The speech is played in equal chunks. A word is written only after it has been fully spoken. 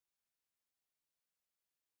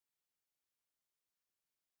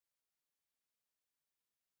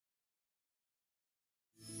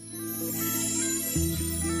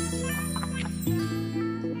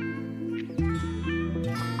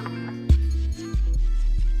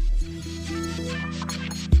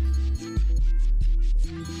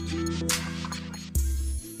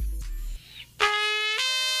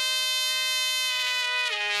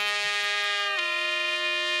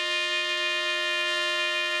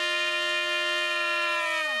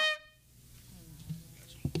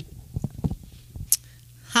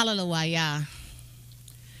Hallelujah.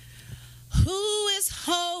 Who is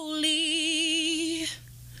holy?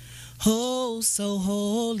 Oh, so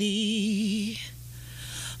holy.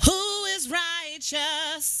 Who is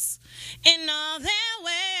righteous in all their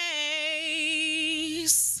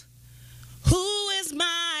ways? Who is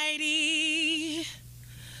mighty,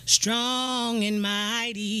 strong and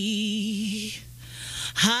mighty?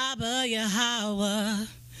 Abba Yahweh,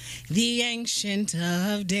 the Ancient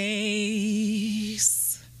of Days.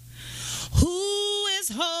 Who is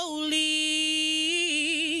holy?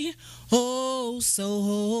 Oh, so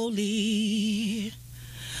holy.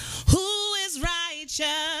 Who is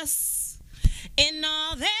righteous in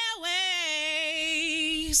all their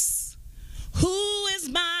ways? Who is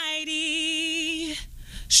mighty,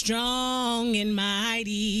 strong and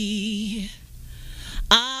mighty?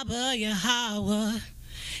 Abba Yahweh,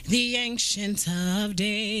 the Ancient of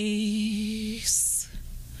Days.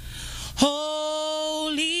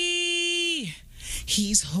 Holy,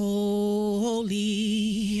 he's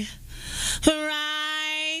holy,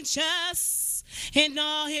 righteous in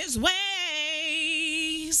all his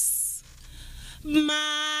ways,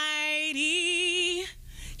 mighty,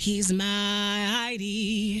 he's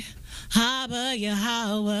mighty, Abba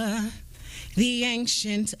Yahweh, the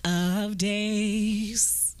Ancient of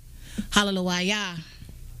Days. Hallelujah.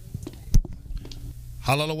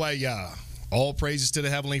 Hallelujah. All praises to the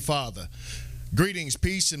Heavenly Father. Greetings,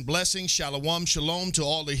 peace, and blessings. Shalom, shalom to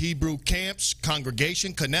all the Hebrew camps,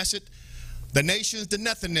 congregation, Knesset, the nations, the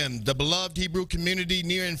Nethinim, the beloved Hebrew community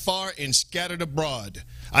near and far and scattered abroad.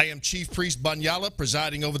 I am Chief Priest Banyala,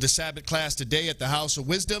 presiding over the Sabbath class today at the House of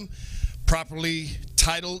Wisdom, properly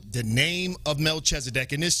titled The Name of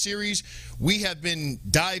Melchizedek. In this series, we have been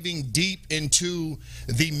diving deep into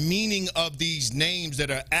the meaning of these names that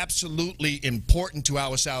are absolutely important to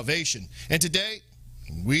our salvation. And today,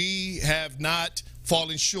 we have not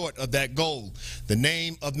fallen short of that goal. The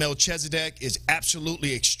name of Melchizedek is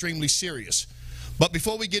absolutely extremely serious. But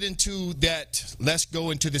before we get into that, let's go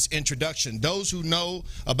into this introduction. Those who know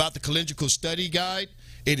about the Calendrical Study Guide,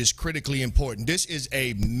 it is critically important. This is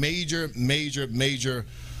a major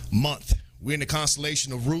month. We're in the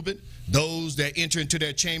constellation of Reuben. Those that enter into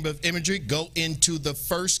their chamber of imagery go into the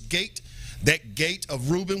first gate, that gate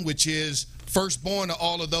of Reuben, which is firstborn of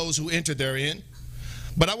all of those who enter therein.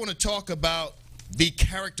 But I want to talk about the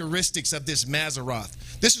characteristics of this Mazzaroth.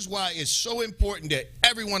 This is why it's so important that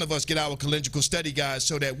every one of us get our Calendrical Study Guide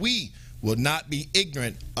so that we will not be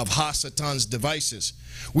ignorant of Hasatan's devices.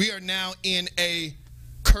 We are now in a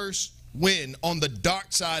curse wind on the dark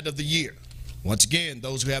side of the year. Once again,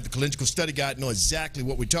 those who have the Calendrical Study Guide know exactly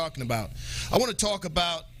what we're talking about. I want to talk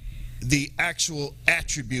about the actual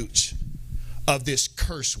attributes of this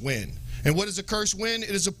curse wind. And what is a curse wind?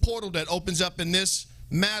 It is a portal that opens up in this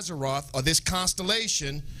Mazzaroth, or this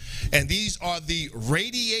constellation, and these are the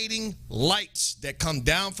radiating lights that come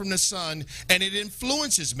down from the sun, and it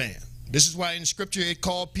influences man. This is why in Scripture it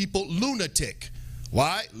called people lunatic.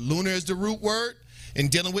 Why? Lunar is the root word, in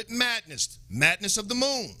dealing with madness of the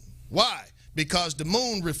moon. Why? Because the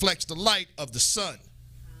moon reflects the light of the sun.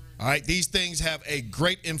 All right, these things have a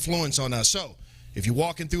great influence on us. So if you're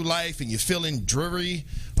walking through life and you're feeling dreary,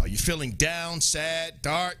 or you're feeling down, sad,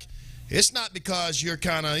 dark, it's not because you're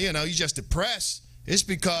kind of, you're just depressed. It's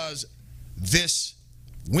because this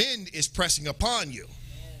wind is pressing upon you.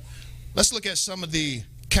 Let's look at some of the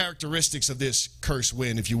characteristics of this cursed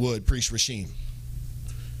wind, if you would, Priest Rashim.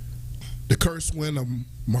 The cursed wind of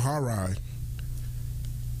Maharai.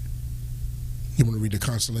 You want to read the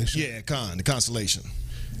constellation? Yeah, the constellation.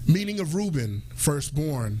 Meaning of Reuben,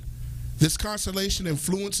 firstborn. This constellation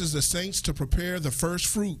influences the saints to prepare the first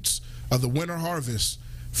fruits of the winter harvest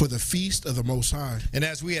for the feast of the Most High. And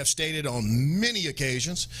as we have stated on many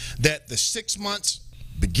occasions, that the 6 months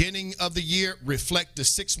beginning of the year reflect the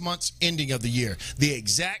 6 months ending of the year. The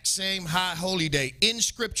exact same high holy day in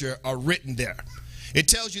Scripture are written there. It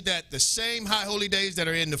tells you that the same high holy days that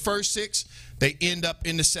are in the first 6, they end up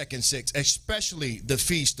in the second 6, especially the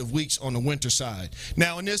Feast of Weeks on the winter side.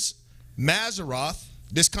 Now in this Mazzaroth,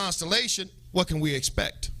 this constellation, what can we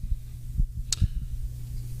expect?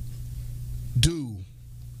 Dew,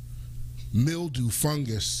 mildew,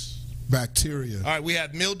 fungus, bacteria. All right, we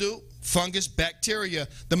have mildew, fungus, bacteria.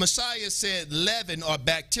 The Messiah said leaven or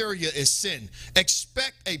bacteria is sin.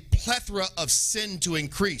 Expect a plethora of sin to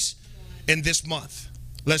increase in this month.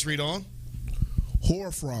 Let's read on.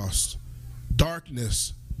 Hoarfrost,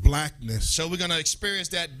 darkness, blackness. So we're going to experience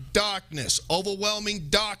that darkness, overwhelming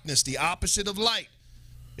darkness, the opposite of light.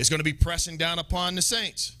 It's going to be pressing down upon the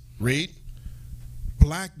saints. Read.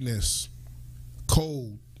 Blackness,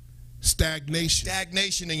 cold, stagnation.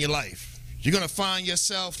 Stagnation in your life. You're going to find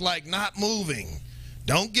yourself like not moving.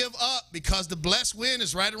 Don't give up, because the blessed wind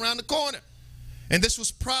is right around the corner. And this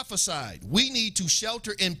was prophesied. We need to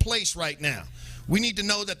shelter in place right now. We need to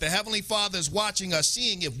know that the Heavenly Father is watching us,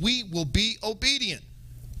 seeing if we will be obedient.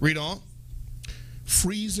 Read on.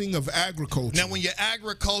 Freezing of agriculture. Now, when your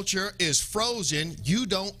agriculture is frozen, you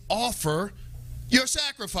don't offer your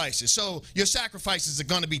sacrifices. So your sacrifices are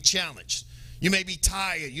going to be challenged. You may be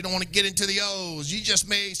tired. You don't want to get into the O's. You just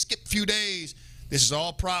may skip a few days. This is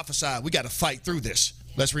all prophesied. We got to fight through this.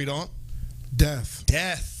 Let's read on. Death.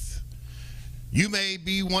 Death. You may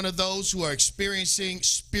be one of those who are experiencing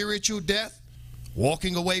spiritual death,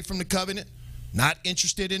 walking away from the covenant, not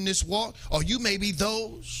interested in this walk. Or you may be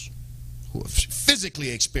those who have physically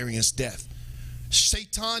experienced death.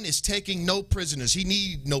 Satan is taking no prisoners. He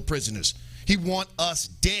needs no prisoners. He wants us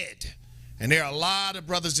dead. And there are a lot of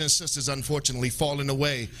brothers and sisters, unfortunately, falling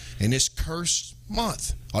away in this cursed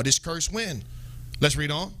month or this cursed wind. Let's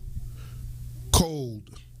read on. Cold,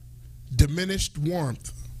 diminished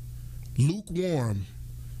warmth, lukewarm,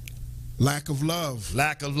 lack of love.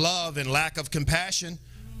 Lack of love and lack of compassion.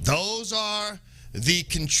 Those are the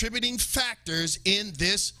contributing factors in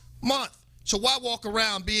this month. So why walk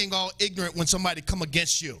around being all ignorant when somebody come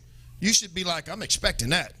against you? You should be like, I'm expecting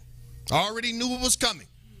that. I already knew it was coming.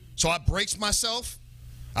 So I braced myself.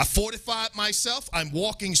 I fortified myself. I'm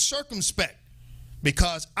walking circumspect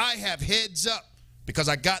because I have heads up, because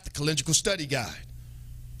I got the calendrical study guide.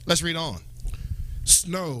 Let's read on.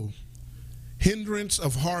 Snow, hindrance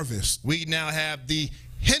of harvest. We now have the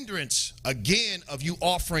hindrance, again, of you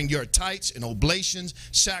offering your tithes and oblations,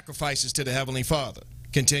 sacrifices to the Heavenly Father.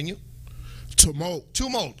 Continue. Tumult.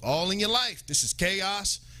 Tumult, all in your life. This is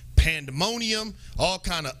chaos, pandemonium, all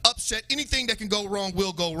kind of upset. Anything that can go wrong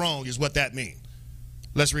will go wrong is what that means.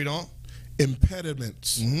 Let's read on.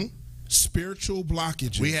 Impediments. Spiritual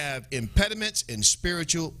blockages. We have impediments and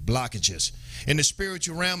spiritual blockages. In the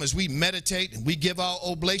spiritual realm, as we meditate and we give our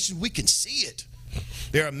oblations, we can see it.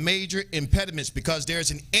 There are major impediments because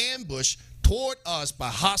there's an ambush toward us by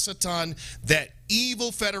Hasatan, that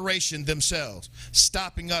evil federation themselves,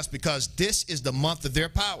 stopping us because this is the month of their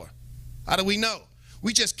power. How do we know?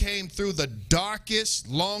 We just came through the darkest,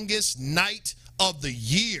 longest night of the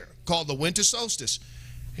year, called the winter solstice.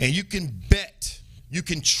 And you can bet, you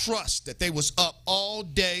can trust that they was up all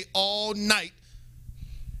day, all night,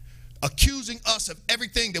 accusing us of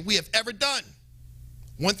everything that we have ever done.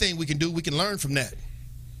 One thing we can do, we can learn from that.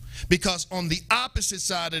 Because on the opposite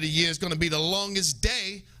side of the year is going to be the longest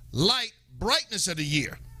day, light, brightness of the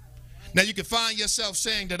year. Now you can find yourself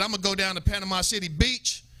saying that I'm going to go down to Panama City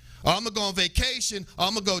Beach, or I'm going to go on vacation, or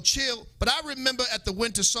I'm going to go chill. But I remember at the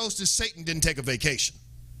winter solstice, Satan didn't take a vacation.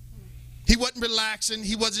 He wasn't relaxing.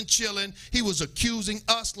 He wasn't chilling. He was accusing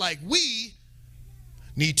us like we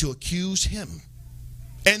need to accuse him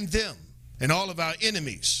and them and all of our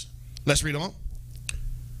enemies. Let's read on.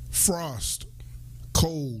 Frost,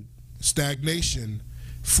 cold, stagnation,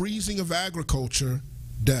 freezing of agriculture,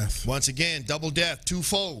 death. Once again, double death,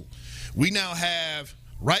 twofold. We now have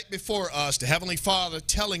right before us the Heavenly Father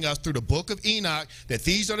telling us through the book of Enoch that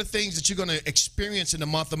these are the things that you're going to experience in the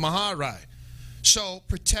month of Maharai. So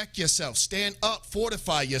protect yourself, stand up,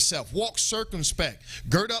 fortify yourself, walk circumspect,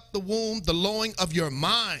 gird up the womb, the loin of your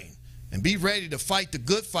mind, and be ready to fight the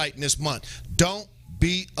good fight in this month. Don't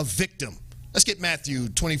be a victim. Let's get Matthew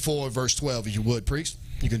 24, verse 12, if you would, priest.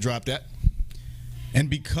 You can drop that. And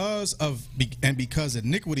because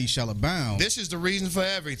iniquity shall abound. This is the reason for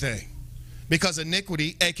everything. Because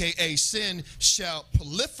iniquity, a.k.a. sin, shall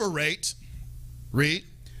proliferate. Read.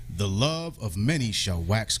 The love of many shall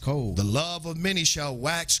wax cold. The love of many shall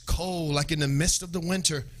wax cold, like in the midst of the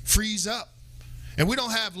winter, freeze up. And we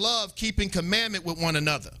don't have love keeping commandment with one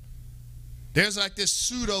another. There's like this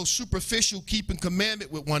pseudo superficial keeping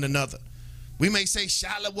commandment with one another. We may say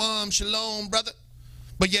shalom, shalom, brother,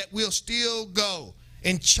 but yet we'll still go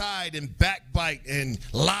and chide and backbite and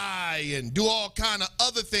lie and do all kind of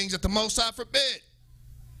other things that the Most High forbid.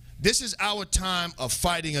 This is our time of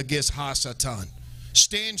fighting against Hasatan.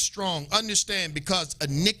 Stand strong, understand, because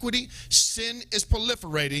iniquity, sin is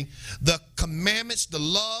proliferating. The commandments, the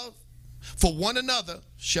love for one another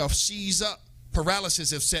shall seize up.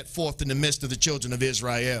 Paralysis have set forth in the midst of the children of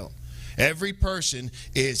Israel. Every person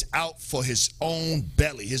is out for his own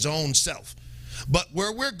belly, his own self. But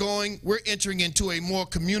where we're going, we're entering into a more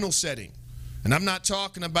communal setting. And I'm not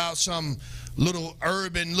talking about some little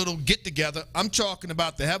urban little get-together. I'm talking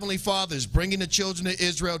about the Heavenly Father is bringing the children of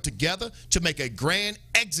Israel together to make a grand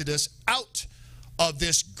exodus out of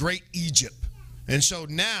this great Egypt. And so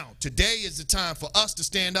now, today is the time for us to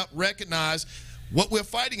stand up, recognize what we're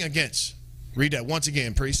fighting against. Read that once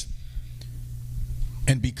again, priest.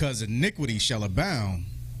 And because iniquity shall abound,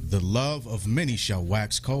 the love of many shall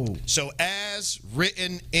wax cold. So as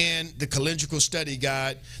written in the calendrical study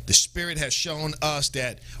guide, the Spirit has shown us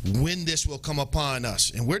that when this will come upon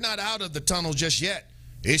us. And we're not out of the tunnel just yet.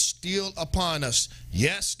 It's still upon us.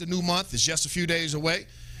 Yes, the new month is just a few days away.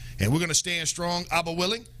 And we're going to stand strong, Abba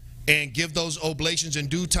willing, and give those oblations in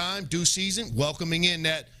due time, due season, welcoming in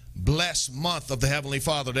that blessed month of the Heavenly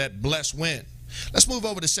Father, that blessed wind. Let's move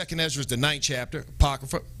over to 2nd Ezra, the 9th chapter,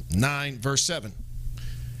 Apocrypha 9, verse 7.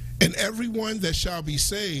 And everyone that shall be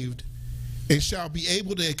saved and shall be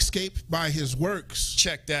able to escape by his works.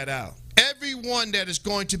 Check that out. Everyone that is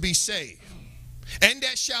going to be saved and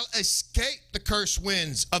that shall escape the cursed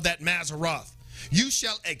winds of that Mazaroth, you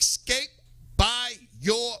shall escape by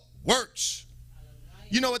your works.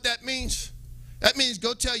 You know what that means? That means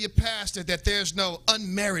go tell your pastor that there's no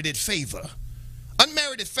unmerited favor.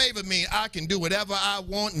 Unmerited favor means I can do whatever I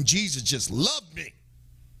want and Jesus just loved me.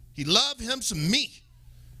 He loved him some me.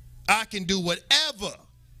 I can do whatever.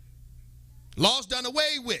 Law's done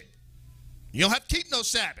away with. You don't have to keep no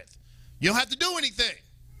Sabbath. You don't have to do anything.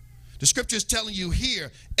 The scripture is telling you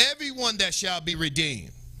here, everyone that shall be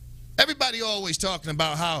redeemed. Everybody always talking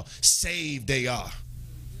about how saved they are.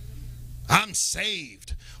 I'm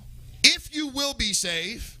saved. If you will be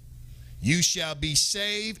saved, you shall be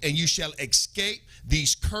saved and you shall escape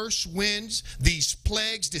these cursed winds, these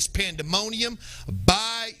plagues, this pandemonium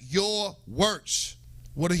by your works.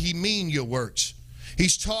 What do he mean, your works?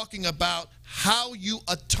 He's talking about how you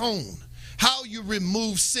atone, how you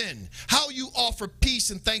remove sin, how you offer peace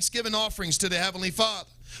and thanksgiving offerings to the Heavenly Father.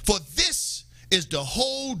 For this is the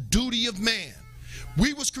whole duty of man.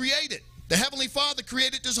 We was created. The Heavenly Father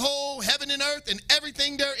created this whole heaven and earth and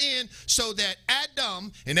everything therein so that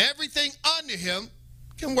Adam and everything under him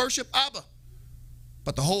can worship Abba.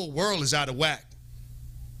 But the whole world is out of whack.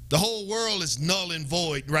 The whole world is null and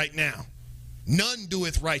void right now. None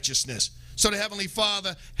doeth righteousness. So the Heavenly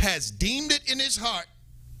Father has deemed it in his heart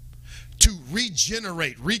to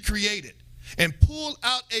regenerate, recreate it, and pull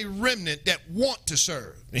out a remnant that want to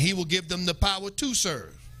serve. And he will give them the power to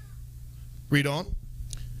serve. Read on.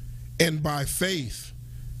 And by faith,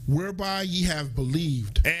 whereby ye have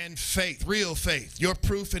believed. And faith, real faith, your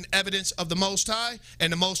proof and evidence of the Most High,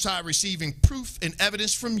 and the Most High receiving proof and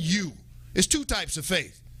evidence from you. It's two types of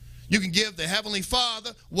faith. You can give the Heavenly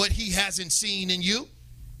Father what he hasn't seen in you,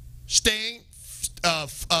 staying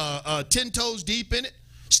 10 toes deep in it,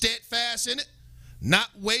 steadfast in it, not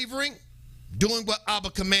wavering, doing what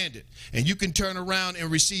Abba commanded. And you can turn around and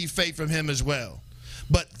receive faith from him as well.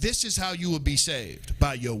 But this is how you will be saved,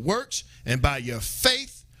 by your works and by your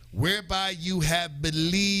faith, whereby you have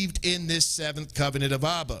believed in this 7th covenant of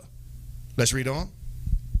Abba. Let's read on.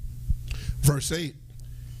 Verse 8.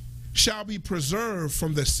 Shall be preserved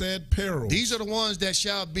from the said peril. These are the ones that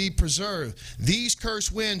shall be preserved. These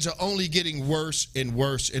cursed winds are only getting worse and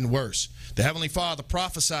worse and worse. The Heavenly Father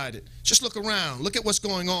prophesied it. Just look around. Look at what's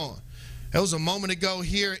going on. There was a moment ago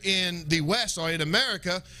here in the West or in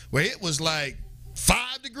America where it was like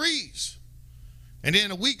 5 degrees. And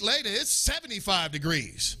then a week later, it's 75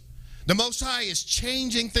 degrees. The Most High is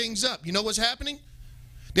changing things up. You know what's happening?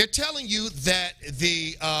 They're telling you that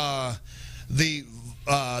the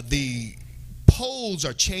poles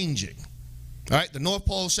are changing. All right, the North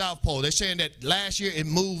Pole, South Pole. They're saying that last year it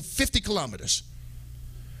moved 50 kilometers.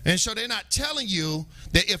 And so they're not telling you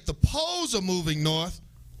that if the poles are moving north,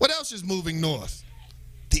 what else is moving north?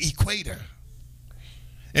 The equator.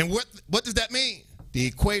 And what does that mean? The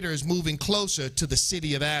equator is moving closer to the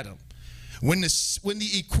city of Adam. When the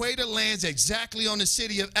equator lands exactly on the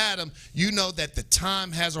city of Adam, you know that the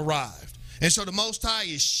time has arrived. And so the Most High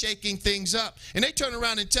is shaking things up. And they turn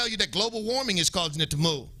around and tell you that global warming is causing it to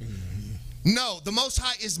move. No, the Most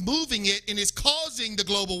High is moving it and is causing the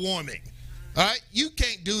global warming. All right? You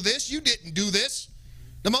can't do this. You didn't do this.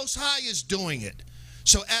 The Most High is doing it.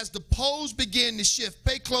 So as the poles begin to shift,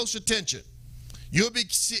 pay close attention. You'll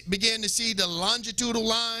begin to see the longitudinal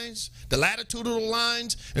lines, the latitudinal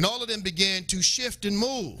lines, and all of them begin to shift and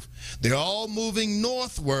move. They're all moving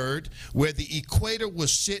northward, where the equator will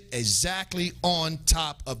sit exactly on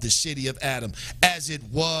top of the city of Adam, as it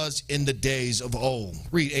was in the days of old.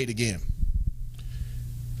 Read 8 again.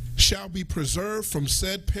 Shall be preserved from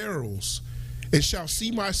said perils, and shall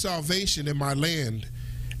see my salvation in my land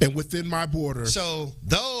and within my border. So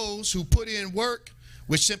those who put in work,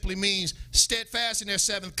 which simply means steadfast in their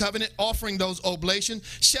 7th covenant, offering those oblations,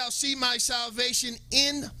 shall see my salvation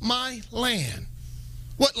in my land.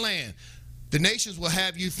 What land? The nations will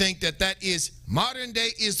have you think that that is modern day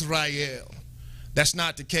Israel. That's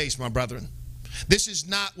not the case, my brethren. This is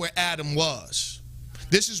not where Adam was.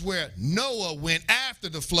 This is where Noah went after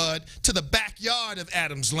the flood to the backyard of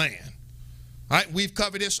Adam's land. All right, we've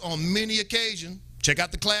covered this on many occasions. Check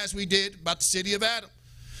out the class we did about the city of Adam.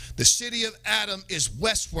 The city of Adam is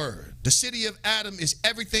westward. The city of Adam is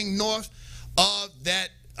everything north of that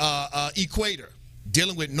equator.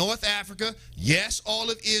 Dealing with North Africa, yes,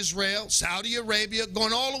 all of Israel, Saudi Arabia,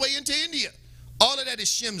 going all the way into India. All of that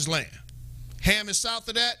is Shem's land. Ham is south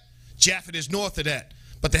of that, Japheth is north of that.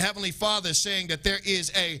 But the Heavenly Father is saying that there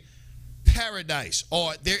is a paradise,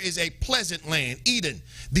 or there is a pleasant land, Eden,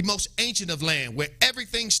 the most ancient of land, where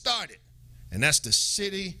everything started. And that's the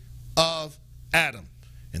city of Adam.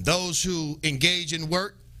 And those who engage in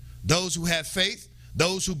work, those who have faith,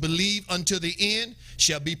 those who believe unto the end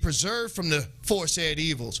shall be preserved from the foresaid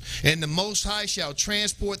evils. And the Most High shall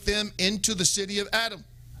transport them into the city of Adam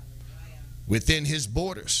within his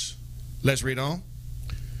borders. Let's read on.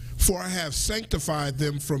 For I have sanctified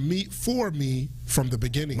them for me from the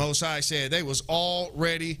beginning. Most High said they was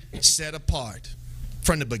already set apart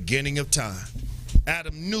from the beginning of time.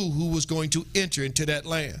 Adam knew who was going to enter into that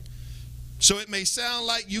land. So it may sound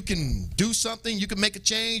like you can do something, you can make a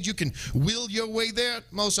change, you can will your way there.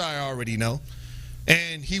 Most High already know.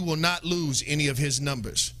 And he will not lose any of his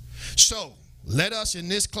numbers. So let us in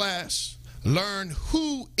this class learn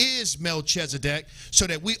who is Melchizedek so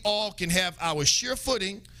that we all can have our sure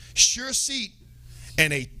footing, sure seat,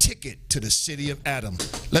 and a ticket to the city of Adam.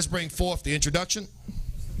 Let's bring forth the introduction.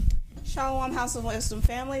 Shalom, House of Wisdom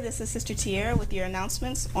family. This is Sister Tierra with your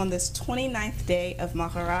announcements on this 29th day of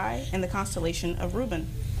Maharai in the constellation of Reuben.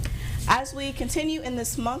 As we continue in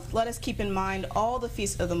this month, let us keep in mind all the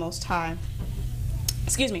feasts of the Most High.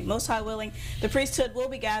 Most High willing, the priesthood will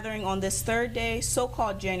be gathering on this third day,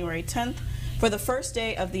 so-called January 10th, for the first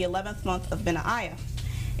day of the 11th month of Benaiah.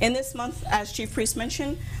 In this month, as Chief Priest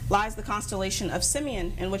mentioned, lies the constellation of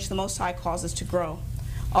Simeon, in which the Most High causes to grow.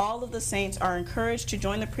 All of the saints are encouraged to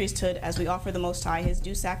join the priesthood as we offer the Most High his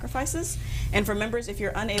due sacrifices. And for members, if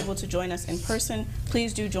you're unable to join us in person,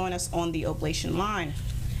 please do join us on the oblation line.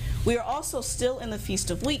 We are also still in the Feast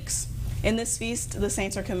of Weeks. In this feast, the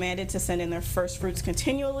saints are commanded to send in their first fruits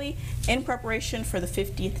continually in preparation for the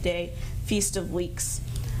 50th day Feast of Weeks.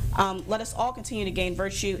 Let us all continue to gain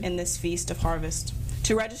virtue in this Feast of Harvest.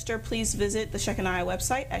 To register, please visit the Shekinah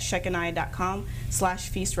website at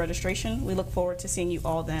shekinah.com/feast registration. We look forward to seeing you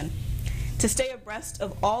all then. To stay abreast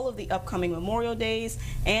of all of the upcoming Memorial Days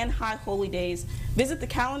and High Holy Days, visit the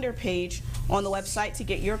calendar page on the website to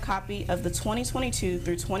get your copy of the 2022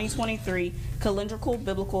 through 2023 Calendrical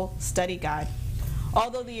Biblical Study Guide.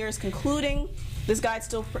 Although the year is concluding, this guide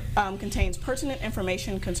still contains pertinent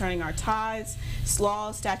information concerning our tithes,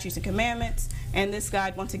 laws, statutes, and commandments, and this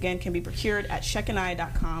guide, once again, can be procured at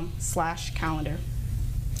shekinah.com/calendar.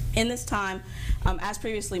 In this time, as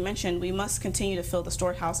previously mentioned, we must continue to fill the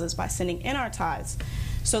storehouses by sending in our tithes.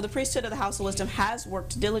 So the priesthood of the House of Wisdom has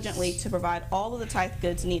worked diligently to provide all of the tithe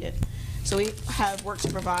goods needed. So we have worked to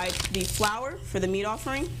provide the flour for the meat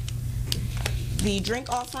offering, the drink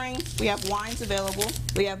offering. We have wines available.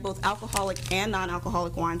 We have both alcoholic and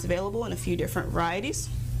non-alcoholic wines available in a few different varieties.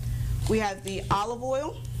 We have the olive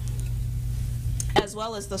oil, as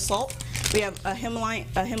well as the salt. We have a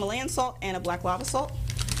Himalayan salt and a black lava salt,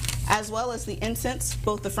 as well as the incense.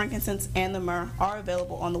 Both the frankincense and the myrrh are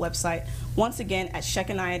available on the website, once again at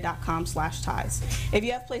shekinah.com/tithes. If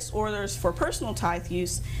you have placed orders for personal tithe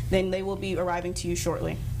use, then they will be arriving to you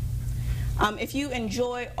shortly. If you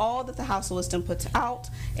enjoy all that the House of Wisdom puts out,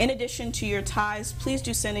 in addition to your tithes, please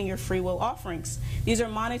do send in your free will offerings. These are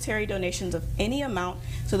monetary donations of any amount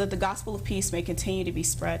so that the gospel of peace may continue to be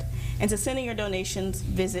spread. And to send in your donations,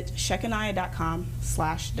 visit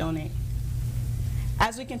shekinah.com/donate.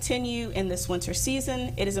 As we continue in this winter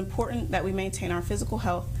season, it is important that we maintain our physical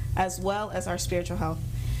health as well as our spiritual health.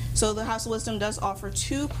 So the House of Wisdom does offer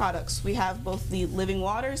two products. We have both the living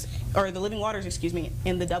waters, in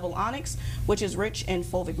the double ONYX, which is rich in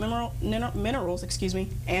fulvic minerals,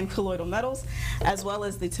 and colloidal metals, as well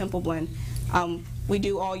as the temple blend. We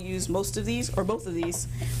do all use most of these, or both of these,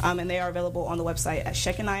 and they are available on the website at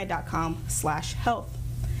shekinah.com/health.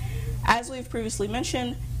 As we've previously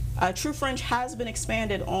mentioned, True Fringe has been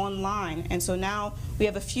expanded online, and so now we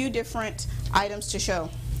have a few different items to show.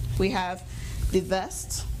 We have the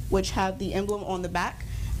vests, which have the emblem on the back,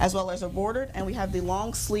 as well as are bordered, and we have the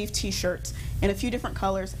long sleeve t-shirts in a few different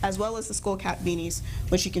colors, as well as the skull cap beanies,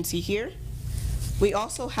 which you can see here. We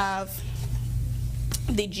also have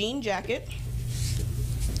the jean jacket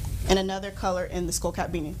in another color in the skull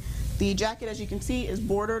cap beanie. The jacket, as you can see, is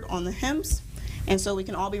bordered on the hems, and so we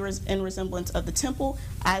can all be in resemblance of the temple,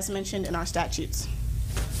 as mentioned in our statutes.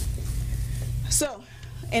 So,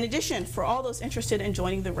 In addition, for all those interested in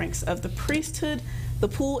joining the ranks of the priesthood, the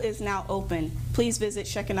pool is now open. Please visit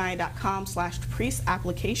shekinah.com/priest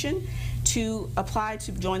application to apply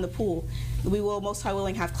to join the pool. We will, most high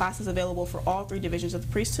willing, have classes available for all 3 divisions of the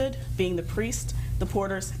priesthood, being the priest, the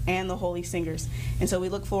porters, and the holy singers. And so we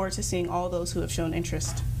look forward to seeing all those who have shown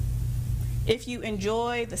interest. If you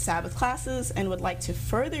enjoy the Sabbath classes and would like to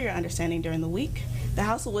further your understanding during the week, the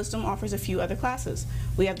House of Wisdom offers a few other classes.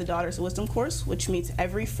 We have the Daughters of Wisdom course, which meets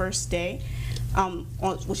every first day,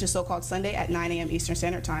 which is so-called Sunday at 9 a.m. Eastern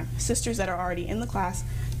Standard Time. Sisters that are already in the class,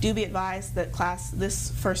 do be advised that class this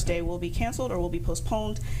first day will be canceled or will be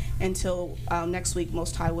postponed until next week,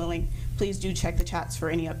 most high willing. Please do check the chats for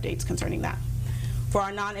any updates concerning that. For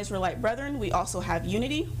our non-Israelite brethren, we also have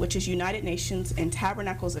Unity, which is United Nations and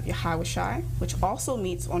Tabernacles of Yahweh, which also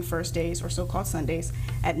meets on first days, or so-called Sundays,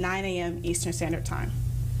 at 9 a.m. Eastern Standard Time.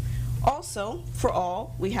 Also, for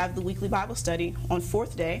all, we have the weekly Bible study on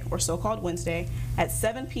 4th day, or so-called Wednesday, at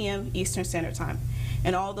 7 p.m. Eastern Standard Time.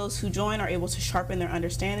 And all those who join are able to sharpen their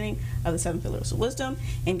understanding of the 7 pillars of wisdom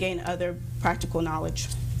and gain other practical knowledge.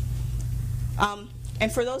 And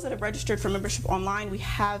for those that have registered for membership online, we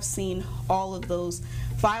have seen all of those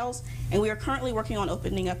files, and we are currently working on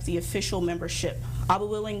opening up the official membership. Abba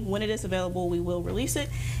willing, when it is available, we will release it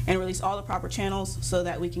and release all the proper channels so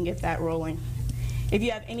that we can get that rolling. If you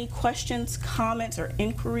have any questions, comments, or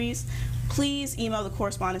inquiries, please email the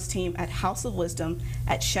correspondence team at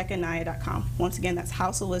houseofwisdom@shekinah.com. Once again, that's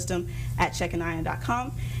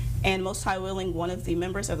houseofwisdom@shekinah.com. And most high willing, one of the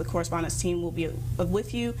members of the correspondence team will be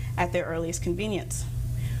with you at their earliest convenience.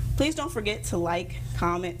 Please don't forget to like,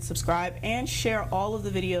 comment, subscribe, and share all of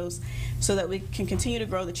the videos so that we can continue to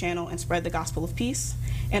grow the channel and spread the gospel of peace.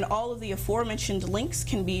 And all of the aforementioned links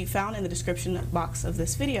can be found in the description box of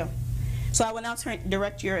this video. So I will now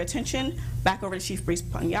direct your attention back over to Chief Priest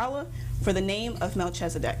Panyala for the name of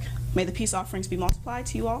Melchizedek. May the peace offerings be multiplied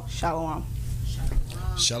to you all. Shalom.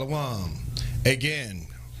 Shalom. Again,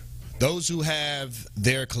 those who have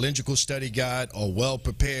their calendrical study guide are well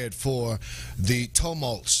prepared for the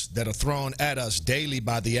tumults that are thrown at us daily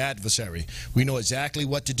by the adversary. We know exactly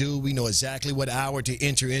what to do. We know exactly what hour to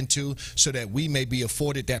enter into so that we may be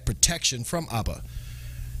afforded that protection from Abba.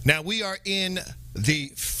 Now, we are in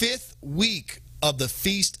the 5th week of the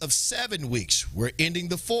Feast of 7 Weeks. We're ending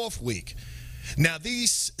the 4th week. Now,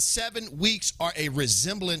 these 7 weeks are a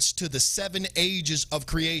resemblance to the 7 ages of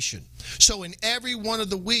creation. So in every one of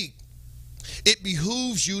the week, it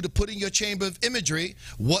behooves you to put in your chamber of imagery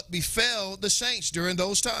what befell the saints during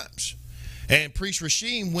those times. And Priest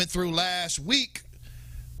Rashim went through last week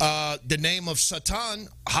the name of Satan,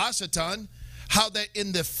 Ha-Satan, how that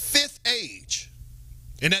in the 5th age,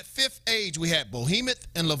 in that 5th age, we had Behemoth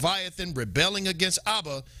and Leviathan rebelling against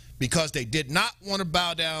Abba because they did not want to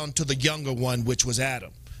bow down to the younger one, which was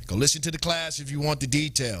Adam. Go listen to the class if you want the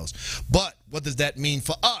details. But what does that mean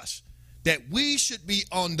for us? That we should be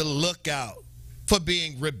on the lookout for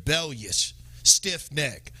being rebellious,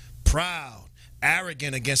 stiff-necked, proud,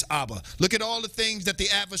 arrogant against Abba. Look at all the things that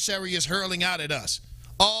the adversary is hurling out at us.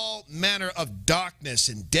 All manner of darkness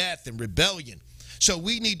and death and rebellion. So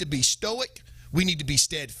we need to be stoic, we need to be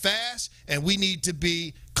steadfast, and we need to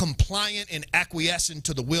be compliant and acquiescent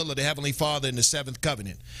to the will of the Heavenly Father in the 7th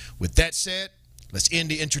covenant. With that said, let's end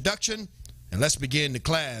the introduction and let's begin the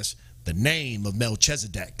class, the name of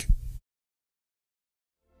Melchizedek.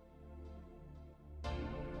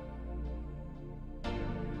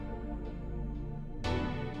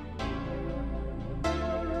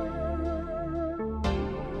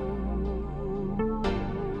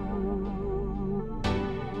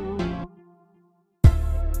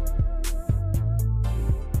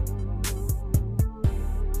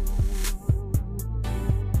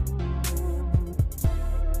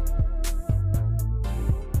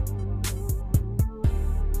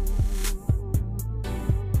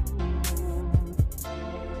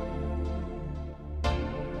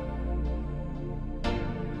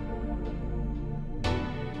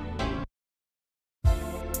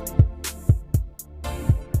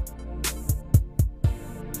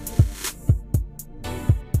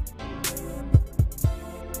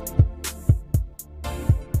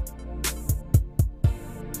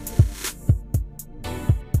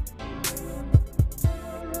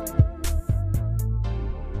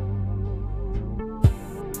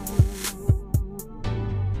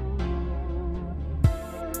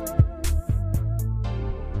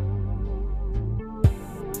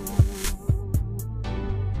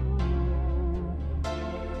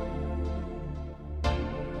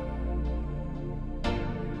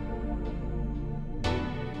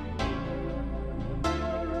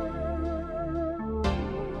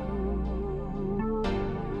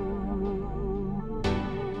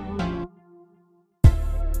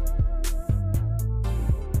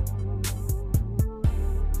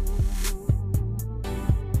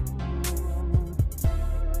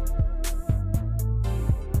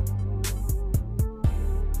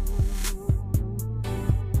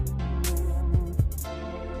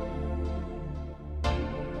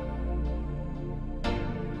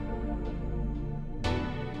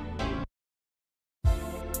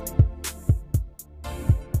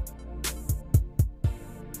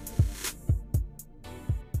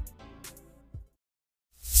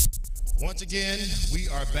 Once again, we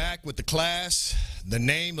are back with the class, the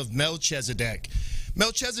name of Melchizedek.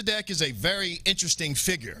 Melchizedek is a very interesting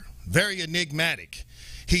figure, very enigmatic.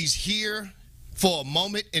 He's here for a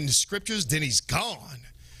moment in the scriptures, then he's gone.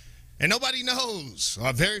 And nobody knows,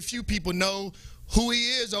 or very few people know who he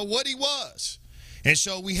is or what he was. And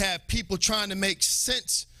so we have people trying to make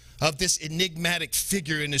sense of this enigmatic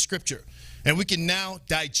figure in the scripture. And we can now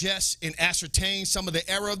digest and ascertain some of the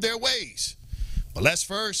error of their ways. But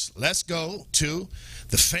let's go to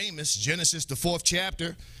the famous Genesis, the 4th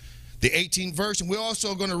chapter, the 18th verse. And we're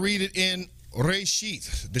also going to read it in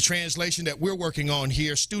Reshith, the translation that we're working on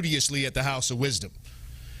here studiously at the House of Wisdom.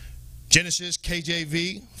 Genesis,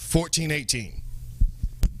 KJV, 14:18.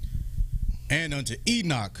 And unto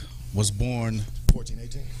Enoch was born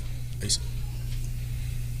 14:18. They said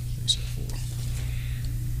 4.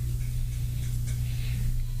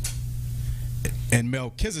 And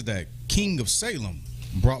Melchizedek, king of Salem,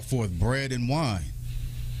 brought forth bread and wine,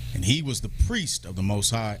 and he was the priest of the Most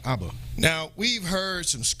High Abba. Now, we've heard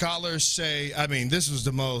some scholars say, this was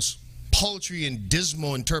the most paltry and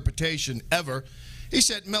dismal interpretation ever. He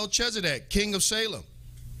said Melchizedek, king of Salem,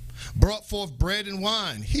 brought forth bread and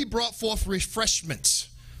wine. He brought forth refreshments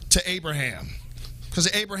to Abraham,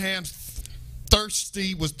 because Abraham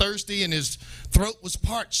was thirsty and his throat was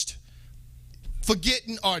parched.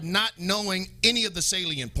 Forgetting or not knowing any of the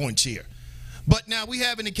salient points here. But now we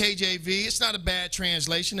have in the KJV, it's not a bad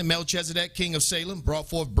translation. And Melchizedek, king of Salem, brought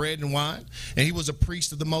forth bread and wine, and he was a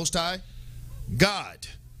priest of the Most High God.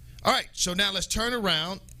 All right, so now let's turn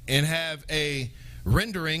around and have a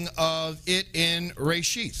rendering of it in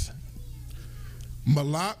Reshith.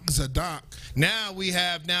 Melchizedek. Now we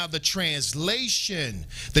have the translation,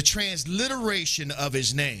 the transliteration of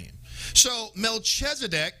his name. So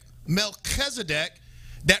Melchizedek,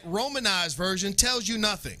 that Romanized version tells you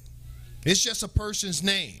nothing. It's just a person's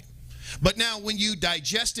name. But now when you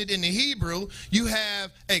digest it in the Hebrew, you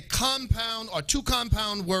have a compound or two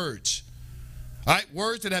compound words. All right,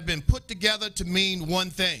 words that have been put together to mean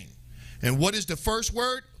one thing. And what is the first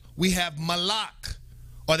word? We have malak,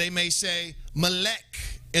 or they may say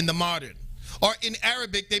malek in the modern. Or in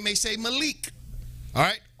Arabic, they may say malik. All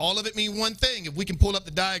right, all of it mean one thing. If we can pull up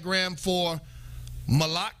the diagram for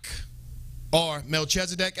Malak, or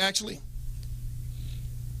Melchizedek actually.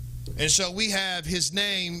 And so we have his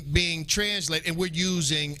name being translated, and we're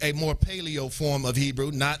using a more paleo form of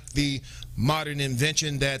Hebrew, not the modern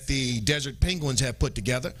invention that the desert penguins have put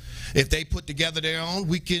together. If they put together their own,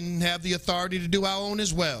 we can have the authority to do our own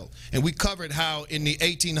as well. And we covered how in the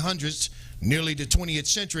 1800s, nearly the 20th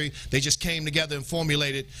century, they just came together and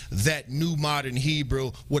formulated that new modern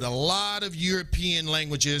Hebrew with a lot of European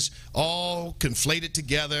languages all conflated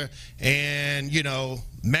together and,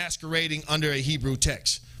 masquerading under a Hebrew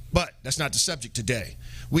text. But that's not the subject today.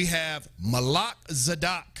 We have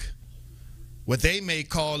Melchizedek, what they may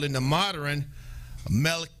call in the modern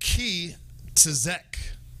Melchizedek.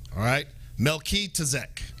 All right,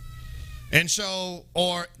 Melchizedek. And so,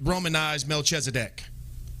 or Romanized Melchizedek,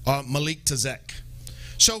 or Melchizedek.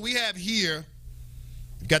 So we have here,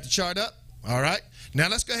 you got the chart up? All right. Now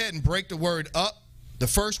let's go ahead and break the word up. The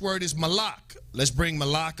first word is malak. Let's bring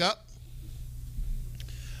malak up.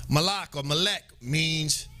 Malak or Melech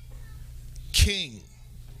means king.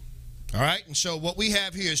 All right. And so what we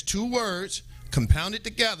have here is two words compounded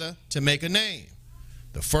together to make a name.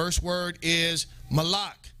 The first word is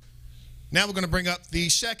malak. Now we're going to bring up the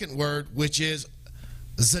second word, which is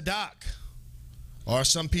Zadok. Or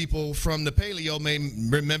some people from the paleo may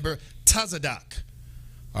remember Tazadok.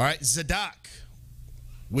 All right, Zadok,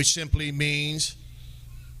 which simply means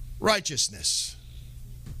righteousness.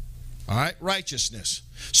 All right, righteousness.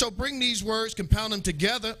 So bring these words, compound them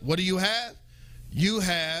together. What do you have? You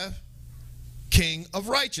have King of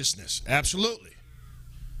Righteousness. Absolutely.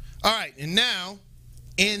 All right, and now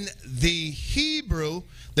in the Hebrew,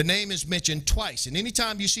 the name is mentioned twice. And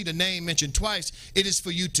anytime you see the name mentioned twice, it is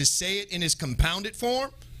for you to say it in its compounded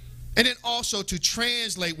form and then also to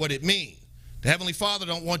translate what it means. The Heavenly Father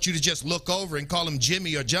don't want you to just look over and call him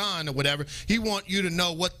Jimmy or John or whatever. He wants you to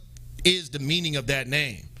know what is the meaning of that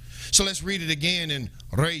name. So let's read it again in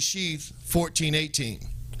Reshith 14:18.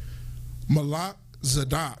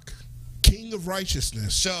 Melchizedek, King of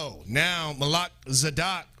Righteousness. So now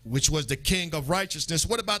Melchizedek, which was the King of Righteousness.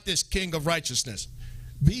 What about this King of Righteousness?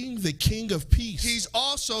 Being the King of Peace. He's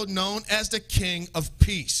also known as the King of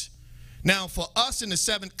Peace. Now, for us in the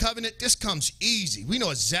Seventh Covenant, this comes easy. We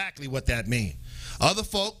know exactly what that means. Other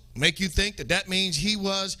folk make you think that that means he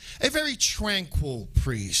was a very tranquil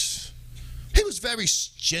priest. He was very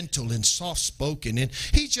gentle and soft-spoken, and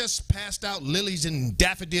he just passed out lilies and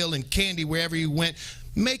daffodil and candy wherever he went,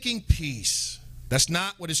 making peace. That's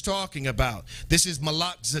not what it's talking about. This is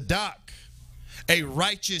Melchizedek, a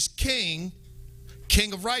righteous king,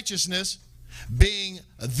 king of righteousness, being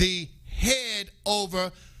the head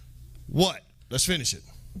over what? Let's finish it.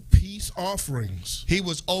 Peace offerings. He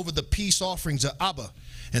was over the peace offerings of Abba.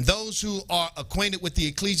 And those who are acquainted with the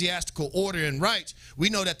ecclesiastical order and rites, we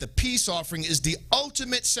know that the peace offering is the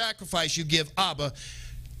ultimate sacrifice you give Abba,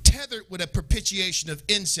 tethered with a propitiation of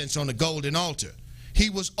incense on the golden altar. He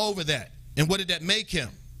was over that. And what did that make him?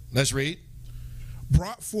 Let's read.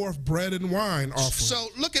 Brought forth bread and wine offering. So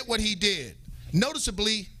look at what he did.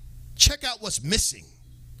 Noticeably, check out what's missing.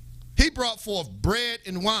 He brought forth bread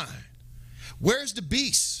and wine. Where's the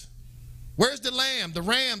beast? Where's the lamb, the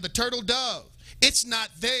ram, the turtle dove? It's not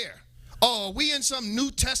there. Oh, are we in some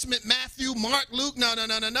New Testament Matthew, Mark, Luke? No.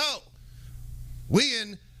 We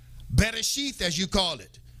in Bereshith, as you call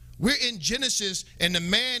it. We're in Genesis, and the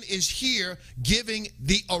man is here giving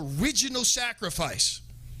the original sacrifice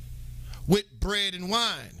with bread and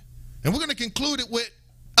wine. And we're going to conclude it with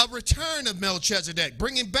a return of Melchizedek,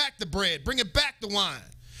 bringing back the bread, bringing back the wine,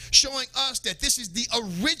 showing us that this is the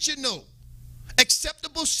original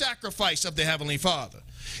acceptable sacrifice of the Heavenly Father.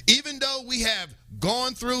 Even though we have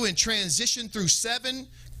gone through and transitioned through 7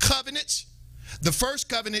 covenants, the first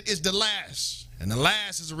covenant is the last, and the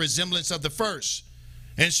last is a resemblance of the first.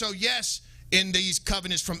 And so, yes, in these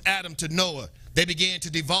covenants from Adam to Noah, they began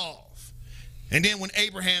to devolve. And then when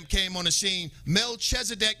Abraham came on the scene,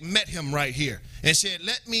 Melchizedek met him right here and said,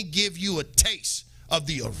 let me give you a taste of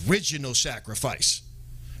the original sacrifice.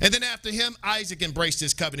 And then after him, Isaac embraced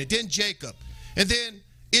this covenant, then Jacob, and then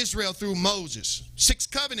Israel through Moses. 6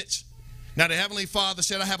 covenants. Now the Heavenly Father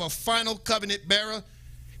said, I have a final covenant bearer.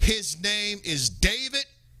 His name is David.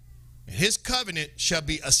 And his covenant shall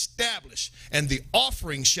be established, and the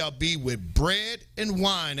offering shall be with bread and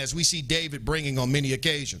wine, as we see David bringing on many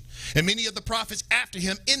occasions. And many of the prophets after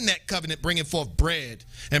him in that covenant bringing forth bread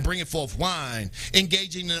and bringing forth wine,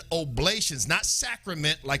 engaging in oblations, not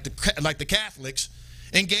sacrament like the Catholics,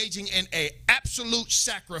 engaging in an absolute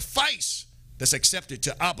sacrifice that's accepted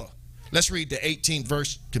to Abba. Let's read the 18th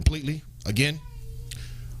verse completely again.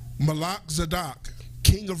 Melchizedek,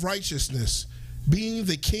 king of righteousness, being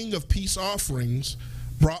the king of peace offerings,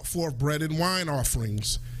 brought forth bread and wine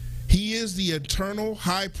offerings. He is the eternal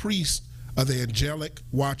high priest of the angelic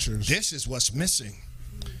watchers. This is what's missing.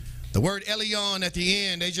 The word Elion at the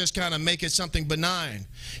end, they just kind of make it something benign.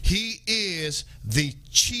 He is the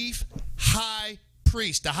chief high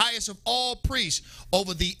priest, the highest of all priests,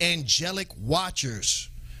 over the angelic watchers.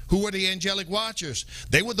 Who were the angelic watchers?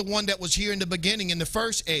 They were the one that was here in the beginning, in the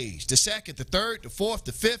first age, the second, the third, the fourth,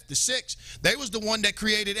 the fifth, the sixth. They was the one that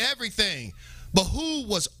created everything. But who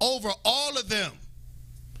was over all of them?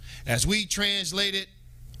 As we translated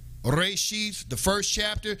Reshith, the first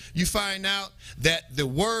chapter, you find out that the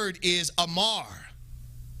word is Amar.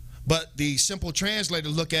 But the simple translator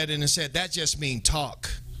looked at it and said, that just means talk.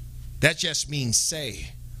 That just means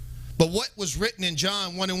say. But what was written in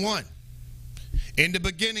John 1:1? In the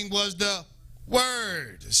beginning was the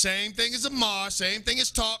word. Same thing as Amar, same thing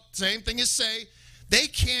as talk, same thing as say. They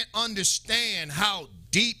can't understand how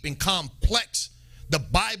deep and complex the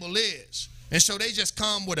Bible is. And so they just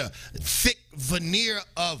come with a thick veneer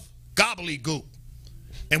of gobbledygook.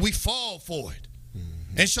 And we fall for it.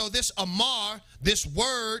 And so this Amar, this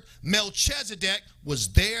word, Melchizedek,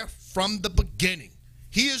 was there from the beginning.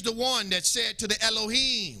 He is the one that said to the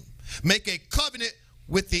Elohim, make a covenant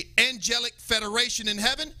with the angelic federation in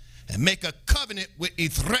heaven and make a covenant with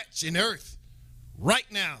Ithretz in earth right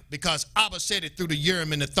now, because Abba said it through the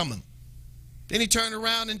Urim and the Thummim. Then he turned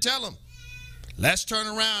around and tell them, let's turn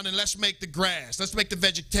around and let's make the grass. Let's make the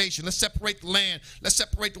vegetation. Let's separate the land. Let's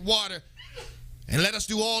separate the water. And let us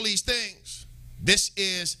do all these things. This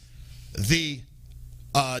is the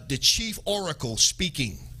chief oracle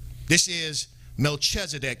speaking. This is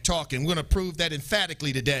Melchizedek talking. We're going to prove that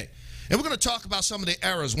emphatically today. And we're going to talk about some of the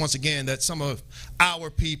errors, once again, that some of our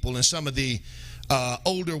people and some of the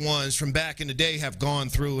older ones from back in the day have gone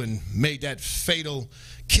through and made that fatal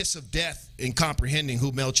kiss of death in comprehending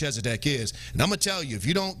who Melchizedek is. And I'm going to tell you, if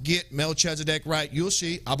you don't get Melchizedek right, you'll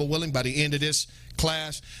see, Abba willing, by the end of this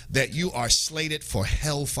class, that you are slated for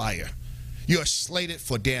hellfire. You are slated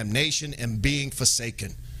for damnation and being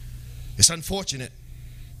forsaken. It's unfortunate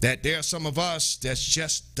that there are some of us that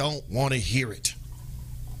just don't want to hear it.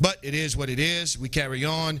 But it is what it is. We carry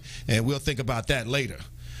on, and we'll think about that later.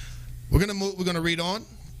 We're going to read on.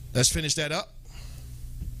 Let's finish that up.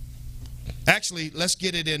 Actually, let's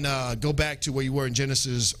get it in, go back to where you were in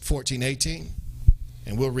Genesis 14:18,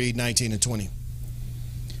 and we'll read 19 and 20.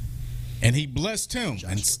 And he blessed him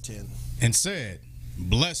Joshua 10. and said,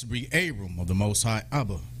 Blessed be Abram of the Most High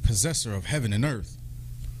Abba, possessor of heaven and earth.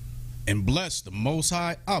 And blessed the Most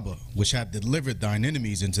High Abba, which hath delivered thine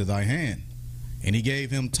enemies into thy hand. And he gave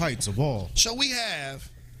him tithes of all. So we have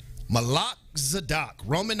Melchizedek,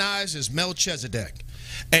 Romanized as Melchizedek,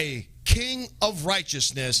 a king of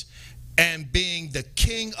righteousness, and being the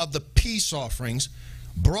king of the peace offerings,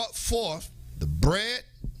 brought forth the bread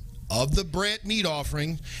of the bread meat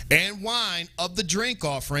offering and wine of the drink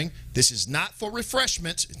offering. This is not for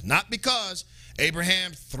refreshments. It's not because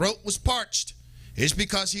Abraham's throat was parched. It's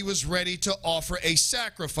because he was ready to offer a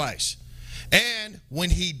sacrifice. And when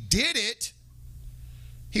he did it,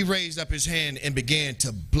 he raised up his hand and began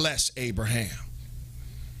to bless Abraham.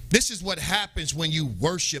 This is what happens when you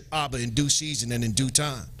worship Abba in due season and in due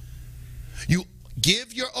time. You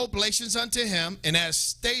give your oblations unto him, and as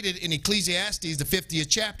stated in Ecclesiastes, the 50th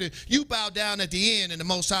chapter, you bow down at the end, and the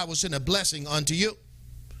Most High will send a blessing unto you.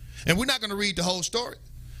 And we're not going to read the whole story.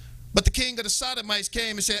 But the king of the Sodomites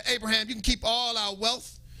came and said, Abraham, you can keep all our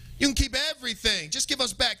wealth. You can keep everything. Just give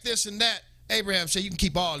us back this and that. Abraham said, you can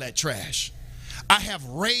keep all that trash. I have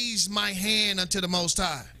raised my hand unto the Most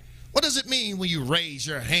High. What does it mean when you raise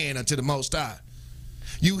your hand unto the Most High?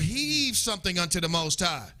 You heave something unto the Most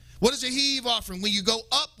High. What is a heave offering? When you go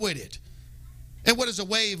up with it. And what is a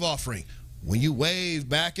wave offering? When you wave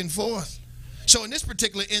back and forth. So in this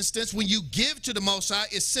particular instance, when you give to the Most High,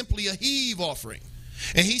 it's simply a heave offering.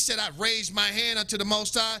 And he said, I've raised my hand unto the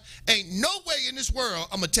Most High. Ain't no way in this world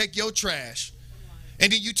I'm going to take your trash.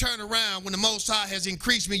 And then you turn around when the Most High has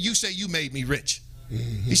increased me, you say you made me rich.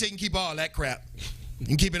 He said you can keep all that crap. You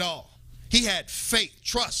can keep it all. He had faith,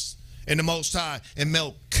 trust in the Most High, and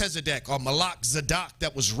Melchizedek or Melchizedek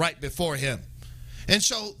that was right before him. And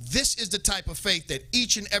so this is the type of faith that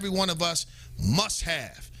each and every one of us must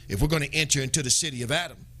have if we're going to enter into the city of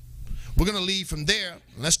Adam. We're going to leave from there.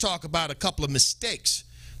 Let's talk about a couple of mistakes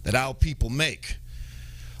that our people make.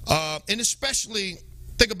 And especially,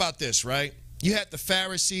 think about this, right? You had the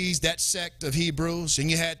Pharisees, that sect of Hebrews,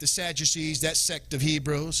 and you had the Sadducees, that sect of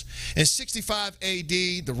Hebrews. In 65 AD,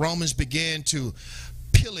 the Romans began to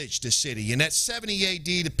pillage the city. And at 70 AD,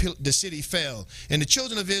 the city fell, and the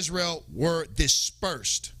children of Israel were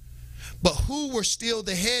dispersed. But who were still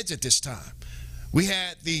the heads at this time? We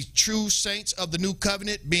had the true saints of the new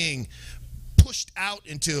covenant being pushed out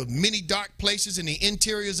into many dark places in the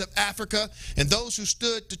interiors of Africa, and those who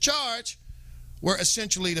stood to charge were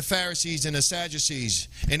essentially the Pharisees and the Sadducees,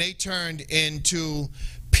 and they turned into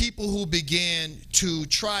people who began to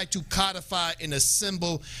try to codify and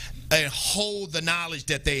assemble and hold the knowledge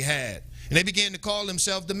that they had. And they began to call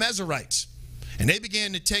themselves the Mezerites. And they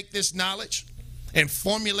began to take this knowledge and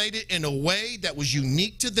formulate it in a way that was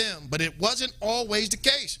unique to them, but it wasn't always the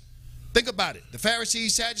case. Think about it. The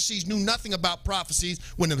Pharisees, Sadducees knew nothing about prophecies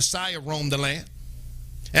when the Messiah roamed the land.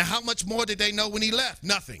 And how much more did they know when he left?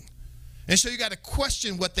 Nothing. And so you got to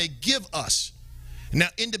question what they give us. Now,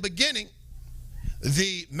 in the beginning,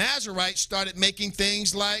 the Masoretes started making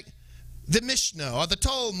things like the Mishnah or the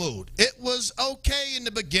Talmud. It was okay in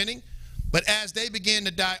the beginning, but as they began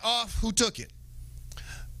to die off, who took it?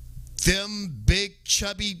 Them big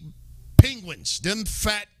chubby penguins, them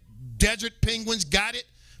fat desert penguins got it,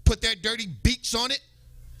 put their dirty beaks on it,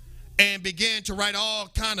 and began to write all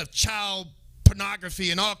kind of child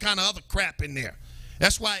pornography and all kind of other crap in there.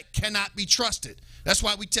 That's why it cannot be trusted. That's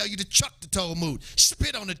why we tell you to chuck the Talmud,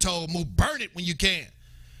 spit on the Talmud, burn it when you can,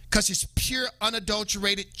 because it's pure,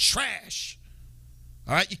 unadulterated trash.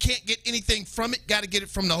 All right, you can't get anything from it. Got to get it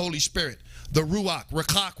from the Holy Spirit, the Ruach,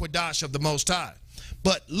 Rakah Quadash of the Most High.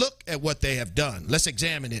 But look at what they have done. Let's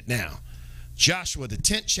examine it now. Joshua, the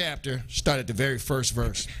 10th chapter, start at the very first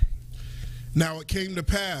verse. Now it came to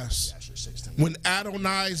pass, when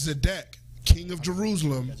Adonai-Zedek, king of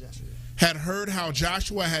Jerusalem, had heard how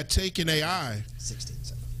Joshua had taken Ai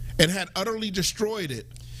and had utterly destroyed it.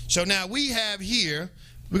 So now we have here,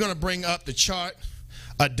 we're going to bring up the chart,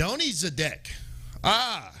 Adonai-Zedek.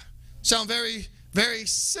 Sound very, very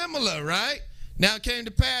similar, right? Now it came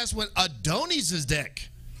to pass when Adonai-Zedek,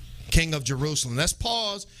 king of Jerusalem. Let's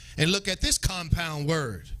pause and look at this compound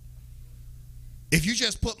word. If you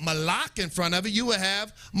just put Malak in front of it, you would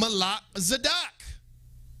have Melchizedek.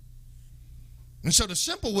 And so the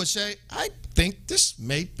simple would say, I think this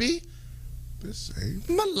may be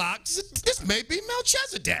Melchizedek. This may be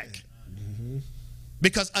Melchizedek.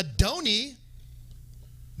 Because Adoni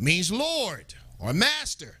means Lord or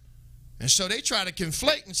master. And so they try to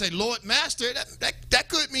conflate and say, Lord, master, that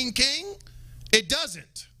could mean king. It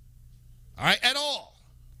doesn't. all right, at all.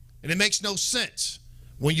 And it makes no sense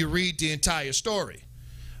when you read the entire story.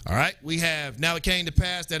 All right, we have, now it came to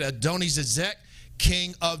pass that Adonizedek,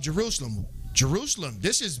 king of Jerusalem. Jerusalem,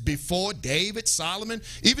 this is before David, Solomon,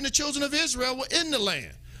 even the children of Israel were in the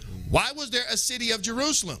land. Why was there a city of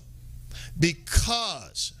Jerusalem?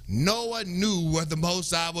 Because Noah knew where the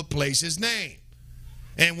Most High would place his name.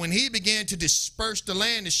 And when he began to disperse the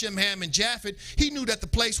land to Shem, Ham, and Japheth, he knew that the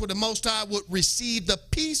place where the Most High would receive the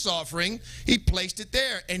peace offering, he placed it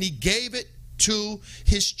there, and he gave it to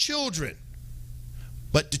his children.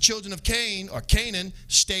 But the children of Cain, or Canaan,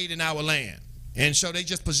 stayed in our land. And so they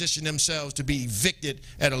just positioned themselves to be evicted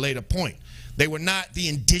at a later point. They were not the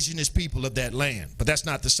indigenous people of that land. But that's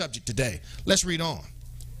not the subject today. Let's read on.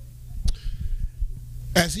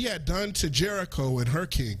 As he had done to Jericho and her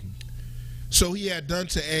king, so he had done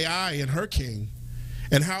to Ai and her king,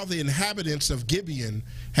 and how the inhabitants of Gibeon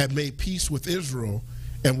had made peace with Israel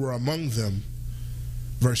and were among them.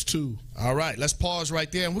 Verse 2. All right, let's pause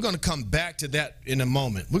right there, and we're going to come back to that in a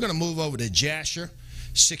moment. We're going to move over to Jasher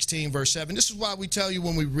 16, verse 7. This is why we tell you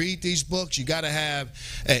when we read these books, you got to have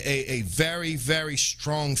a very, very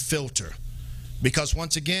strong filter. Because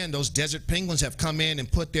once again, those desert penguins have come in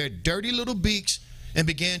and put their dirty little beaks and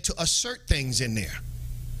began to assert things in there.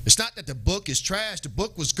 It's not that the book is trash. The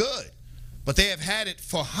book was good. But they have had it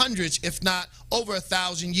for hundreds, if not over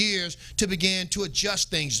 1,000 years, to begin to adjust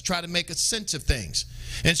things, to try to make a sense of things.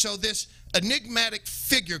 And so this enigmatic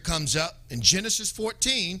figure comes up in Genesis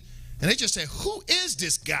 14, and they just say, who is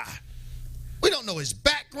this guy? We don't know his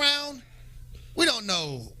background. We don't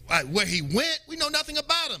know where he went. We know nothing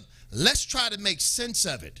about him. Let's try to make sense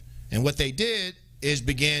of it. And what they did is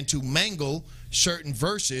began to mangle certain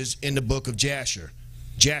verses in the book of Jasher.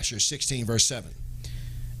 Jasher 16, verse 7.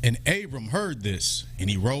 And Abram heard this, and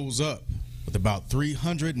he rose up with about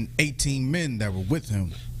 318 men that were with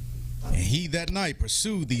him. And he that night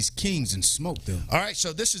pursued these kings and smote them. All right,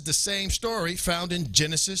 so this is the same story found in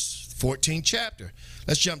Genesis 14 chapter.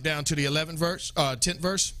 Let's jump down to the 10th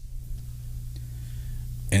verse.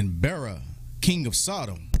 And Bera, king of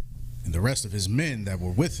Sodom, and the rest of his men that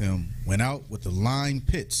were with him went out with the lime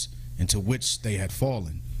pits into which they had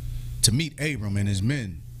fallen, to meet Abram and his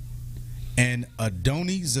men. And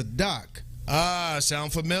Adonizedek.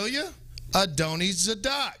 Sound familiar?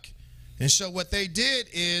 Adonizedek. And so what they did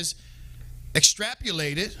is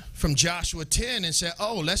extrapolated from Joshua 10 and said,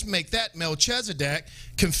 oh, let's make that Melchizedek,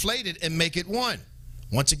 conflate it and make it one.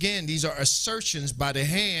 Once again, these are assertions by the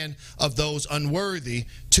hand of those unworthy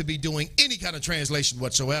to be doing any kind of translation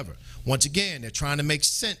whatsoever. Once again, they're trying to make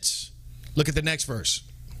sense. Look at the next verse.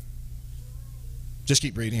 Just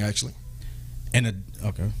keep reading, actually.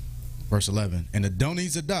 Verse 11. And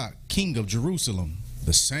Adonizedek, king of Jerusalem,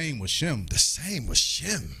 the same was Shem. The same was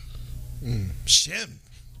Shem. Shem.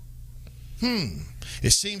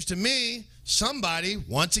 It seems to me somebody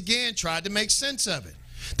once again tried to make sense of it.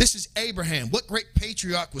 This is Abraham. What great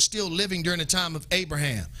patriarch was still living during the time of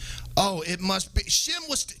Abraham? Oh, it must be Shem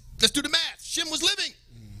was, let's do the math. Shem was living.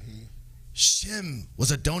 Shem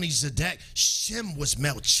was Adonizedek. Shem was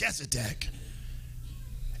Melchizedek.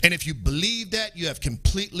 And if you believe that, you have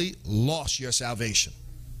completely lost your salvation.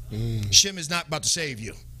 Shem is not about to save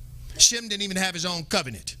you. Shem didn't even have his own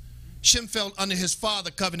covenant. Shem fell under his father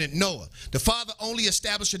covenant, Noah. The father only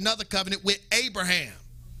established another covenant with Abraham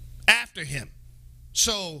after him.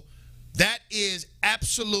 So that is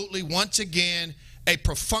absolutely, once again, a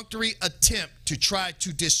perfunctory attempt to try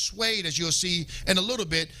to dissuade, as you'll see in a little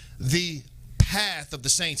bit, the path of the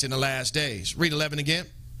saints in the last days. Read 11 again.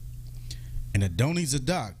 And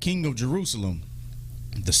Adonizedek, king of Jerusalem,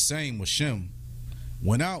 the same was Shem,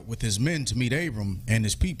 went out with his men to meet Abram and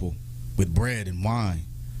his people with bread and wine.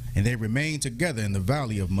 And they remained together in the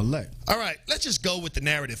valley of Melech. All right, let's just go with the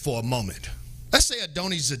narrative for a moment. Let's say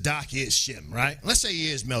Adonizedek is Shem, right? Let's say he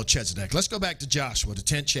is Melchizedek. Let's go back to Joshua, the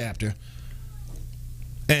 10th chapter,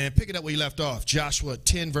 and pick it up where you left off. Joshua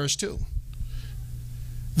 10, verse 2.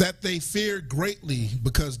 That they feared greatly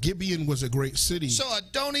because Gibeon was a great city. So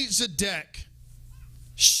Adonizedek,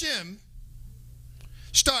 Shem,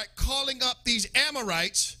 start calling up these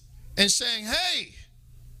Amorites and saying, hey,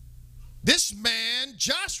 this man,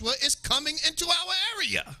 Joshua, is coming into our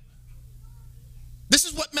area. This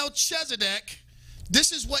is what Melchizedek,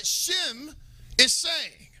 this is what Shem is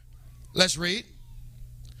saying. Let's read.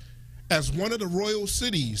 As one of the royal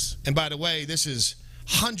cities. And by the way, this is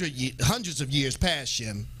hundreds of years past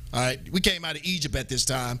Shem. All right, we came out of Egypt at this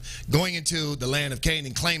time, going into the land of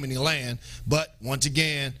Canaan, claiming the land. But once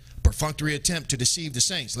again, perfunctory attempt to deceive the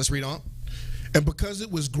saints. Let's read on. And because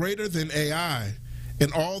it was greater than Ai,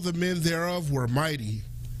 and all the men thereof were mighty.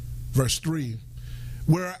 Verse 3.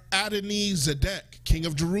 where Adonizedek, king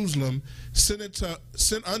of Jerusalem, sent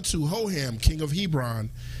unto Hoham, king of Hebron,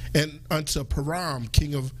 and unto Param,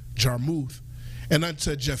 king of Jarmuth, and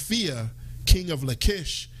unto Japhiah, king of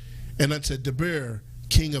Lachish, and unto Debir,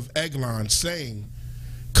 king of Eglon, saying,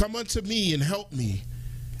 Come unto me and help me,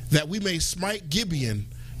 that we may smite Gibeon,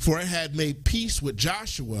 for it had made peace with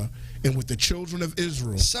Joshua and with the children of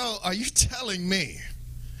Israel. So are you telling me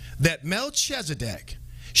that Melchizedek,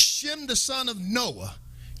 Shem the son of Noah,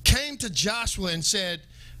 came to Joshua and said,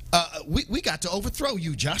 we got to overthrow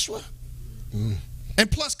you, Joshua? And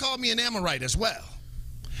plus called me an Amorite as well.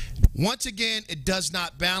 Once again, it does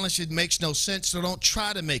not balance. It makes no sense, so don't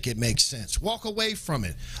try to make it make sense. Walk away from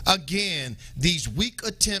it. Again, these weak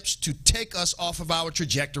attempts to take us off of our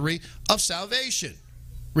trajectory of salvation.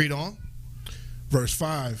 Read on. Verse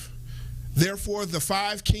 5. Therefore the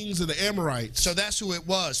 5 kings of the Amorites. So that's who it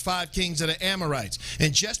was, 5 kings of the Amorites.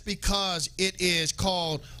 And just because it is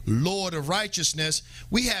called Lord of Righteousness,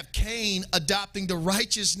 we have Cain adopting the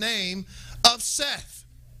righteous name of Seth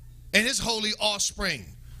and his holy offspring.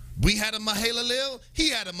 We had a Mahalalel, he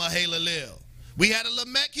had a Mahalalel. We had a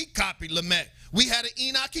Lamech, he copied Lamech. We had an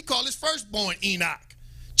Enoch, he called his firstborn Enoch.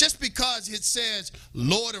 Just because it says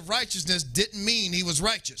Lord of Righteousness didn't mean he was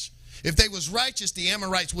righteous. If they was righteous, the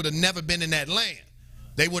Amorites would have never been in that land.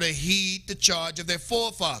 They would have heeded the charge of their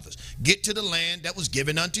forefathers. Get to the land that was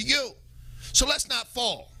given unto you. So let's not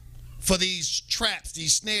fall for these traps,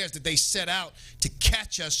 these snares that they set out to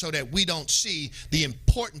catch us so that we don't see the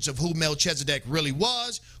importance of who Melchizedek really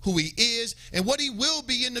was, who he is, and what he will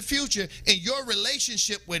be in the future in your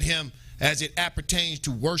relationship with him as it appertains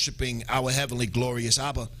to worshiping our heavenly glorious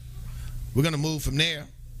Abba. We're going to move from there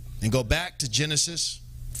and go back to Genesis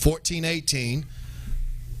 14:18,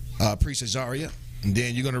 priest Azariah, and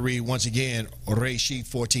then you're going to read once again Reshit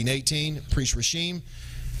 14:18, priest Rashim,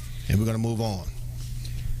 and we're going to move on.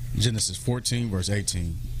 Genesis 14, verse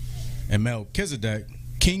 18. And Melchizedek,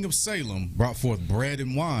 king of Salem, brought forth bread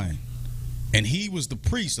and wine, and he was the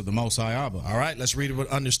priest of the Most High Abba. All right, let's read it with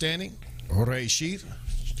understanding. Reshit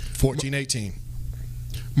 14:18.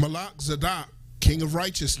 Melchizedek, king of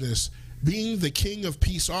righteousness, being the king of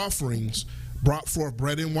peace offerings, brought forth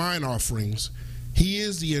bread and wine offerings. He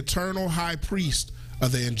is the eternal high priest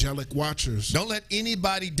of the angelic watchers. Don't let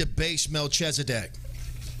anybody debase Melchizedek.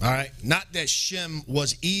 All right, not that Shem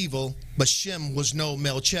was evil, but Shem was no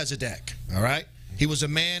Melchizedek. All right, he was a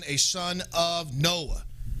man, a son of Noah.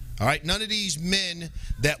 All right, none of these men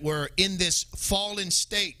that were in this fallen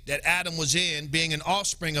state that Adam was in, being an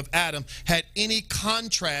offspring of Adam, had any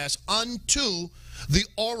contrast unto the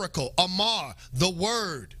oracle, Amar, the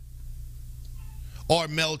word, or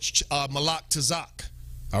Melchizedek.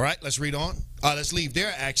 All right, let's read on. Let's leave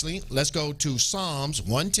there, actually. Let's go to Psalms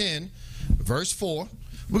 110, verse 4.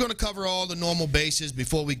 We're going to cover all the normal bases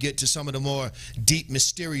before we get to some of the more deep,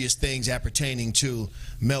 mysterious things appertaining to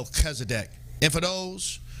Melchizedek. And for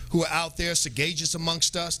those who are out there sagacious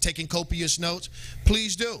amongst us, taking copious notes,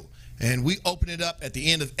 please do. And we open it up at the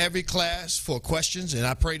end of every class for questions, and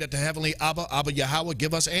I pray that the Heavenly Abba Yahweh,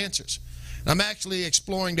 give us answers. And I'm actually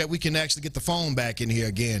exploring that we can actually get the phone back in here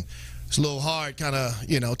again. It's a little hard kind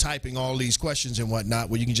of, typing all these questions and whatnot,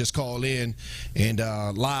 where you can just call in and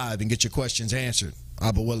live and get your questions answered,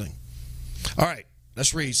 Abba willing. All right,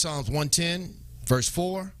 let's read Psalms 110, verse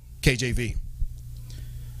 4, KJV.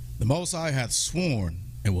 The Most High hath sworn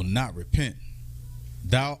and will not repent.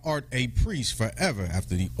 Thou art a priest forever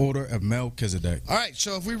after the order of Melchizedek. All right,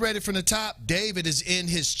 so if we read it from the top, David is in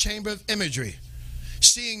his chamber of imagery,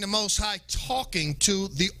 seeing the Most High talking to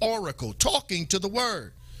the oracle, talking to the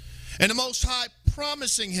word, and the Most High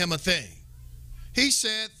promising him a thing. He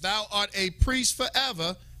said, thou art a priest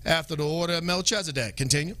forever after the order of Melchizedek.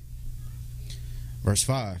 Continue. Verse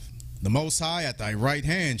 5. The Most High at thy right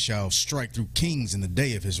hand shall strike through kings in the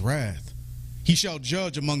day of his wrath. He shall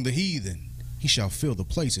judge among the heathen. He shall fill the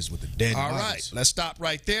places with the dead bodies. All right, let's stop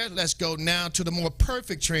right there. Let's go now to the more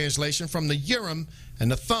perfect translation from the Urim and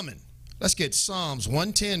the Thummim. Let's get Psalms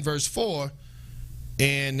 110, verse 4,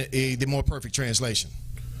 in the more perfect translation.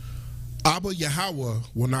 Abba Yahweh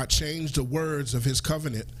will not change the words of his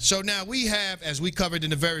covenant. So now we have, as we covered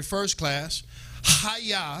in the very first class,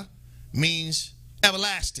 Haya means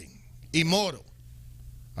everlasting, immortal.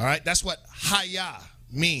 All right, that's what Haya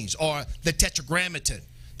means, or the Tetragrammaton.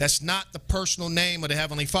 That's not the personal name of the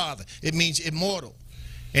Heavenly Father. It means immortal.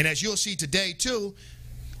 And as you'll see today too,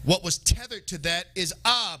 what was tethered to that is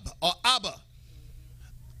Ab, or Abba.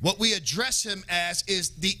 What we address him as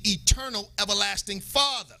is the eternal everlasting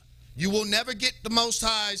Father. You will never get the Most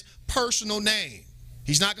High's personal name.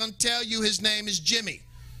 He's not going to tell you his name is Jimmy.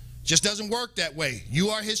 Just doesn't work that way. You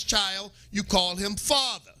are his child. You call him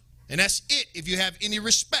father. And that's it if you have any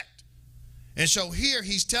respect. And so here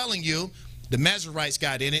he's telling you, the Masoretes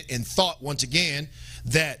got in it and thought once again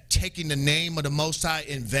that taking the name of the Most High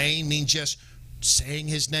in vain means just saying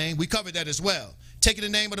his name. We covered that as well. Taking the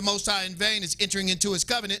name of the Most High in vain is entering into his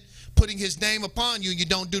covenant, putting his name upon you, and you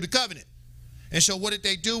don't do the covenant. And so what did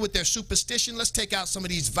they do with their superstition? Let's take out some of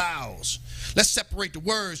these vows. Let's separate the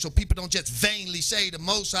words so people don't just vainly say the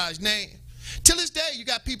Most High's name. Till this day, you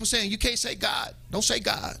got people saying you can't say God. Don't say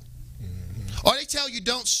God. Or they tell you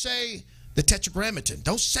don't say the Tetragrammaton.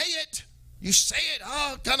 Don't say it. You say it,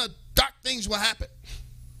 oh, kind of dark things will happen.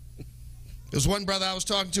 There was one brother I was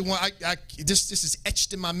talking to. This is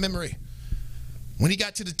etched in my memory. When he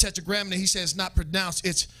got to the Tetragrammaton, he said it's not pronounced.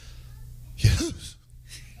 It's yes.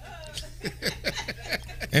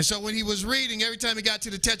 And so when he was reading, every time he got to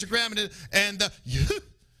the Tetragrammaton and the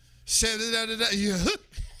said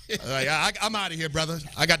I'm out of here, brother.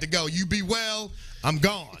 I got to go. You be well. I'm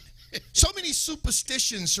gone. So many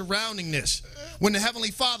superstitions surrounding this, when the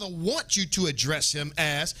Heavenly Father wants you to address him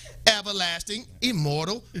as everlasting,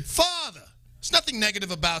 immortal Father. There's nothing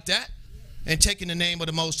negative about that. And taking the name of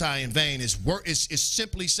the Most High in vain is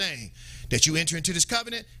simply saying that you enter into this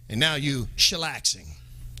covenant and now you chillaxing.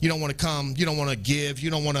 You don't want to come, you don't want to give, you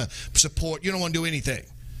don't want to support, you don't want to do anything.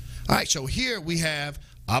 All right, so here we have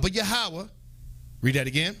Abba Yahweh. Read that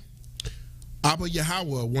again. Abba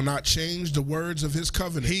Yahweh will not change the words of his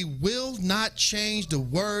covenant. He will not change the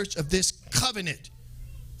words of this covenant.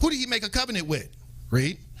 Who did he make a covenant with?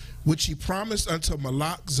 Read. Which he promised unto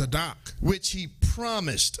Melchizedek. Which he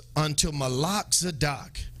promised unto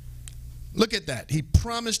Melchizedek. Look at that. He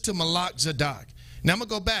promised to Melchizedek. Now I'm going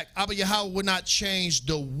to go back. Abba Yahweh will not change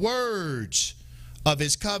the words of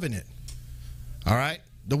his covenant. All right?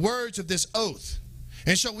 The words of this oath.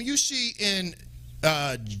 And so when you see in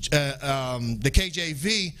the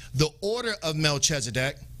KJV, the order of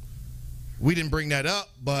Melchizedek, we didn't bring that up,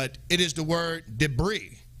 but it is the word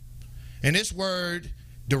debris. And this word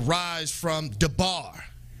derives from debar.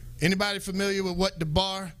 Anybody familiar with what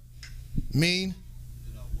debar mean?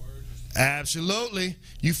 Absolutely.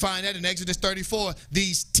 You find that in Exodus 34.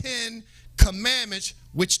 These 10 commandments,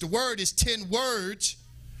 which the word is 10 words,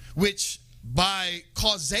 which by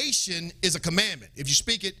causation is a commandment. If you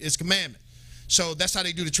speak it, it's commandment. So that's how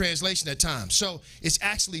they do the translation at times. So it's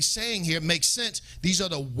actually saying here, makes sense, these are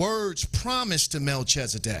the words promised to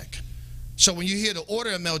Melchizedek. So when you hear the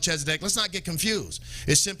order of Melchizedek, let's not get confused.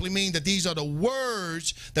 It simply means that these are the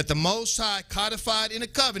words that the Most High codified in a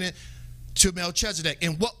covenant to Melchizedek.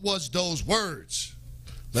 And what was those words?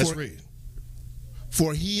 Let's read.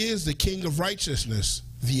 For he is the King of righteousness,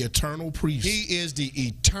 the eternal priest. He is the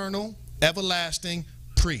eternal, everlasting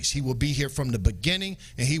priest. He will be here from the beginning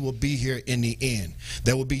and he will be here in the end.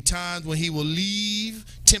 There will be times when he will leave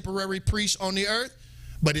temporary priests on the earth,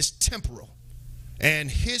 but it's temporal. And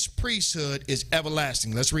his priesthood is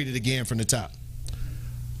everlasting. Let's read it again from the top.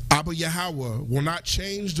 Abba Yahweh will not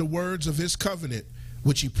change the words of his covenant,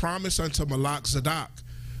 which he promised unto Melchizedek,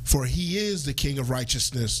 for he is the King of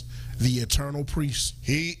righteousness, the eternal priest.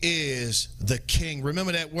 He is the king.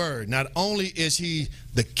 Remember that word. Not only is he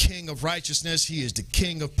the King of righteousness, he is the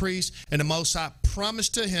King of priests. And the Most High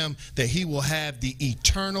promised to him that he will have the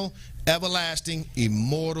eternal, everlasting,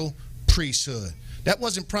 immortal priesthood. That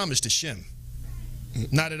wasn't promised to Shem.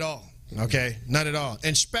 Not at all. Okay? Not at all.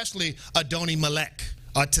 And especially Adoni-Melech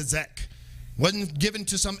or Tizek. Wasn't given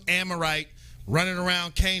to some Amorite running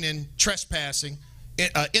around Canaan, trespassing,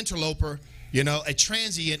 interloper, you know, a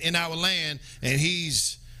transient in our land, and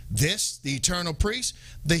he's the eternal priest.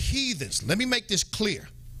 The heathens, let me make this clear,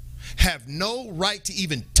 have no right to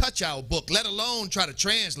even touch our book, let alone try to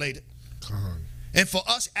translate it. And for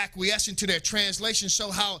us acquiescing to their translation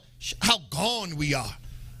show how gone we are.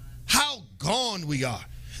 How gone we are.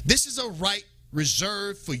 This is a right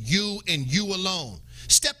reserved for you and you alone.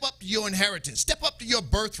 Step up to your inheritance. Step up to your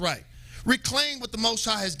birthright. Reclaim what the Most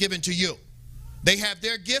High has given to you. They have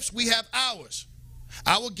their gifts, we have ours.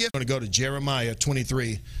 Our gift. I'm going to go to Jeremiah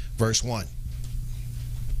 23, verse 1.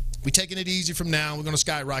 We're taking it easy from now. We're going to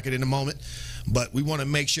skyrocket in a moment. But we want to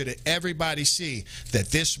make sure that everybody see that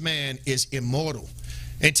this man is immortal.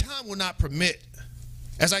 And time will not permit,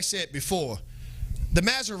 as I said before, the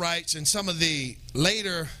Masoretes and some of the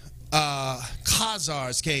later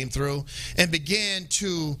Khazars came through and began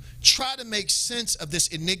to try to make sense of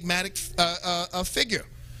this enigmatic figure.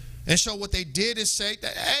 And so what they did is say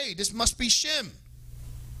that, hey, this must be Shem.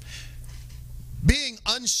 Being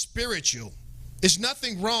unspiritual is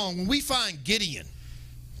nothing wrong. When we find Gideon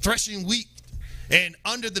threshing wheat and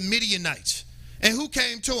under the Midianites, and who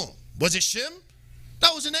came to him? Was it Shem?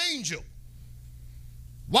 That was an angel.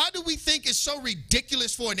 Why do we think it's so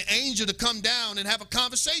ridiculous for an angel to come down and have a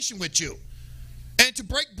conversation with you and to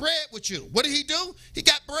break bread with you? What did he do? He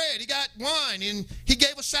got bread, he got wine, and he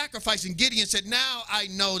gave a sacrifice. And Gideon said, now I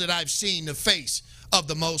know that I've seen the face of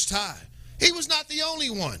the Most High. He was not the only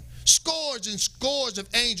one. Scores and scores of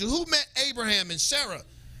angels who met Abraham and Sarah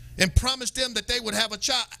and promised them that they would have a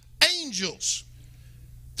child. Angels.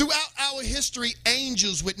 Throughout our history,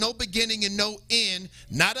 angels with no beginning and no end,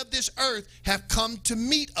 not of this earth, have come to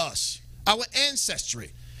meet us, our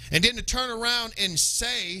ancestry. And then to turn around and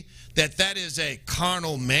say that that is a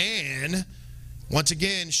carnal man, once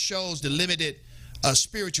again, shows the limited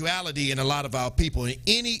spirituality in a lot of our people. And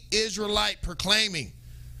any Israelite proclaiming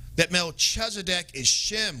that Melchizedek is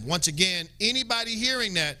Shem, once again, anybody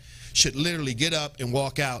hearing that should literally get up and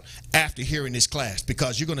walk out after hearing this class,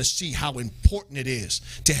 because you're going to see how important it is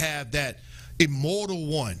to have that immortal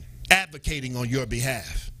one advocating on your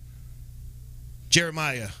behalf.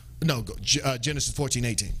 Genesis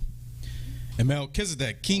 14:18. And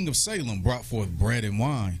Melchizedek, king of Salem, brought forth bread and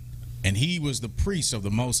wine, and he was the priest of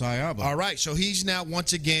the Most High Abba. All right, so he's now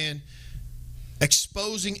once again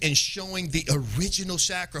exposing and showing the original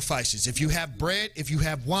sacrifices. If you have bread, if you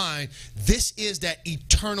have wine, this is that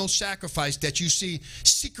eternal sacrifice that you see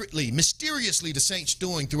secretly, mysteriously the saints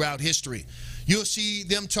doing throughout history. You'll see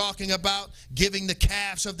them talking about giving the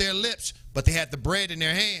calves of their lips, but they had the bread in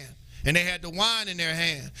their hand and they had the wine in their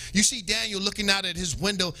hand. You see Daniel looking out at his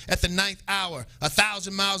window at the 9th hour,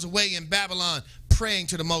 1,000 miles away in Babylon, praying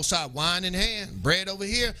to the Most High, wine in hand, bread over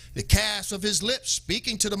here, the calves of his lips,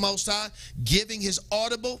 speaking to the Most High, giving his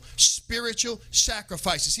audible spiritual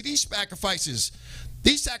sacrifices. See, these sacrifices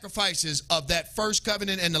of that first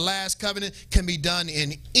covenant and the last covenant can be done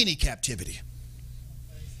in any captivity.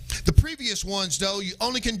 The previous ones, though, you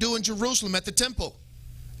only can do in Jerusalem at the temple.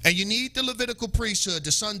 And you need the Levitical priesthood,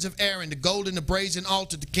 the sons of Aaron, the gold and the brazen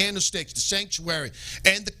altar, the candlesticks, the sanctuary,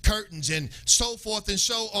 and the curtains, and so forth and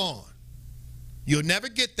so on. You'll never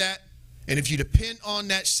get that. And if you depend on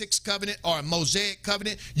that 6th covenant or a Mosaic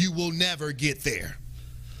covenant, you will never get there.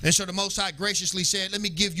 And so the Most High graciously said, let me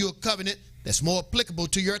give you a covenant that's more applicable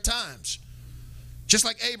to your times. Just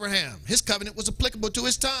like Abraham, his covenant was applicable to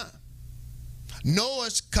his time.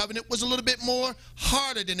 Noah's covenant was a little bit more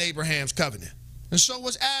harder than Abraham's covenant. And so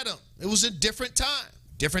was Adam. It was a different time,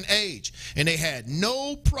 different age. And they had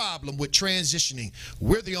no problem with transitioning.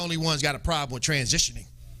 We're the only ones got a problem with transitioning.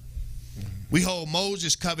 We hold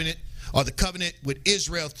Moses' covenant, or the covenant with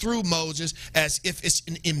Israel through Moses, as if it's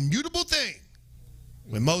an immutable thing.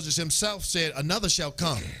 When Moses himself said, another shall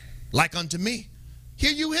come like unto me.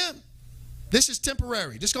 Hear you him. This is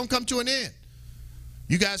temporary. This is going to come to an end.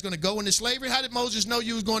 You guys going to go into slavery? How did Moses know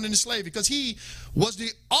you was going into slavery? Because he was the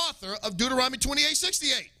author of Deuteronomy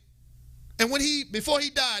 28:68. And before he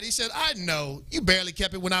died, he said, I know you barely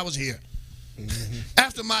kept it when I was here.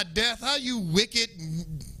 After my death, how you wicked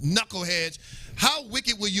knuckleheads, how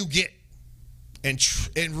wicked will you get? And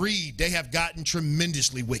read, they have gotten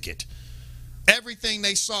tremendously wicked. Everything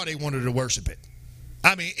they saw, they wanted to worship it.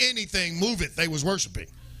 I mean, anything moveth, they was worshiping.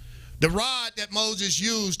 The rod that Moses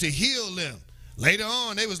used to heal them, later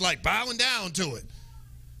on, they was like bowing down to it.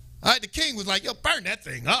 All right, the king was like, yo, burn that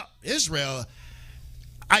thing up. Israel,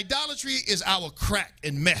 idolatry is our crack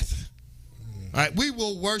and meth. All right, we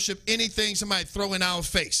will worship anything somebody throw in our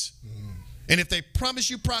face. And if they promise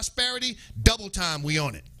you prosperity, double time we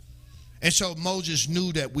on it. And so Moses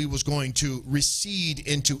knew that we was going to recede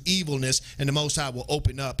into evilness, and the Most High will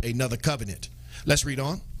open up another covenant. Let's read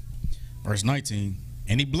on. Verse 19.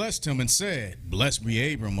 And he blessed him and said, blessed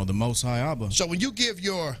be Abram of the Most High Abba. So when you give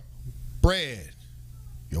your bread,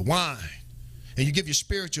 your wine, and you give your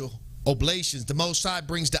spiritual oblations, the Most High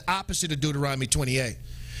brings the opposite of Deuteronomy 28.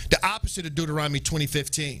 The opposite of Deuteronomy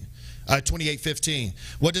 28:15.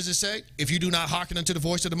 What does it say? If you do not hearken unto the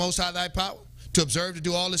voice of the Most High thy power, to observe to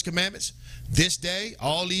do all his commandments, this day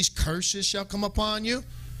all these curses shall come upon you.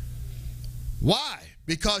 Why?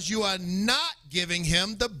 Because you are not giving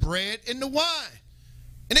him the bread and the wine.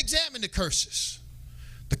 And examine the curses.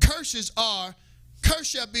 The curses are, curse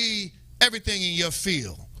shall be everything in your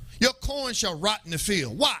field. Your corn shall rot in the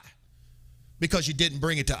field. Why? Because you didn't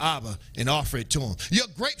bring it to Abba and offer it to him. Your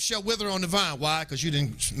grapes shall wither on the vine. Why? Because you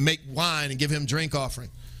didn't make wine and give him drink offering.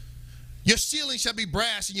 Your ceiling shall be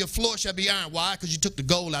brass and your floor shall be iron. Why? Because you took the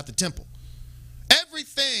gold out the temple.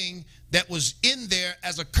 Everything that was in there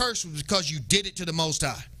as a curse was because you did it to the Most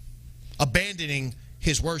High, abandoning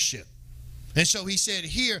his worship. And so he said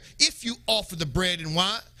here, if you offer the bread and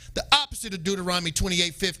wine, the opposite of Deuteronomy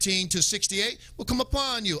 28:15-68 will come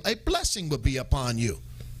upon you. A blessing will be upon you,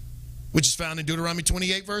 which is found in Deuteronomy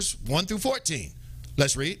 28, verse 1-14.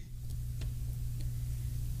 Let's read.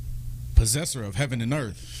 Possessor of heaven and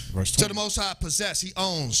earth. Verse 20. So the Most High possess, he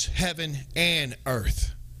owns heaven and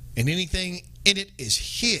earth. And anything in it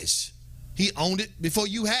is his. He owned it before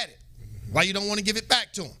you had it. Why you don't want to give it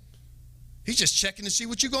back to him? He's just checking to see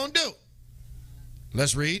what you're going to do.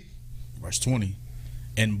 Let's read. Verse 20.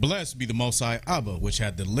 And blessed be the Most High Abba, which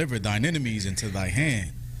had delivered thine enemies into thy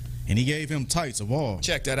hand. And he gave him tithes of all.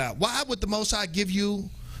 Check that out. Why would the Most High give your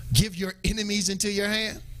enemies into your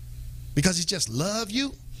hand? Because he just loves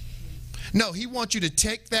you? No, he wants you to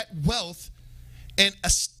take that wealth and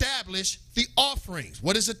establish the offerings.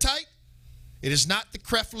 What is a tithe? It is not the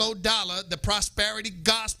Creflo dollar, the prosperity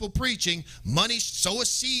gospel preaching, money, sow a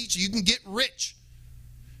seed so you can get rich.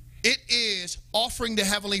 It is offering the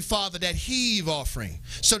Heavenly Father that heave offering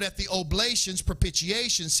so that the oblations,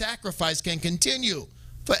 propitiation, sacrifice can continue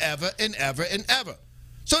forever and ever and ever.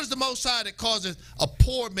 So does the Most High that causes a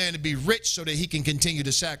poor man to be rich so that he can continue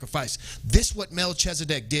to sacrifice. This is what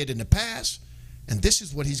Melchizedek did in the past, and this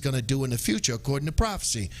is what he's going to do in the future according to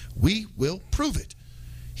prophecy. We will prove it.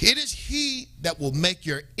 It is he that will make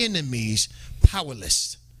your enemies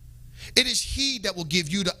powerless. It is he that will give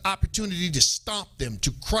you the opportunity to stomp them,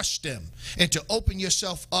 to crush them, and to open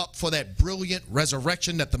yourself up for that brilliant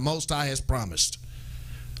resurrection that the Most High has promised.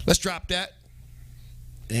 Let's drop that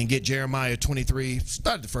and get Jeremiah 23.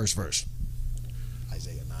 Start at the first verse.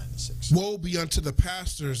 Isaiah 9 and 6. Woe be unto the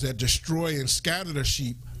pastors that destroy and scatter the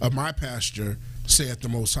sheep of my pasture, saith the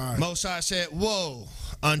Most High. Most High said, woe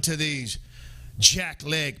unto these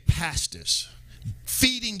jackleg pastors,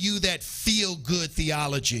 feeding you that feel-good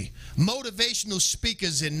theology, motivational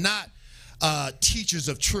speakers and not teachers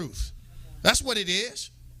of truth. That's what it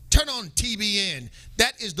is. Turn on TBN.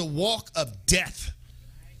 That is the walk of death.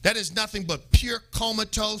 That is nothing but pure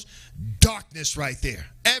comatose darkness right there.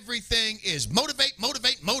 Everything is motivate,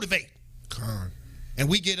 motivate, motivate. And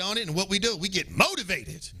we get on it, and what we do, we get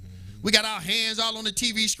motivated. We got our hands all on the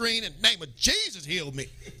TV screen, in the name of Jesus, heal me.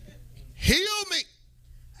 Heal me.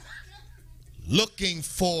 Looking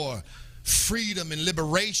for freedom and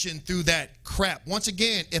liberation through that crap. Once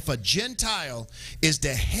again, if a Gentile is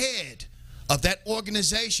the head of that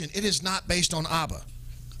organization, it is not based on Abba.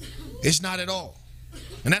 It's not at all.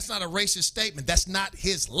 And that's not a racist statement. That's not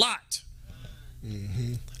his lot.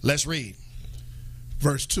 Let's read.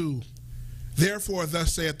 Verse 2. Therefore,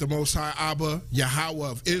 thus saith the Most High Abba, Yahweh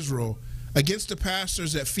of Israel, against the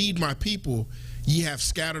pastors that feed my people, ye have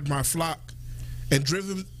scattered my flock, and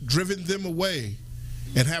driven them away,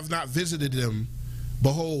 and have not visited them.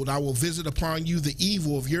 Behold, I will visit upon you the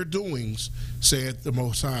evil of your doings, saith the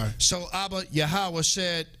Most High. So Abba Yahweh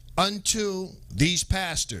said unto these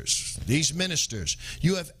pastors, these ministers,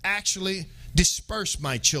 you have actually dispersed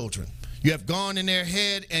my children. You have gone in their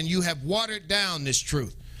head and you have watered down this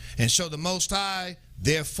truth. And so the Most High,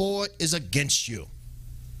 therefore, is against you.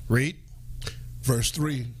 Read. Verse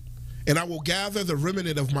 3. And I will gather the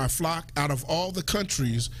remnant of my flock out of all the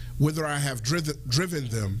countries whither I have driven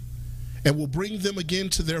them, and will bring them again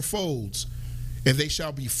to their folds, and they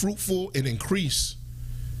shall be fruitful and increase.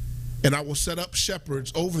 And I will set up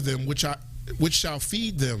shepherds over them which shall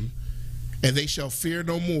feed them, and they shall fear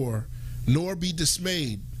no more, nor be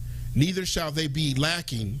dismayed, neither shall they be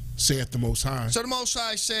lacking, saith the Most High. So the Most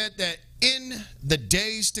High said that in the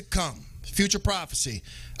days to come, future prophecy,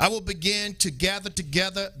 I will begin to gather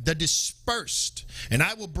together the dispersed, and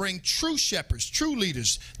I will bring true shepherds, true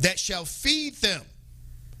leaders that shall feed them,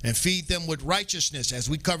 and feed them with righteousness, as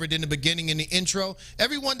we covered in the beginning in the intro.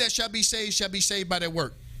 Everyone that shall be saved by their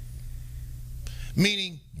work.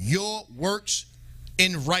 Meaning your works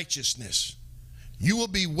in righteousness. You will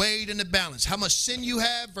be weighed in the balance. How much sin you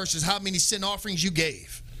have versus how many sin offerings you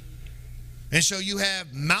gave. And so you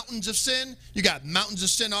have mountains of sin. You got mountains of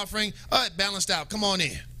sin offering. All right, balanced out. Come on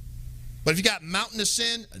in. But if you got mountain of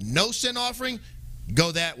sin, no sin offering,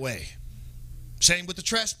 go that way. Same with the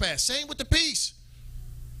trespass. Same with the peace.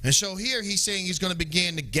 And so here he's saying he's going to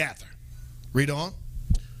begin to gather. Read on.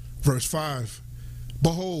 Verse 5.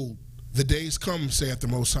 Behold, the days come, saith the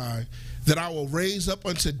Most High, that I will raise up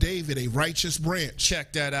unto David a righteous branch.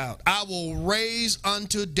 Check that out. I will raise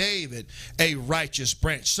unto David a righteous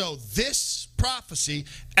branch. So this prophecy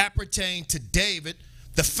appertained to David,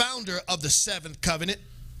 the founder of the seventh covenant,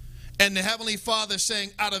 and the Heavenly Father saying,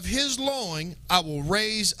 out of his loin I will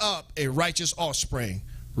raise up a righteous offspring.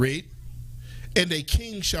 Read. And a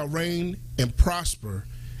king shall reign and prosper,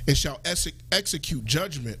 and shall execute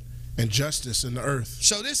judgment and justice in the earth.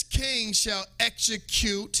 So this king shall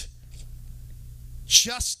execute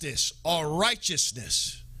justice or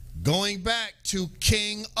righteousness, going back to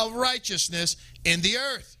king of righteousness in the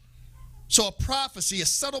earth. So a prophecy, a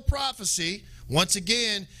subtle prophecy, once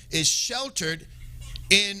again, is sheltered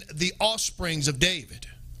in the offsprings of David.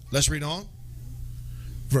 Let's read on.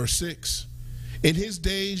 Verse 6. In his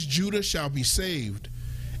days Judah shall be saved,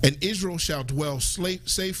 and Israel shall dwell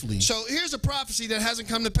safely. So here's a prophecy that hasn't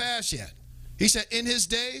come to pass yet. He said, in his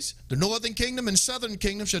days, the northern kingdom and southern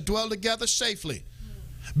kingdom shall dwell together safely.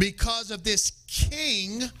 Because of this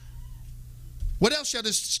king, what else shall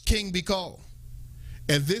this king be called?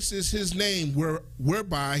 And this is his name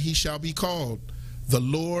whereby he shall be called, the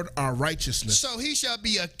Lord our righteousness. So he shall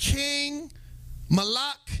be a king,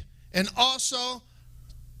 Malak, and also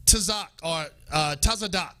Tazadok.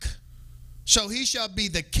 So he shall be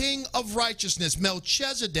the king of righteousness.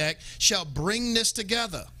 Melchizedek shall bring this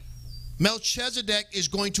together. Melchizedek is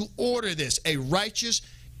going to order this, a righteous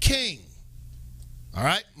king. All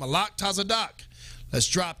right, Malak, Tazadok. Let's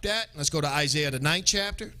drop that. Let's go to Isaiah, the 9th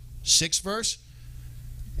chapter, 6th verse.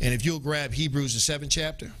 And if you'll grab Hebrews, the 7th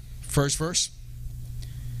chapter, 1st verse.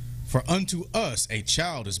 For unto us a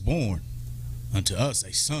child is born, unto us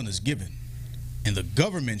a son is given, and the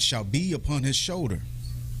government shall be upon his shoulder.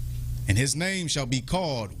 And his name shall be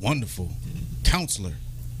called Wonderful, Counselor,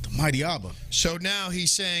 the Mighty Abba. So now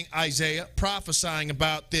he's saying, Isaiah, prophesying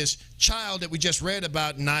about this child that we just read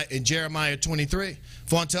about in Jeremiah 23.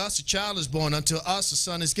 For unto us a child is born, unto us a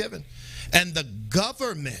son is given. And the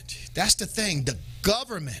government, that's the thing, the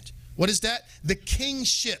government, what is that? The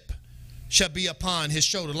kingship shall be upon his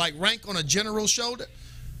shoulder. Like rank on a general's shoulder,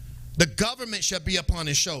 the government shall be upon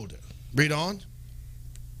his shoulder. Read on.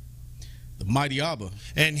 The Mighty Abba.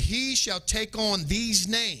 And he shall take on these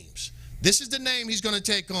names. This is the name he's going to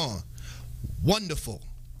take on. Wonderful.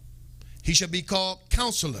 He shall be called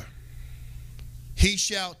Counselor. He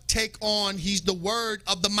shall take on, he's the word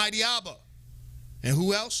of the Mighty Abba. And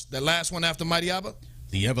who else? That last one after Mighty Abba?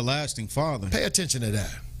 The Everlasting Father. Pay attention to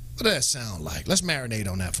that. What does that sound like? Let's marinate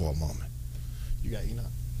on that for a moment. You got Enoch?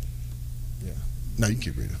 Yeah. No, you can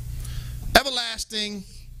keep reading. Everlasting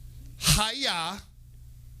Haya,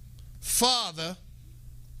 Father,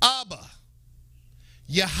 Abba,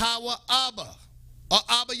 Yahweh Abba, or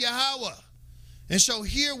Abba Yahweh. And so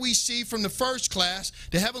here we see from the first class,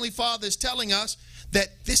 the Heavenly Father is telling us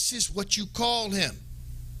that this is what you call him.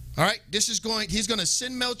 All right, he's going to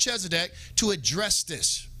send Melchizedek to address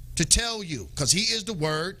this, to tell you, because he is the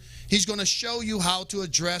word. He's going to show you how to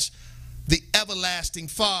address the everlasting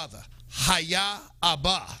Father, Haya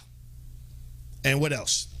Abba. And what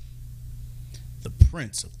else? The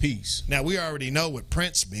Prince of Peace. Now, we already know what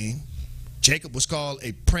prince mean. Jacob was called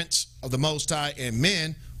a prince of the Most High, and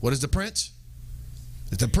men, what is the prince?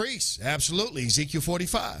 It's the priest, absolutely, Ezekiel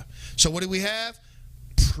 45. So what do we have?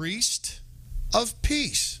 Priest of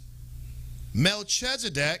peace.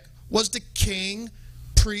 Melchizedek was the king,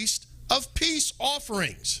 priest of peace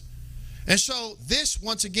offerings. And so this,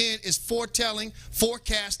 once again, is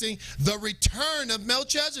forecasting the return of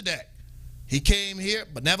Melchizedek. He came here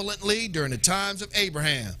benevolently during the times of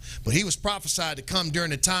Abraham, but he was prophesied to come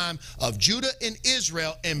during the time of Judah and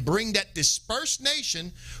Israel and bring that dispersed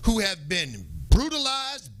nation who have been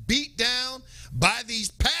brutalized, beat down by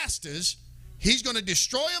these pastors. He's going to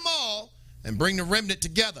destroy them all and bring the remnant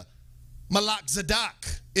together.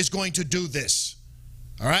 Melchizedek is going to do this.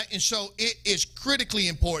 All right, and so it is critically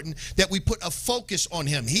important that we put a focus on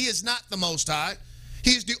him. He is not the Most High.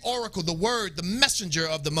 He is the oracle, the word, the messenger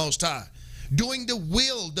of the Most High, doing the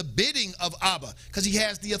will, the bidding of Abba, because he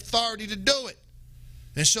has the authority to do it.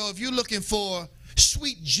 And so if you're looking for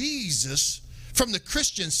sweet Jesus from the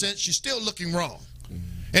Christian sense, you're still looking wrong.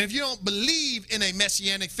 And if you don't believe in a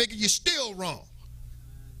messianic figure, you're still wrong.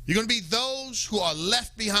 You're going to be those who are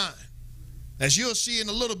left behind. As you'll see in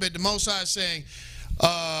a little bit, the Most High is saying,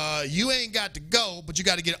 you ain't got to go, but you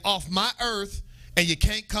got to get off my earth, and you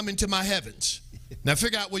can't come into my heavens. Now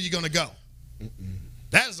figure out where you're going to go.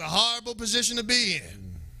 That is a horrible position to be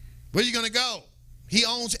in. Where are you going to go? He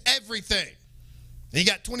owns everything. And he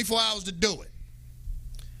got 24 hours to do it.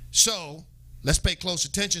 So let's pay close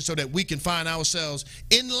attention so that we can find ourselves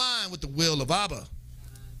in line with the will of Abba.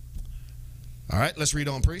 All right, let's read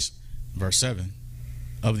on, priest. Verse 7.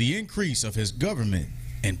 Of the increase of his government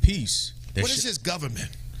and peace. What is his government?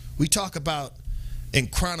 We talk about in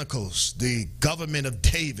Chronicles the government of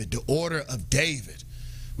David, the order of David.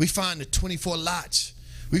 We find the 24 lots.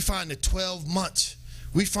 We find the 12 months.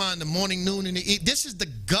 We find the morning, noon, and the evening. This is the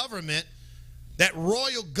government, that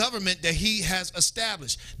royal government that he has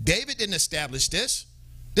established. David didn't establish this.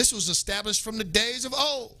 This was established from the days of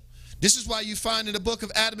old. This is why you find in the book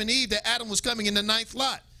of Adam and Eve that Adam was coming in the 9th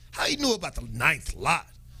lot. How he knew about the 9th lot?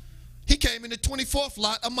 He came in the 24th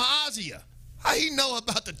lot of Maaziah. How he know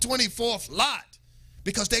about the 24th lot?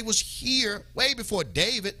 Because they was here way before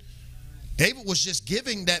David. David was just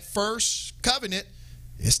giving that first covenant.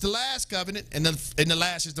 It's the last covenant, and the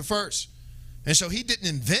last is the first. And so he didn't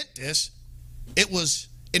invent this. It was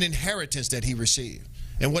an inheritance that he received.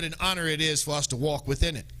 And what an honor it is for us to walk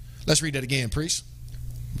within it. Let's read that again, priest.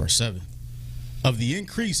 Verse 7. Of the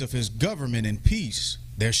increase of his government and peace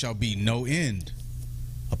there shall be no end,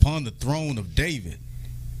 upon the throne of David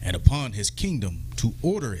and upon his kingdom, to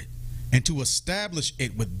order it and to establish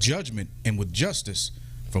it with judgment and with justice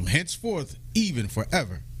from henceforth even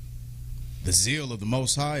forever. The zeal of the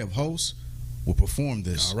Most High of hosts will perform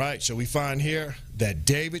this. All right, so we find here that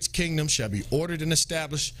David's kingdom shall be ordered and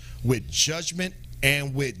established with judgment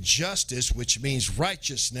and with justice, which means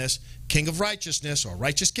righteousness, king of righteousness or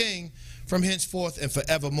righteous king, from henceforth and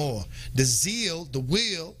forevermore. The zeal, the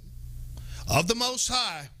will of the Most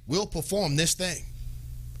High will perform this thing.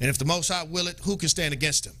 And if the Most High will it, who can stand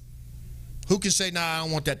against him? Who can say, nah, I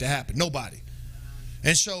don't want that to happen? Nobody.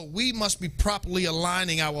 And so we must be properly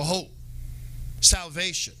aligning our hope,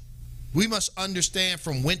 salvation. We must understand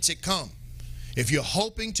from whence it comes. If you're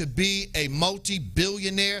hoping to be a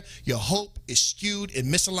multi-billionaire, your hope is skewed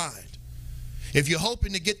and misaligned. If you're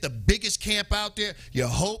hoping to get the biggest camp out there, your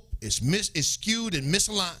hope is skewed and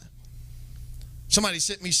misaligned. Somebody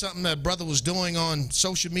sent me something that a brother was doing on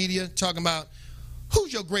social media, talking about,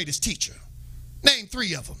 who's your greatest teacher? Name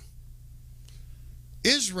 3 of them.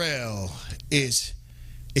 Israel is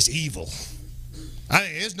evil. I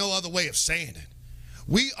mean, there's no other way of saying it.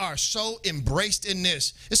 We are so embraced in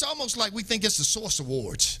this. It's almost like we think it's the Source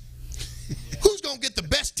Awards. Who's going to get the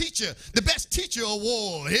best teacher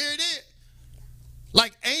award? Here it is.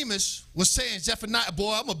 Like Amos was saying, Zephaniah,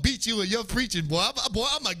 boy, I'm going to beat you in your preaching, boy. I'm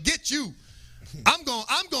going to get you. I'm going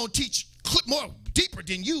to teach more deeper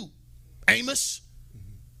than you, Amos.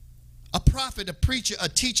 A prophet, a preacher, a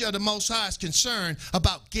teacher of the Most High is concerned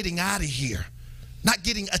about getting out of here, not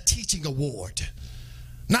getting a teaching award,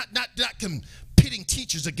 not pitting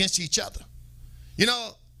teachers against each other. You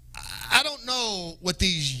know, I don't know what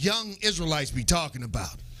these young Israelites be talking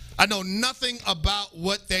about. I know nothing about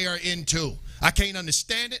what they are into. I can't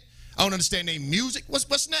understand it. I don't understand their music.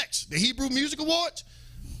 What's next? The Hebrew Music Awards?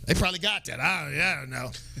 They probably got that. I don't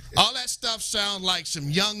know. All that stuff sounds like some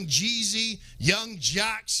young Jeezy, young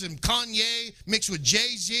Jock, some Kanye mixed with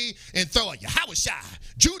Jay-Z, and throw a Yahushua,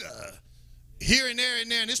 Judah, here and there,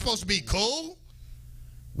 and it's supposed to be cool.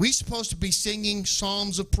 We're supposed to be singing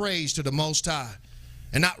psalms of praise to the Most High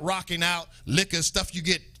and not rocking out liquor, stuff you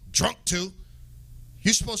get drunk to.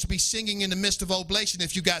 You're supposed to be singing in the midst of oblation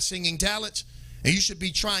if you got singing talents, and you should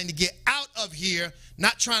be trying to get out of here,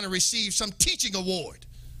 not trying to receive some teaching award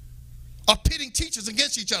or pitting teachers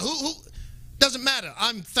against each other. Who doesn't matter.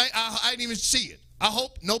 I didn't even see it. I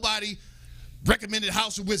hope nobody recommended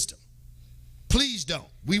House of Wisdom. Please don't.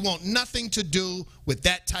 We want nothing to do with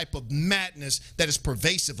that type of madness that is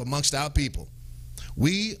pervasive amongst our people.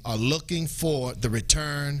 We are looking for the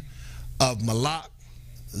return of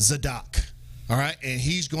Melchizedek. All right? And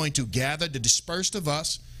he's going to gather the dispersed of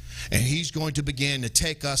us, and he's going to begin to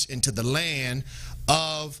take us into the land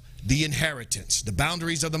of the inheritance, the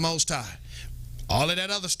boundaries of the Most High. All of that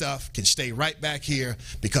other stuff can stay right back here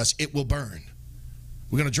because it will burn.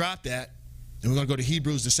 We're going to drop that, and we're going to go to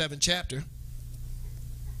Hebrews, the 7th chapter,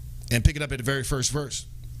 and pick it up at the very first verse.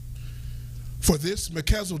 For this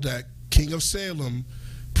Melchizedek, king of Salem,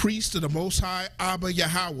 priest of the Most High Abba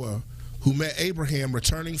Yahweh, who met Abraham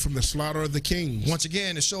returning from the slaughter of the kings. Once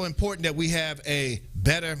again, it's so important that we have a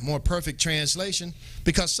better, more perfect translation,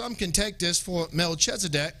 because some can take this for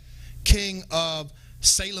Melchizedek, king of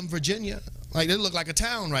Salem, Virginia. Like, it look like a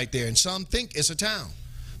town right there, and some think it's a town.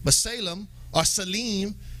 But Salem, or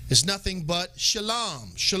Salim, is nothing but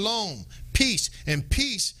shalom, shalom, peace. And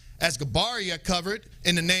peace, as Gabaria covered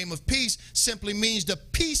in the name of peace, simply means the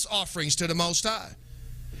peace offerings to the Most High.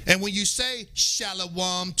 And when you say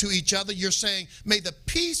shalom to each other, you're saying, may the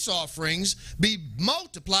peace offerings be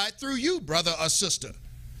multiplied through you, brother or sister.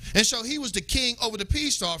 And so he was the king over the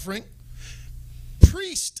peace offering,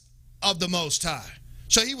 priest of the Most High.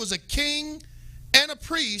 So he was a king and a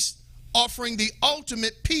priest offering the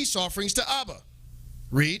ultimate peace offerings to Abba.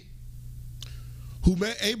 Read. Who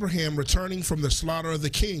met Abraham returning from the slaughter of the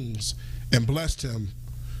kings and blessed him.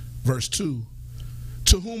 Verse 2.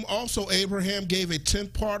 To whom also Abraham gave a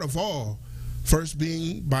 10th part of all, first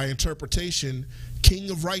being by interpretation king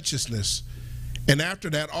of righteousness, and after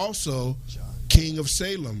that also king of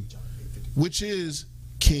Salem, which is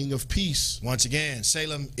king of peace. Once again,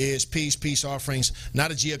 Salem is peace, peace offerings,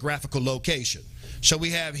 not a geographical location. So we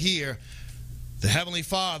have here the Heavenly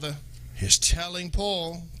Father is telling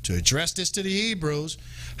Paul to address this to the Hebrews,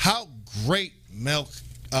 how great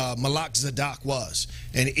Melchizedek was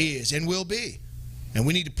and is and will be. And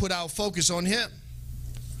we need to put our focus on him.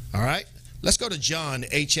 All right? Let's go to John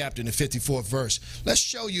 8 chapter and the 54th verse. Let's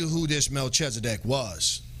show you who this Melchizedek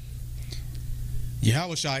was.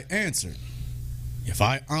 Yahushua answered, if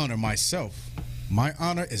I honor myself, my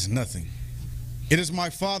honor is nothing. It is my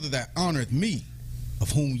Father that honoreth me,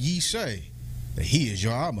 of whom ye say that he is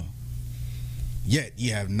your Abba. Yet ye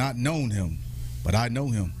have not known him, but I know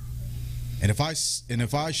him. And if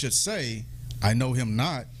I should say, I know him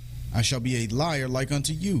not, I shall be a liar like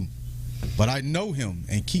unto you. But I know him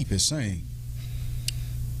and keep his saying.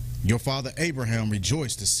 Your father Abraham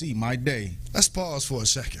rejoiced to see my day. Let's pause for a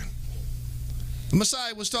second. The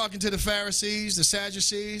Messiah was talking to the Pharisees, the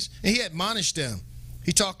Sadducees, and he admonished them.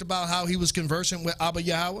 He talked about how he was conversing with Abba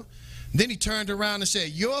Yahweh. Then he turned around and said,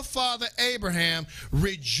 your father Abraham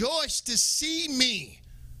rejoiced to see me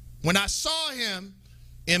when I saw him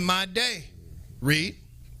in my day. Read.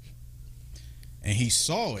 And he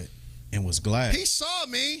saw it and was glad. He saw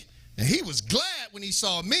me and he was glad when he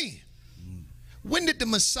saw me. When did the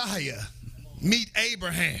Messiah meet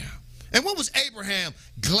Abraham? And when was Abraham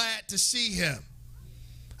glad to see him?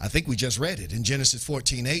 I think we just read it in Genesis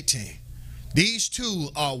 14:18. These two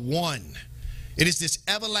are one. It is this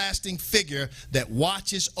everlasting figure that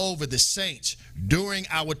watches over the saints during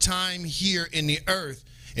our time here in the earth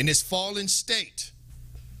in this fallen state.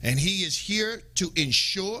 And he is here to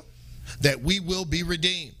ensure that we will be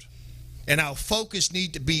redeemed. And our focus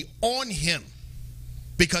need to be on him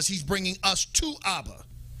because he's bringing us to Abba.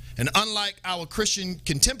 And unlike our Christian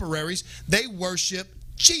contemporaries, they worship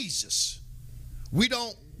Jesus. We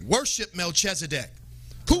don't worship Melchizedek.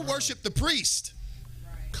 Who worshiped the priest?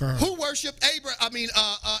 Who worshiped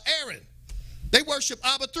Aaron? They worship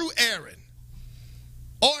Abba through Aaron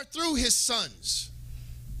or through his sons.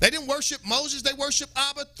 They didn't worship Moses, they worshiped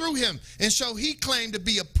Abba through him. And so he claimed to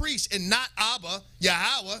be a priest and not Abba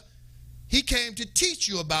Yahweh. He came to teach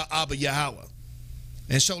you about Abba Yahweh.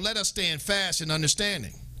 And so let us stand fast in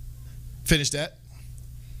understanding. Finish that.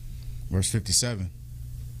 Verse 57.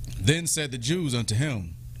 Then said the Jews unto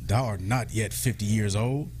him, thou art not yet 50 years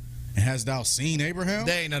old, and hast thou seen Abraham?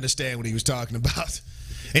 They didn't understand what he was talking about.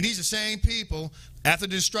 And these are the same people, after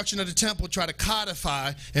the destruction of the temple, try to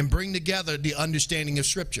codify and bring together the understanding of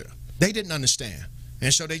Scripture. They didn't understand.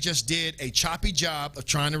 And so they just did a choppy job of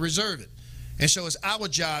trying to reserve it. And so it's our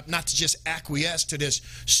job not to just acquiesce to this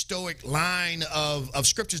stoic line of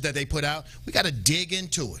scriptures that they put out. We got to dig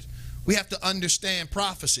into it. We have to understand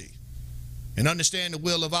prophecy and understand the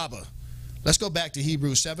will of Abba. Let's go back to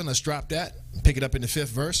Hebrews 7. Let's drop that and pick it up in the 5th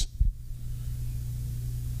verse.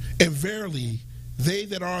 And verily, they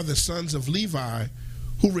that are the sons of Levi,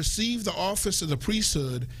 who receive the office of the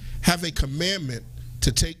priesthood, have a commandment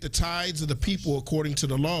to take the tithes of the people according to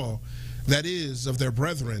the law, that is, of their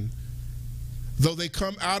brethren, though they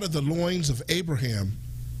come out of the loins of Abraham.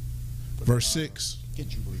 Verse 6.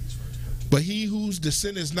 But he whose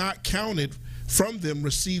descent is not counted from them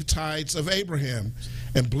received tithes of Abraham,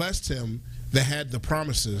 and blessed him that had the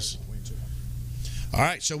promises. All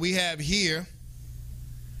right, so we have here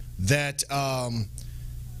that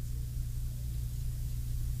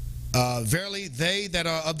verily they that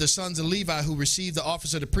are of the sons of Levi who receive the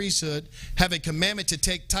office of the priesthood have a commandment to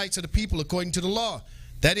take tithes of the people according to the law,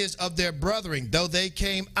 that is, of their brethren, though they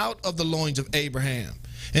came out of the loins of Abraham.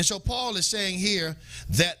 And so Paul is saying here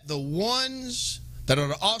that the ones that are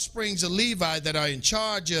the offsprings of Levi that are in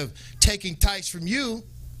charge of taking tithes from you,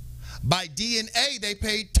 by DNA they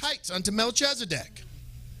paid tithes unto Melchizedek.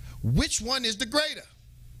 Which one is the greater?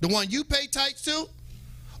 The one you pay tithes to,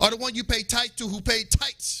 or the one you pay tithes to who paid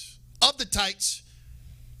tithes of the tithes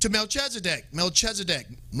to Melchizedek?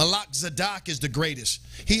 Melchizedek is the greatest.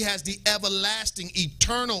 He has the everlasting,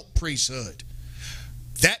 eternal priesthood.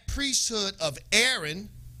 That priesthood of Aaron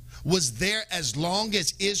was there as long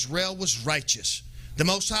as Israel was righteous. The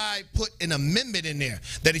Most High put an amendment in there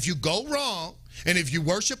that if you go wrong and if you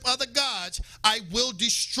worship other gods, I will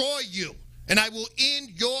destroy you and I will end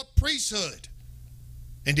your priesthood.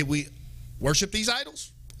 And did we worship these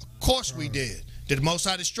idols? Of course we did. Did the Most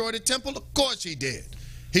High destroy the temple? Of course he did.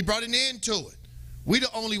 He brought an end to it. We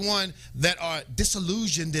the only one that are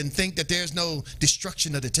disillusioned and think that there's no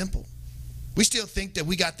destruction of the temple. We still think that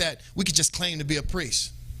we got that, we could just claim to be a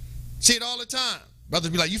priest. See it all the time. Brothers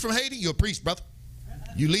be like, you from Haiti? You're a priest, brother.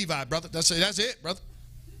 You Levi, brother. That's it, brother.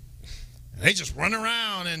 And they just run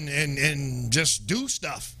around and just do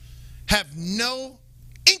stuff. Have no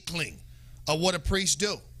inkling of what a priest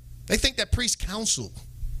do. They think that priests counsel.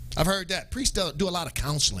 I've heard that. Priests do a lot of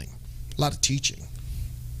counseling, a lot of teaching.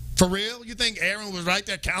 For real? You think Aaron was right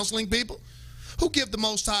there counseling people? Who give the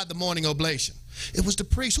Most High the morning oblation? It was the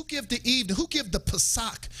priest. Who give the evening? Who give the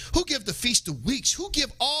Pesach? Who give the Feast of Weeks? Who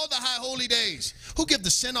give all the high holy days? Who give the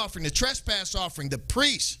sin offering, the trespass offering? The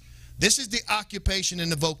priest. This is the occupation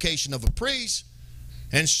and the vocation of a priest.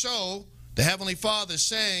 And so the Heavenly Father is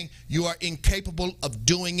saying you are incapable of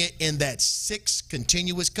doing it in that 6th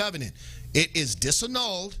continuous covenant. It is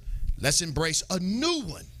disannulled. Let's embrace a new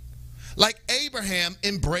one. Like Abraham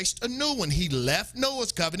embraced a new one. He left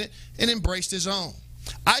Noah's covenant and embraced his own.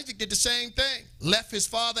 Isaac did the same thing. Left his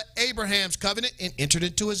father Abraham's covenant and entered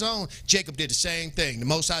into his own. Jacob did the same thing. The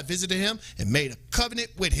Most High visited him and made a covenant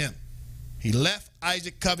with him. He left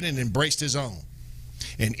Isaac's covenant and embraced his own.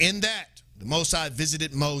 And in that, the Most High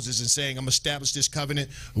visited Moses and saying, I'm going to establish this covenant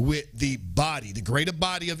with the body, the greater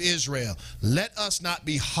body of Israel. Let us not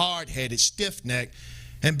be hard-headed, stiff-necked,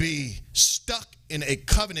 and be stuck in a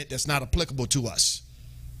covenant that's not applicable to us.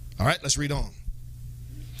 All right, let's read on.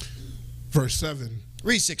 Verse 7.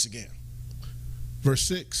 Read 6 again. Verse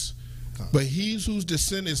 6. But he whose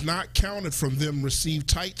descent is not counted from them received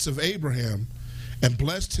tithes of Abraham and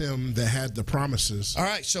blessed him that had the promises. All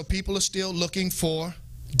right, so people are still looking for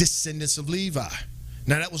descendants of Levi.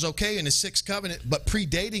 Now that was okay in the 6th covenant, but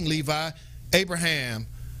predating Levi, Abraham,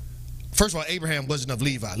 first of all, Abraham wasn't of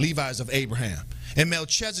Levi. Levi is of Abraham. And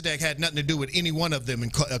Melchizedek had nothing to do with any one of them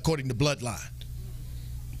according to bloodline.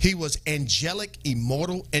 He was angelic,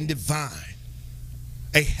 immortal, and divine.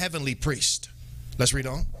 A heavenly priest. Let's read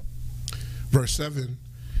on. Verse 7.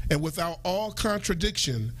 And without all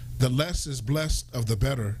contradiction, the less is blessed of the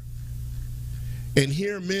better. And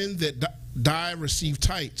here men that die receive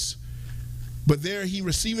tithes, but there he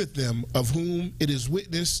receiveth them, of whom it is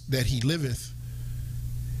witnessed that he liveth.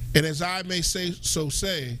 And as I may say,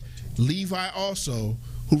 Levi also,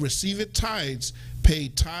 who receiveth tithes,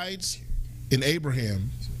 paid tithes in Abraham.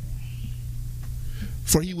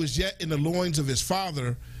 For he was yet in the loins of his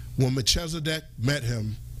father when Melchizedek met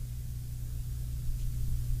him.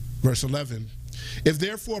 Verse 11. If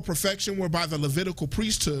therefore perfection were by the Levitical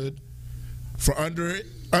priesthood, for under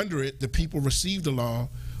it the people received the law,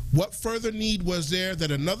 what further need was there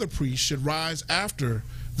that another priest should rise after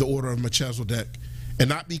the order of Melchizedek and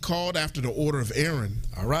not be called after the order of Aaron?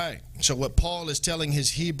 All right. So what Paul is telling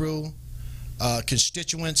his Hebrew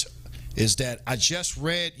constituents is that I just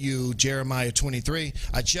read you Jeremiah 23.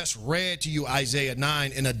 I just read to you Isaiah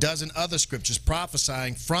 9 and a dozen other scriptures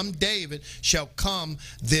prophesying from David shall come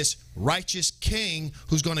this righteous king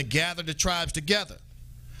who's going to gather the tribes together.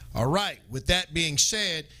 All right. With that being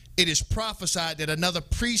said, it is prophesied that another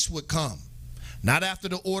priest would come, not after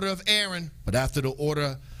the order of Aaron, but after the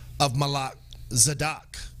order of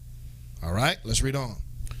Melchizedek. All right. Let's read on.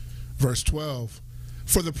 Verse 12.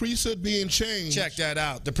 For the priesthood being changed. Check that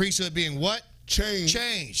out. The priesthood being what? Changed.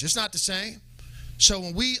 Changed. It's not the same. So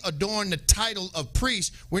when we adorn the title of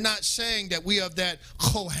priest, we're not saying that we are that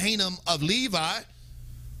Kohanim of Levi.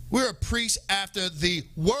 We're a priest after the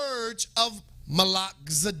words of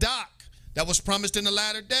Melchizedek that was promised in the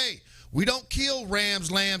latter day. We don't kill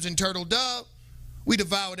rams, lambs, and turtle dove. We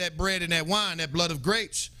devour that bread and that wine, that blood of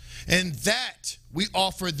grapes. And that we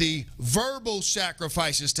offer the verbal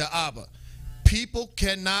sacrifices to Abba. People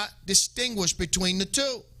cannot distinguish between the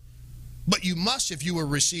two. But you must if you will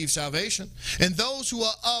receive salvation. And those who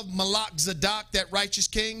are of Melchizedek, that righteous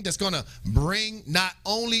king that's going to bring not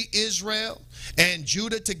only Israel and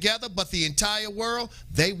Judah together, but the entire world,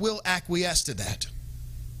 they will acquiesce to that.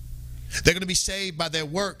 They're going to be saved by their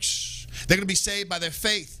works. They're going to be saved by their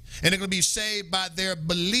faith. And they're going to be saved by their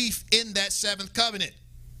belief in that 7th covenant.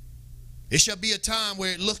 It shall be a time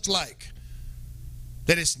where it looks like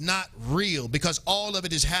that it's not real because all of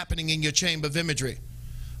it is happening in your chamber of imagery.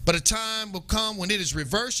 But a time will come when it is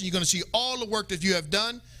reversed and you're going to see all the work that you have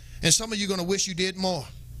done, and some of you are going to wish you did more.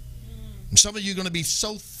 And some of you are going to be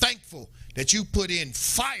so thankful that you put in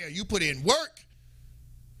fire, you put in work,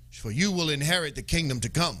 for you will inherit the kingdom to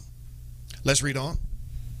come. Let's read on.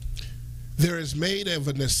 There is made of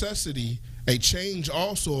a necessity a change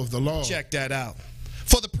also of the law. Check that out.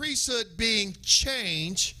 For the priesthood being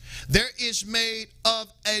changed, there is made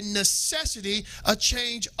of a necessity a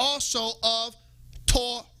change also of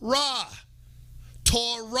Torah.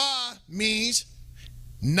 Torah means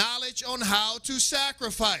knowledge on how to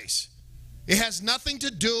sacrifice. It has nothing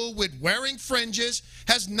to do with wearing fringes,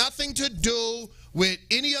 has nothing to do with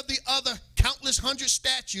any of the other countless 100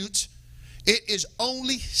 statutes. It is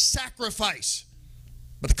only sacrifice.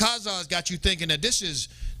 But the Khazars got you thinking that this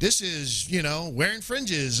is, you know, wearing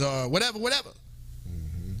fringes or whatever.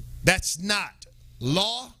 That's not.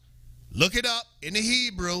 Law, look it up in the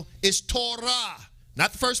Hebrew, is Torah.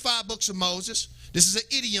 Not the first 5 books of Moses. This is an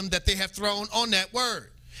idiom that they have thrown on that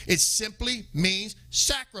word. It simply means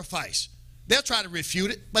sacrifice. They'll try to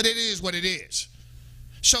refute it, but it is what it is.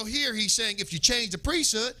 So here he's saying if you change the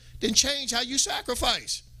priesthood, then change how you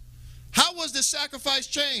sacrifice. How was the sacrifice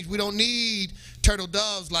changed? We don't need turtle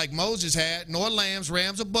doves like Moses had, nor lambs,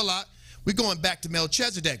 rams, or bullock. We're going back to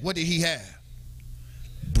Melchizedek. What did he have?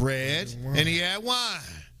 Bread, and he had wine.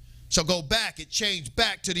 So go back. It changed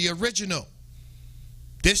back to the original.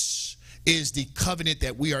 This is the covenant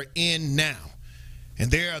that we are in now. And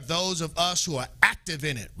there are those of us who are active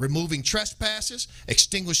in it, removing trespasses,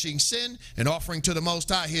 extinguishing sin, and offering to the Most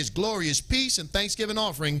High his glorious peace and thanksgiving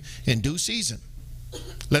offering in due season.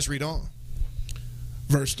 Let's read on.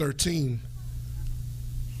 Verse 13.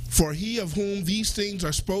 For he of whom these things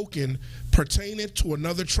are spoken pertaineth to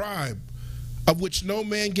another tribe, of which no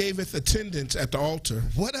man gaveth attendance at the altar.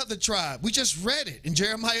 What other tribe? We just read it in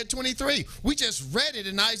Jeremiah 23. We just read it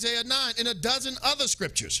in Isaiah 9 and a dozen other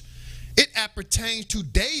scriptures. It appertains to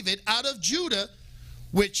David out of Judah,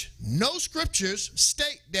 which no scriptures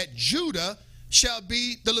state that Judah shall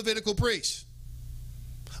be the Levitical priest.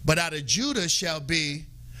 But out of Judah shall be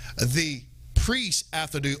the priest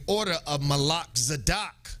after the order of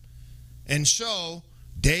Melchizedek. And so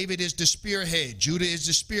David is the spearhead, Judah is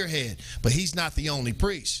the spearhead, but he's not the only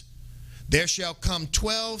priest. There shall come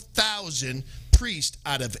 12,000 priests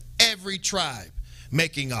out of every tribe,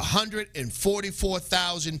 making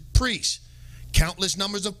 144,000 priests, countless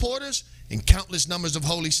numbers of porters and countless numbers of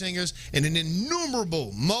holy singers, and an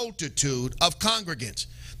innumerable multitude of congregants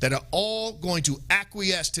that are all going to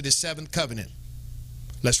acquiesce to the seventh covenant.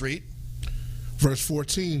 Let's read. Verse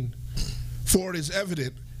 14. For it is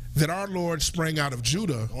evident that our Lord sprang out of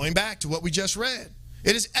Judah. Going back to what we just read.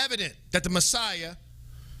 It is evident that the Messiah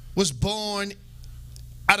was born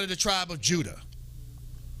out of the tribe of Judah.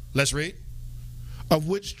 Let's read. Of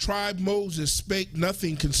which tribe Moses spake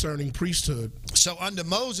nothing concerning priesthood. So under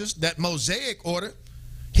Moses, that Mosaic order,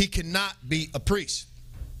 he cannot be a priest.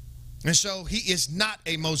 And so he is not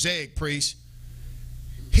a Mosaic priest.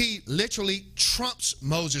 He literally trumps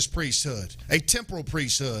Moses' priesthood, a temporal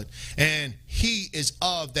priesthood, and he is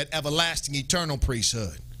of that everlasting eternal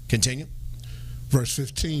priesthood. Continue. Verse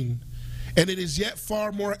 15. And it is yet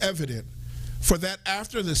far more evident, for that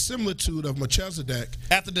after the similitude of Melchizedek,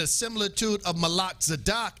 after the similitude of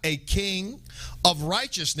Melchizedek, a king of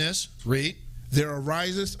righteousness, read, there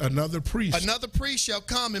arises another priest. Another priest shall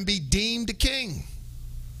come and be deemed a king.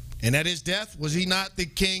 And at his death, was he not the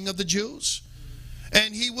king of the Jews?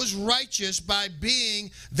 And he was righteous by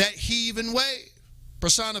being that heathen way,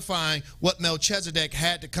 personifying what Melchizedek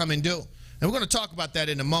had to come and do. And we're going to talk about that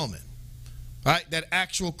in a moment. All right, that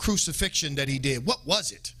actual crucifixion that he did. What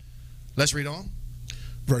was it? Let's read on.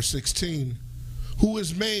 Verse 16. Who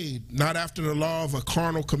is made not after the law of a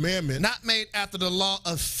carnal commandment. Not made after the law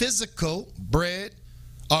of physical bread,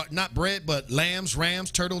 not bread, but lambs,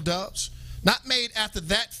 rams, turtle doves. Not made after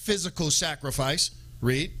that physical sacrifice.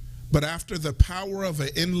 Read. But after the power of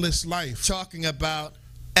an endless life. Talking about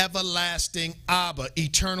everlasting Abba,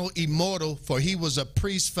 eternal, immortal, for he was a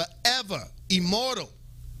priest forever, immortal,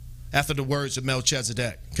 after the words of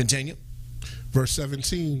Melchizedek. Continue. Verse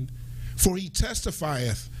 17. For he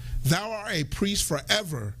testifieth, thou art a priest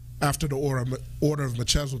forever after the order of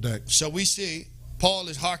Melchizedek. So we see Paul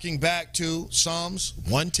is harking back to Psalms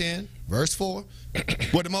 110, verse 4,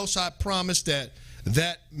 where the Most High promised that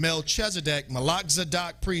Melchizedek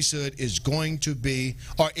priesthood is going to be,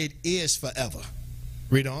 or it is forever.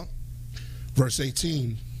 Read on. Verse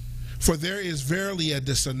 18. For there is verily a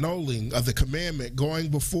disannulling of the commandment going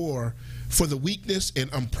before for the weakness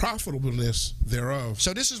and unprofitableness thereof.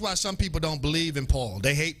 So this is why some people don't believe in Paul.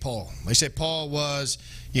 They hate Paul. They say Paul was,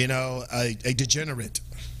 a degenerate.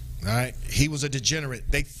 All right? He was a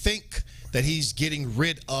degenerate. They think that he's getting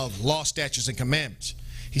rid of law, statutes, and commandments.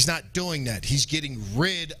 He's not doing that. He's getting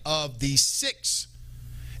rid of the sixth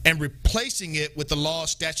and replacing it with the law,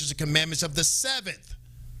 statutes, and commandments of the seventh.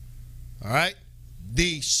 All right?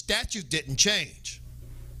 The statute didn't change.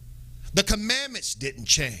 The commandments didn't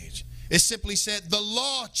change. It simply said the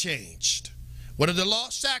law changed. What are the law?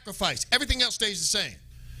 Sacrifice. Everything else stays the same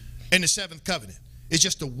in the seventh covenant. It's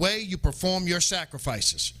just the way you perform your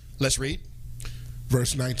sacrifices. Let's read.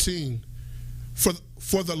 Verse 19.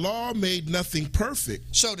 For the law made nothing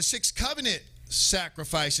perfect. So the sixth covenant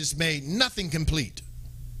sacrifices made nothing complete.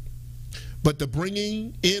 But the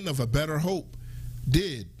bringing in of a better hope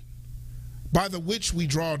did, by the which we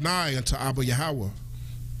draw nigh unto Abba Yahweh.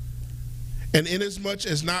 And inasmuch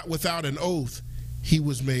as not without an oath, he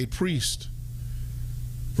was made priest.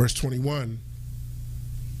 Verse 21.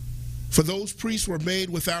 For those priests were made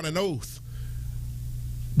without an oath,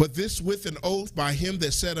 but this with an oath by him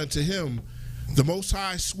that said unto him, the Most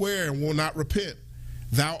High swear and will not repent,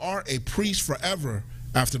 Thou art a priest forever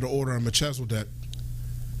after the order of Melchizedek.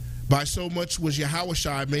 By so much was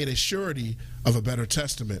Yahushua made a surety of a better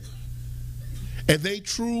testament. And they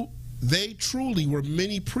truly were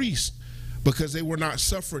many priests, because they were not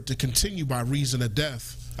suffered to continue by reason of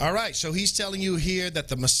death. All right, so he's telling you here that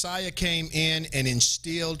the Messiah came in and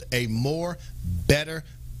instilled a more, better,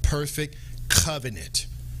 perfect covenant.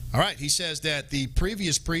 All right, he says that the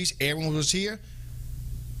previous priest, Aaron, was here,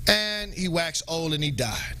 and he waxed old and he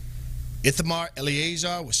died. Ithamar,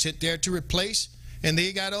 Eleazar was sent there to replace, and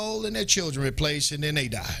they got old and their children replaced, and then they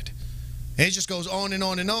died. And it just goes on and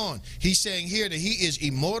on and on. He's saying here that he is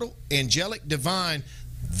immortal, angelic, divine,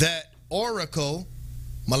 that oracle,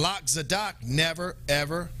 Melchizedek, never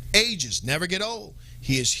ever ages, never get old.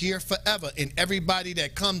 He is here forever, and everybody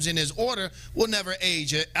that comes in his order will never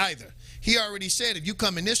age either. He already said if you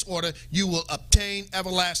come in this order, you will obtain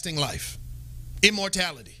everlasting life,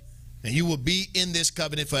 immortality, and you will be in this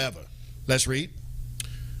covenant forever. Let's read.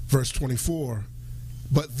 Verse 24,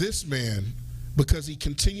 but this man, because he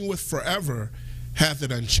continueth forever, hath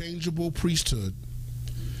an unchangeable priesthood.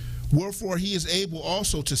 Wherefore he is able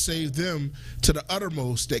also to save them to the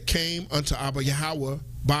uttermost that came unto Abba Yahweh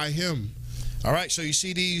by him. All right, so you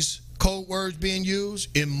see these code words being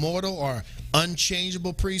used, immortal or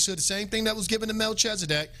unchangeable priesthood. The same thing that was given to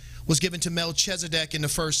Melchizedek was given to Melchizedek in the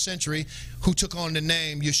 1st century, who took on the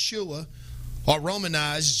name Yeshua, or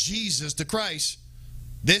Romanized Jesus the Christ.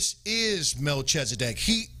 This is Melchizedek.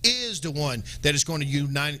 He is the one that is going to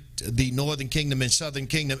unite the northern kingdom and southern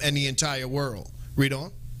kingdom and the entire world. Read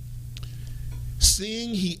on. Seeing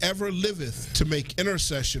he ever liveth to make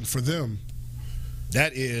intercession for them.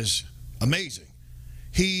 That is amazing.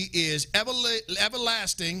 He is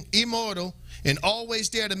everlasting, immortal, and always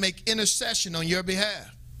there to make intercession on your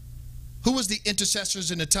behalf. Who was the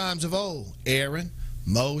intercessors in the times of old? Aaron,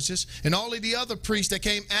 Moses, and all of the other priests that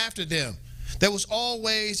came after them. There was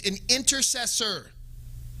always an intercessor.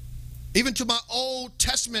 Even to my Old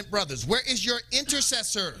Testament brothers, where is your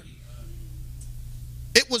intercessor?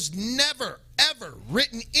 It was never, ever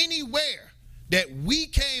written anywhere that we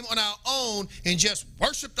came on our own and just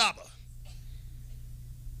worshiped Abba.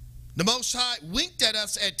 The Most High winked at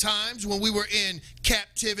us at times when we were in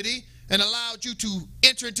captivity and allowed you to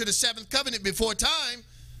enter into the 7th covenant before time,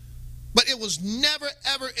 but it was never,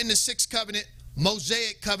 ever in the 6th covenant,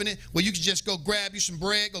 Mosaic covenant, where you could just go grab you some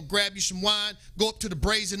bread, go grab you some wine, go up to the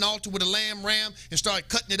brazen altar with a ram, and start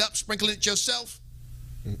cutting it up, sprinkling it yourself.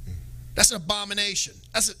 That's an abomination.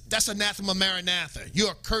 That's anathema maranatha. You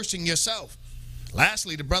are cursing yourself.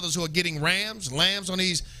 Lastly, the brothers who are getting rams, lambs on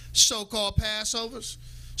these so-called Passovers,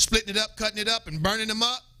 splitting it up, cutting it up, and burning them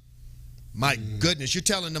up. My goodness, you're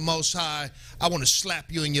telling the Most High, I want to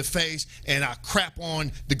slap you in your face and I crap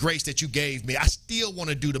on the grace that you gave me. I still want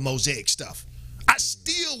to do the Mosaic stuff. I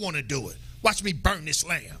still want to do it. Watch me burn this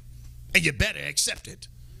lamb, and you better accept it.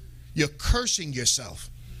 You're cursing yourself.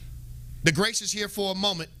 The grace is here for a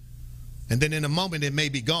moment, and then in a moment it may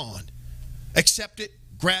be gone. Accept it,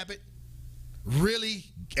 grab it, really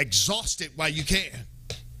exhaust it while you can.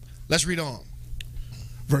 Let's read on.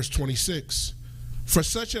 Verse 26, for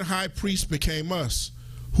such a high priest became us,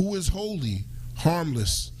 who is holy,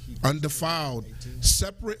 harmless, undefiled,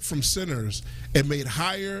 separate from sinners, and made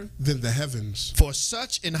higher than the heavens. For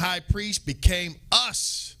such an high priest became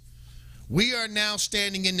us. We are now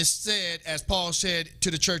standing in the stead, as Paul said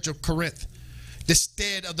to the church of Corinth, the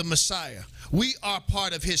stead of the Messiah. We are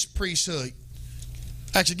part of his priesthood.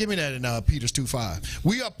 Actually, give me that in Peter's 2:5.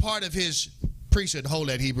 We are part of his priesthood. Hold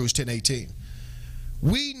that, Hebrews 10:18.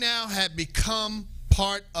 We now have become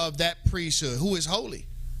part of that priesthood who is holy,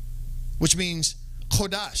 which means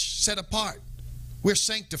Kodash, set apart. We're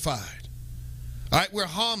sanctified. All right, we're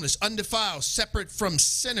harmless, undefiled, separate from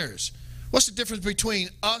sinners. What's the difference between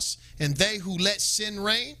us and they who let sin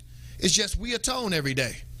reign? It's just we atone every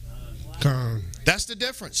day. That's the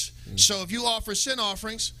difference. So if you offer sin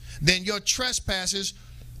offerings, then your trespasses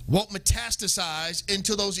won't metastasize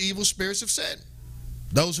into those evil spirits of sin.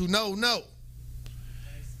 Those who know, know.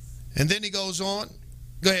 And then he goes on.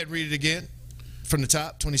 Go ahead, read it again from the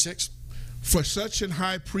top, 26. For such an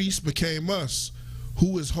high priest became us,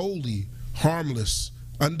 who is holy, harmless,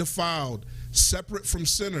 undefiled, separate from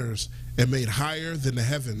sinners, and made higher than the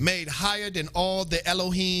heavens. Made higher than all the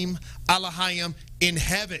Elohim, Elohim in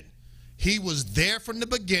heaven. He was there from the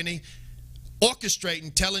beginning,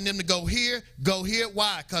 orchestrating, telling them to go here, go here.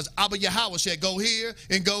 Why? Because Abba Yahweh said, go here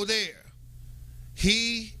and go there.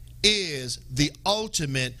 He is the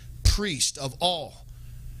ultimate priest of all.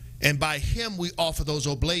 And by him we offer those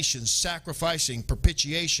oblations, sacrificing,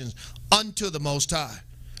 propitiations unto the Most High.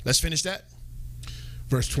 Let's finish that.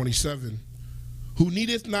 Verse 27. who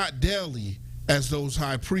needeth not daily, as those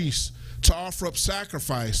high priests, to offer up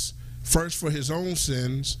sacrifice, first for his own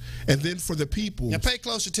sins, and then for the people. Now pay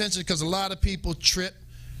close attention, because a lot of people trip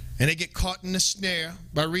and they get caught in the snare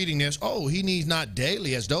by reading this. Oh, he needs not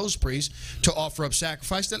daily, as those priests, to offer up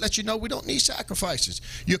sacrifice. That lets you know we don't need sacrifices.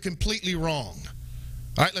 You're completely wrong.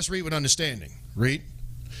 All right, let's read with understanding. Read.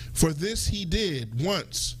 For this he did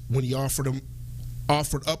once when he offered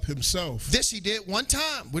up himself. This he did one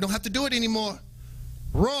time. We don't have to do it anymore.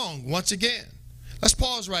 Wrong once again. Let's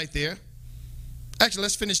pause right there. Actually,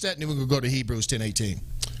 let's finish that and then we're going to go to Hebrews 10:18.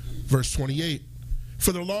 Verse 28.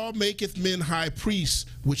 For the law maketh men high priests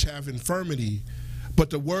which have infirmity, but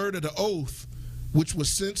the word of the oath, which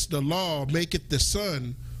was since the law, maketh the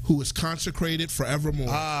Son, who is consecrated forevermore.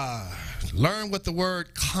 Learn what the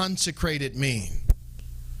word consecrated means.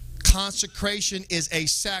 Consecration is a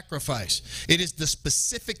sacrifice. It is the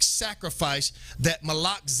specific sacrifice that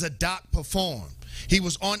Melchizedek performed. He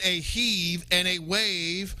was on a heave and a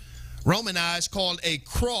wave, Romanized, called a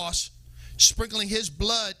cross, sprinkling his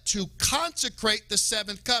blood to consecrate the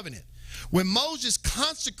seventh covenant. When Moses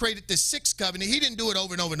consecrated the sixth covenant, he didn't do it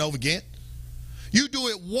over and over and over again. You do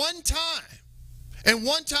it one time, and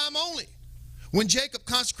one time only. When Jacob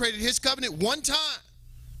consecrated his covenant, one time,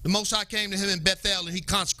 the Most High came to him in Bethel and he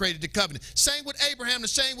consecrated the covenant. Same with Abraham, the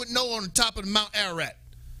same with Noah on the top of the Mount Ararat.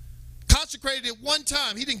 Consecrated it one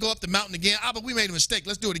time. He didn't go up the mountain again. But we made a mistake.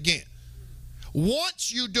 Let's do it again.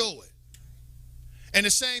 Once you do it. And the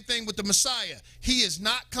same thing with the Messiah. He is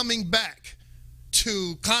not coming back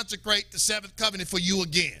to consecrate the seventh covenant for you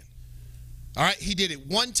again. All right? He did it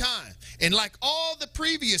one time. And like all the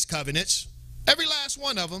previous covenants, every last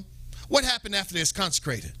one of them, what happened after it's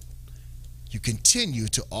consecrated? You continue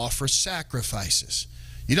to offer sacrifices.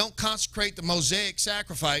 You don't consecrate the Mosaic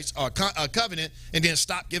sacrifice or covenant and then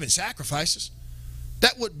stop giving sacrifices.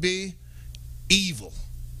 That would be evil.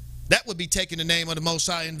 That would be taking the name of the Most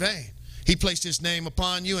High in vain. He placed his name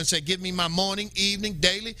upon you and said, give me my morning, evening,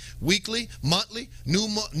 daily, weekly, monthly,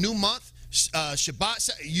 new month, Shabbat.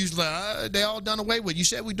 Usually they all done away with. You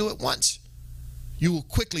said we do it once. You will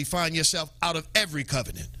quickly find yourself out of every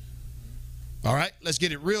covenant. All right, let's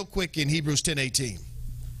get it real quick in Hebrews 10:18.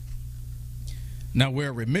 Now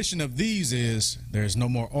where remission of these is, there is no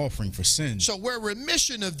more offering for sin. So where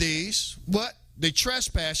remission of these, what? The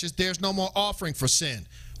trespasses, there's no more offering for sin.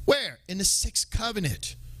 Where? In the sixth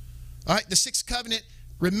covenant. All right, the sixth covenant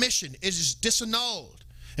remission is disannulled.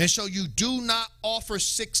 And so you do not offer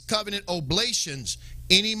sixth covenant oblations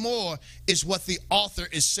anymore, is what the author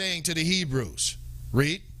is saying to the Hebrews.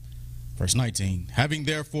 Read. Verse 19, having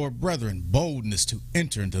therefore, brethren, boldness to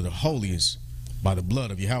enter into the holiest by the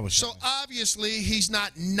blood of Yahweh. So obviously he's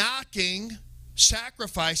not knocking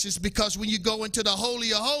sacrifices, because when you go into the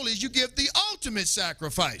Holy of Holies, you give the ultimate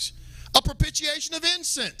sacrifice, a propitiation of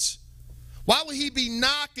incense. Why would he be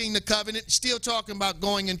knocking the covenant, still talking about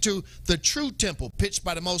going into the true temple pitched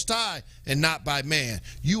by the Most High and not by man?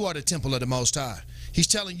 You are the temple of the Most High. He's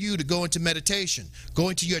telling you to go into meditation, go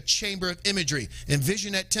into your chamber of imagery,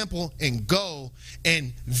 envision that temple and go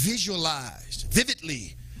and visualize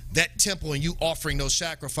vividly that temple and you offering those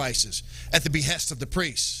sacrifices at the behest of the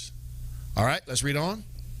priests. All right, let's read on.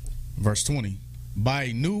 Verse 20, by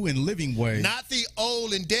a new and living way. Not the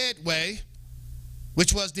old and dead way,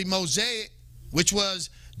 which was the Mosaic, which was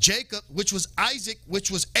Jacob, which was Isaac, which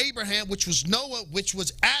was Abraham, which was Noah, which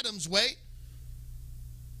was Adam's way.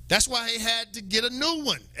 That's why he had to get a new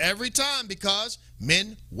one every time, because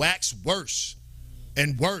men wax worse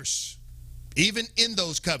and worse, even in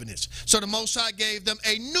those covenants. So the Most High gave them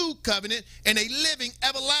a new covenant and a living,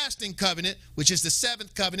 everlasting covenant, which is the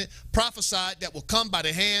seventh covenant, prophesied that will come by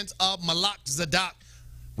the hands of Melchizedek,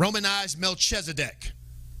 Romanized Melchizedek.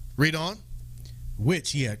 Read on.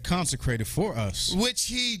 Which he had consecrated for us. Which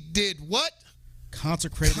he did what?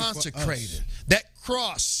 Consecrated for us. That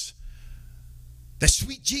cross that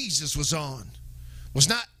sweet Jesus was on was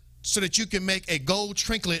not so that you can make a gold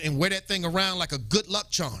trinket and wear that thing around like a good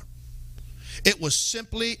luck charm. It was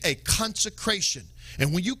simply a consecration.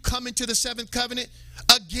 And when you come into the seventh covenant,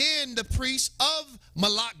 again, the priest of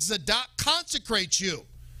Melchizedek consecrates you.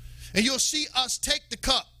 And you'll see us take the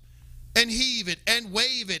cup and heave it and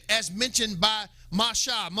wave it, as mentioned by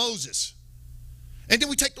Moses. And then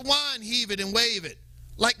we take the wine, heave it and wave it,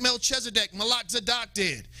 like Melchizedek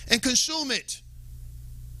did, and consume it.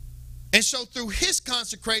 And so through his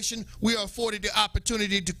consecration, we are afforded the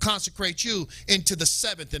opportunity to consecrate you into the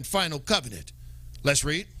seventh and final covenant. Let's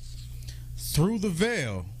read. Through the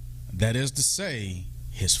veil, that is to say,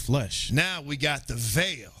 his flesh. Now we got the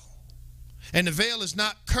veil. And the veil is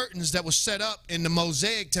not curtains that was set up in the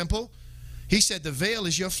Mosaic temple. He said the veil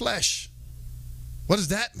is your flesh. What does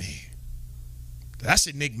that mean? That's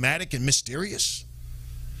enigmatic and mysterious.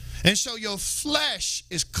 And so your flesh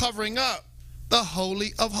is covering up the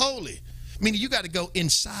Holy of Holies. Meaning you got to go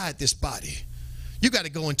inside this body. You got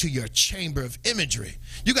to go into your chamber of imagery.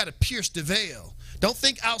 You got to pierce the veil. Don't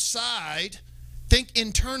think outside. Think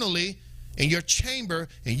internally in your chamber,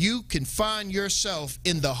 and you can find yourself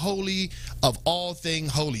in the holy of all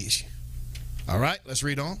things holies. All right, let's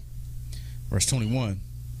read on. Verse 21.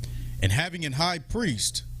 And having an high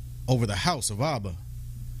priest over the house of Abba,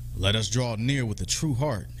 let us draw near with a true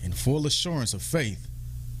heart in full assurance of faith,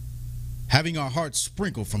 having our hearts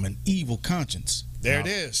sprinkled from an evil conscience. There it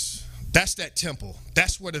is. That's that temple.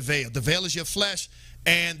 That's where the veil is your flesh,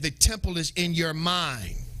 and the temple is in your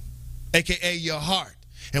mind, aka your heart.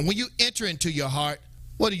 And when you enter into your heart,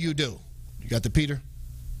 what do? You got the Peter?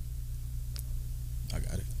 I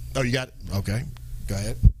got it. Oh, you got it? Okay, go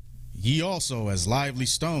ahead. Ye also as lively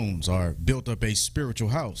stones are built up a spiritual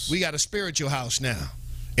house. We got a spiritual house now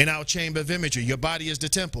in our chamber of imagery. Your body is the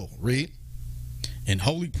temple. Read. In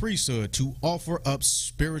holy priesthood to offer up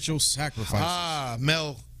spiritual sacrifices.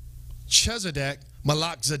 Melchizedek,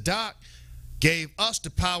 gave us the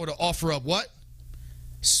power to offer up what?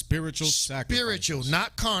 Spiritual sacrifices. Spiritual,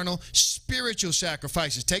 not carnal, spiritual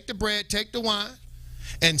sacrifices. Take the bread, take the wine,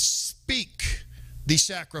 and speak these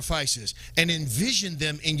sacrifices and envision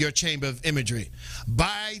them in your chamber of imagery.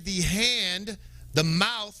 By the hand, the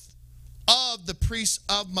mouth of the priest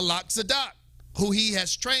of Melchizedek, who he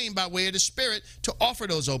has trained by way of the Spirit to offer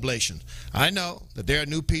those oblations. I know that there are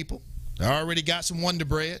new people. They already got some Wonder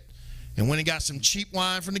Bread and went and got some cheap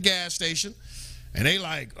wine from the gas station. And they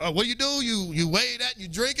like, oh, what you do? You weigh that and you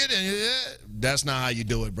drink it? And that's not how you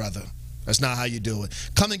do it, brother. That's not how you do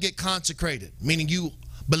it. Come and get consecrated, meaning you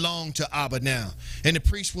belong to Abba now. And the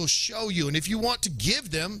priest will show you. And if you want to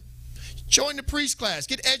give them, join the priest class.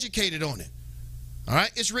 Get educated on it. All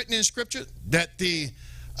right? It's written in Scripture that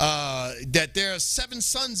that there are 7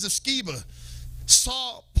 sons of Sceva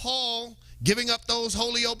saw Paul giving up those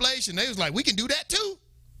holy oblations. They was like, we can do that too.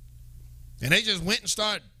 And they just went and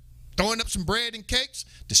started throwing up some bread and cakes.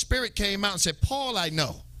 The Spirit came out and said, Paul, I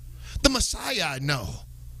know. The Messiah, I know.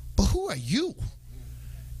 But who are you?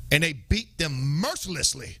 And they beat them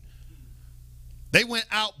mercilessly. They went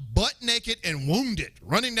out butt naked and wounded,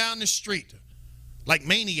 running down the street like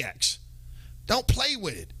maniacs. Don't play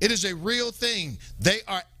with it. It is a real thing. They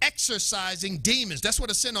are exorcising demons. That's what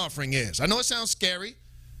a sin offering is. I know it sounds scary,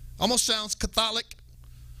 almost sounds Catholic,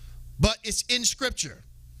 but it's in Scripture.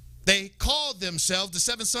 They called themselves, the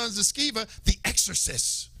 7 sons of Sceva, the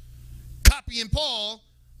exorcists. Copying Paul.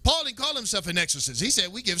 Paul didn't call himself an exorcist. He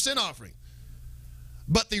said, we give sin offering.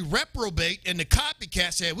 But the reprobate and the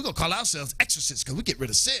copycat said, we're going to call ourselves exorcists because we get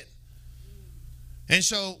rid of sin. And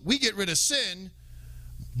so we get rid of sin,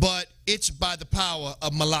 but it's by the power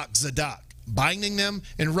of Melchizedek, binding them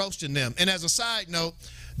and roasting them. And as a side note,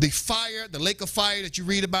 the fire, the lake of fire that you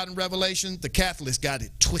read about in Revelation, the Catholics got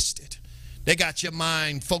it twisted. They got your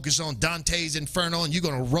mind focused on Dante's Inferno and you're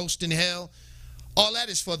going to roast in hell. All that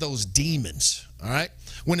is for those demons, all right?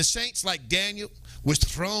 When the saints like Daniel was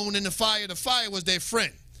thrown in the fire was their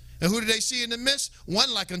friend. And who did they see in the midst?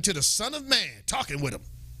 One like unto the Son of Man, talking with him.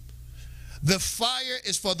 The fire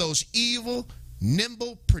is for those evil,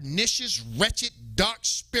 nimble, pernicious, wretched, dark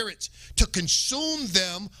spirits to consume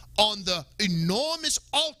them on the enormous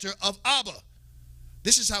altar of Abba.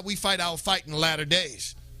 This is how we fight our fight in the latter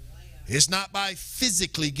days. It's not by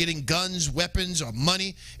physically getting guns, weapons, or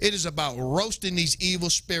money. It is about roasting these evil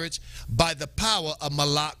spirits by the power of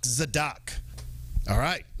Melchizedek. All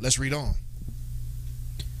right, let's read on.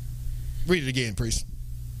 Read it again, priest.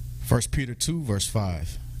 1 Peter 2, verse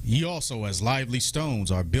 5. Ye also as lively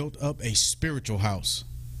stones are built up a spiritual house,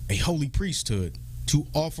 a holy priesthood, to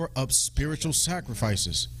offer up spiritual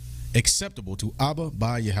sacrifices, acceptable to Abba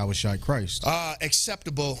by Yahushua Christ.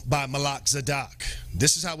 Acceptable by Melchizedek.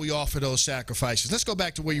 This is how we offer those sacrifices. Let's go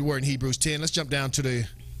back to where you were in Hebrews 10. Let's jump down to the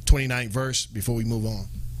 29th verse before we move on.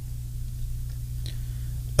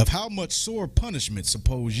 Of how much sore punishment,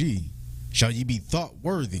 suppose ye, shall ye be thought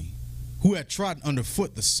worthy, who had trodden under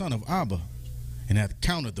foot the Son of Abba, and hath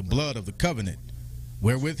counted the blood of the covenant,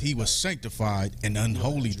 wherewith he was sanctified an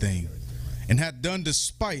unholy thing, and hath done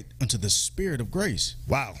despite unto the Spirit of grace.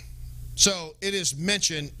 Wow. So it is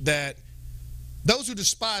mentioned that those who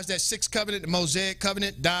despise that 6th covenant, the Mosaic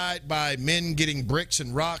covenant, died by men getting bricks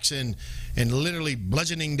and rocks and literally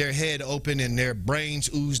bludgeoning their head open and their brains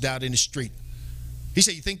oozed out in the street. He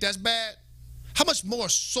said, you think that's bad? How much more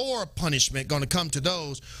sore punishment going to come to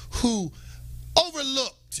those who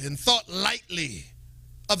overlooked and thought lightly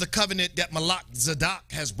of the covenant that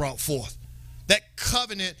Melchizedek has brought forth? that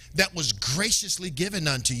covenant that was graciously given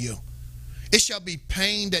unto you. It shall be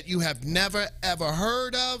pain that you have never ever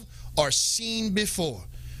heard of or seen before.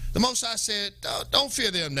 The Most High said, don't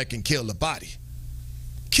fear them that can kill the body.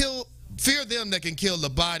 Fear them that can kill the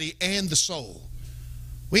body and the soul.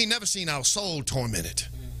 We ain't never seen our soul tormented.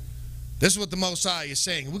 This is what the Most High is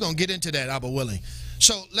saying. We're going to get into that, Abba willing.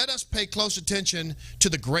 So let us pay close attention to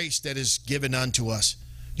the grace that is given unto us.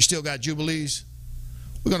 You still got Jubilees?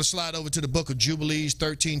 We're going to slide over to the book of Jubilees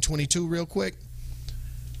 13:22 real quick.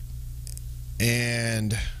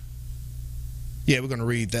 And yeah, we're going to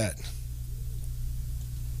read that.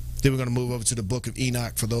 Then we're going to move over to the book of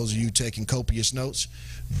Enoch for those of you taking copious notes.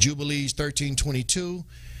 Jubilees 13:22.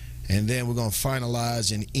 And then we're going to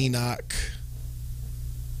finalize in Enoch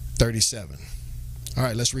 37. All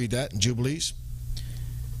right, let's read that in Jubilees.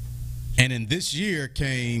 And in this year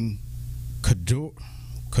came Kedorlaomer,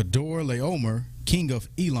 king of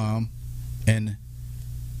Elam, and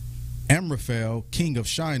Amraphel, king of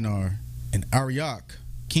Shinar, and Arioch,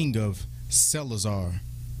 king of Selazar,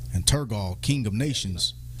 and Turgal, king of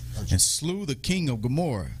nations, and slew the king of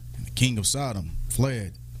Gomorrah, and the king of Sodom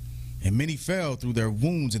fled. And many fell through their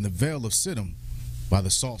wounds in the vale of Siddim by the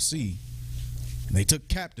salt sea. And they took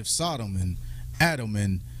captive Sodom and Adam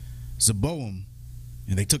and Zeboam.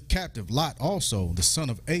 And they took captive Lot also, the son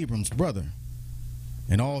of Abram's brother,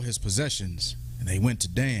 and all his possessions. And they went to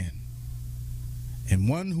Dan. And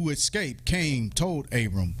one who escaped came, told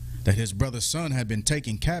Abram that his brother's son had been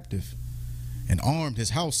taken captive, and armed his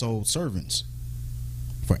household servants.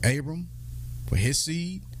 For Abram, for his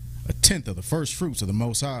seed, 1/10 of the first fruits of the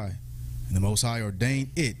Most High. And the Most High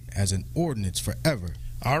ordained it as an ordinance forever.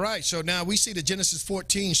 All right, so now we see the Genesis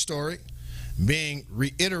 14 story being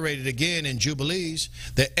reiterated again in Jubilees,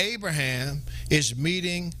 that Abraham is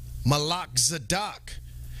meeting Melchizedek,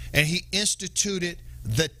 and he instituted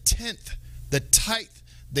the 10th, the tithe,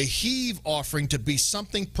 the heave offering to be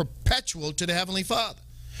something perpetual to the Heavenly Father.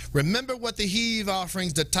 Remember what the heave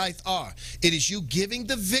offerings, the tithe are. It is you giving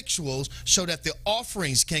the victuals so that the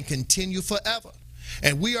offerings can continue forever.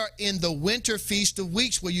 And we are in the winter feast of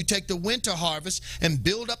weeks, where you take the winter harvest and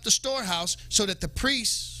build up the storehouse so that the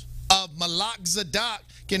priests of Melchizedek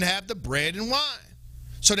can have the bread and wine,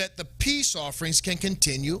 so that the peace offerings can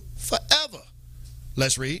continue forever.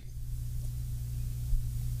 Let's read.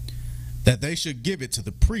 That they should give it to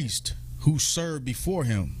the priest who served before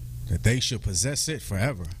him, that they should possess it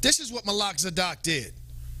forever. This is what Melchizedek did.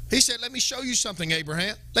 He said, let me show you something,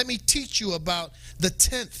 Abraham. Let me teach you about the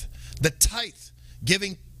 10th, the tithe,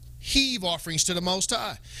 giving heave offerings to the Most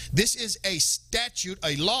High. This is a statute,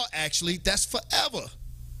 a law actually, that's forever.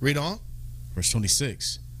 Read on. Verse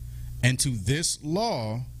 26. And to this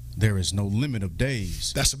law there is no limit of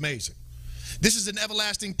days. That's amazing. This is an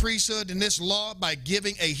everlasting priesthood, and this law, by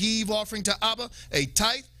giving a heave offering to Abba, a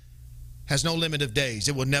tithe, has no limit of days.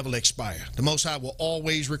 It will never expire. The Most High will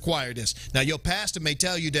always require this. Now, your pastor may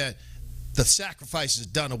tell you that the sacrifice is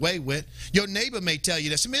done away with. Your neighbor may tell you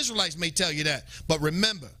that. Some Israelites may tell you that. But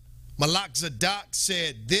remember, Melchizedek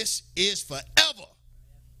said this is forever.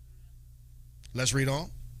 Let's read on.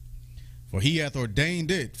 For he hath ordained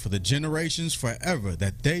it for the generations forever,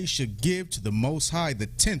 that they should give to the Most High the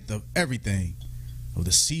 10th of everything, of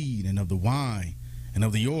the seed, and of the wine, and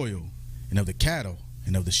of the oil, and of the cattle,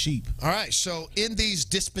 and of the sheep. All right, so in these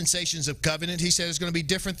dispensations of covenant, he said there's going to be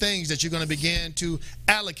different things that you're going to begin to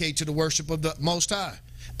allocate to the worship of the Most High.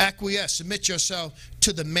 Acquiesce, submit yourself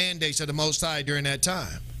to the mandates of the Most High during that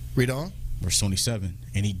time. Read on. Verse 27.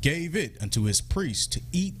 And he gave it unto his priests to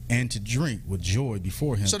eat and to drink with joy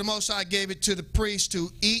before him. So the Most High gave it to the priests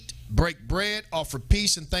to eat, break bread, offer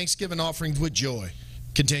peace and thanksgiving offerings with joy.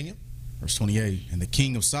 Continue. Verse 28. And the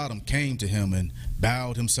king of Sodom came to him and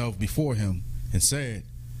bowed himself before him and said,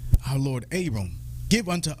 Our Lord Abram, give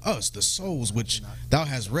unto us the souls which thou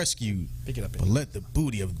hast rescued, but let the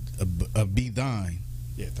booty of be thine.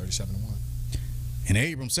 Yeah, 37:1. And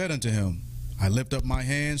Abram said unto him, I lift up my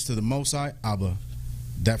hands to the Most High Abba,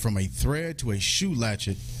 that from a thread to a shoe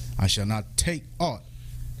latchet I shall not take aught,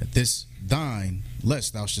 that this thine,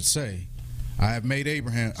 lest thou should say, I have made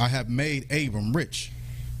Abram rich,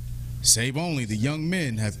 save only the young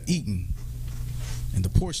men have eaten, and the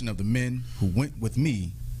portion of the men who went with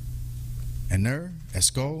me, Aner,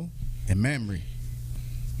 Eshcol, and Mamre,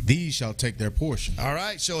 these shall take their portion. All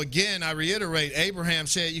right, so again, I reiterate, Abraham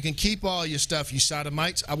said, you can keep all your stuff, you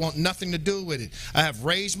Sodomites. I want nothing to do with it. I have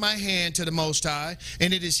raised my hand to the Most High,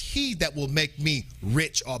 and it is he that will make me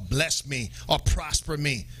rich or bless me or prosper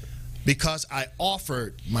me, because I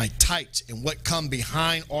offered my tithes, and what come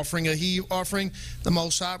behind offering a heave offering, the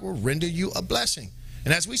Most High will render you a blessing.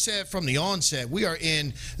 And as we said from the onset, we are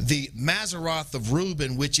in the Mazzaroth of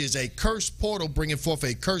Reuben, which is a cursed portal bringing forth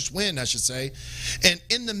a cursed wind, I should say. And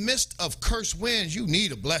in the midst of cursed winds, you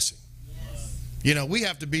need a blessing. Yes. You know, we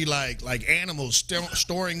have to be like animals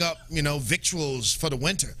storing up, victuals for the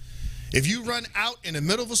winter. If you run out in the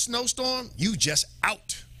middle of a snowstorm, you just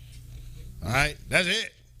out. All right, that's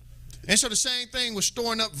it. And so the same thing with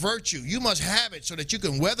storing up virtue. You must have it so that you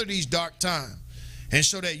can weather these dark times and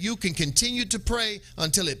so that you can continue to pray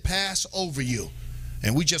until it pass over you.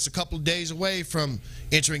 And we just a couple of days away from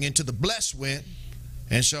entering into the blessed wind.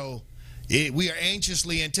 And so we are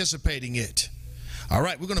anxiously anticipating it. All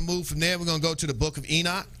right, we're going to move from there. We're going to go to the book of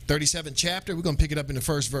Enoch, 37th chapter. We're going to pick it up in the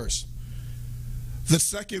first verse. The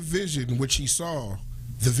second vision which he saw,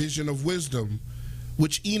 the vision of wisdom,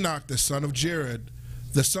 which Enoch the son of Jared,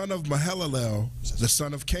 the son of Mahalalel, the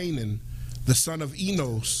son of Canaan, the son of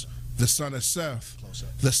Enos, the son of Seth,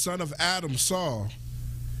 the son of Adam saw.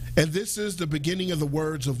 And this is the beginning of the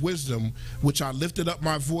words of wisdom, which I lifted up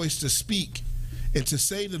my voice to speak, and to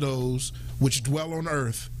say to those which dwell on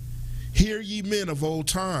earth, hear ye men of old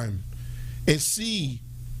time, and see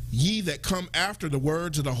ye that come after the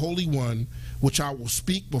words of the Holy One, which I will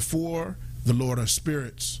speak before the Lord of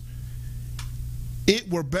spirits. It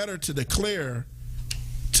were better to declare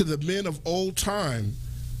to the men of old time,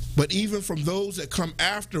 but even from those that come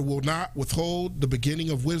after will not withhold the beginning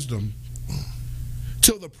of wisdom.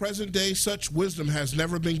 Till the present day, such wisdom has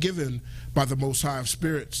never been given by the Most High of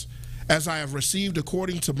Spirits, as I have received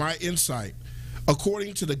according to my insight,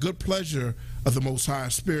 according to the good pleasure of the Most High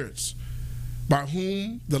of Spirits, by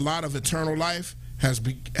whom the lot of eternal life has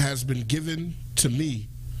been given to me.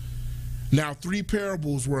 Now 3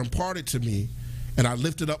 parables were imparted to me, and I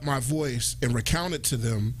lifted up my voice and recounted to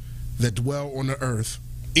them that dwell on the earth.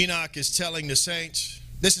 Enoch is telling the saints,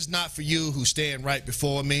 this is not for you who stand right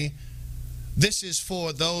before me. This is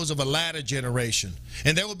for those of a latter generation.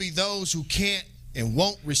 And there will be those who can't and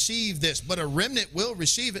won't receive this, but a remnant will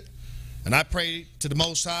receive it. And I pray to the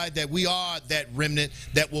Most High that we are that remnant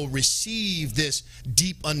that will receive this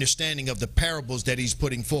deep understanding of the parables that he's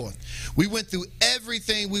putting forth. We went through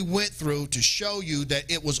everything we went through to show you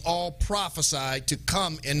that it was all prophesied to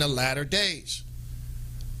come in the latter days.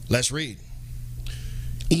 Let's read.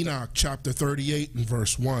 Enoch chapter 38 and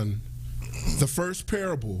verse 1. The first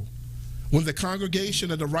parable, when the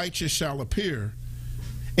congregation of the righteous shall appear,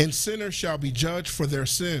 and sinners shall be judged for their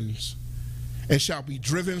sins, and shall be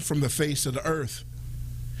driven from the face of the earth.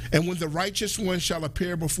 And when the righteous one shall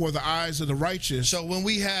appear before the eyes of the righteous. So when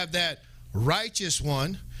we have that righteous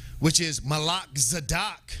one, which is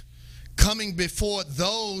Melchizedek, coming before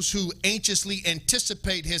those who anxiously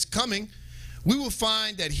anticipate his coming, we will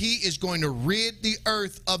find that he is going to rid the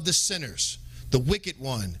earth of the sinners, the wicked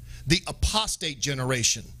one, the apostate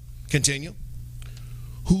generation. Continue.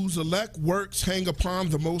 Whose elect works hang upon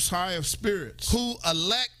the Most High of Spirits. Who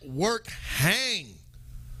elect work hang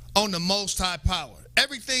on the Most High power.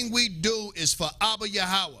 Everything we do is for Abba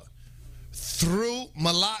Yahweh through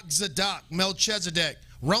Melchizedek,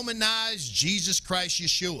 Romanized Jesus Christ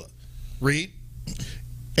Yeshua. Read.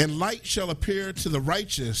 And light shall appear to the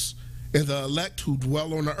righteous and the elect who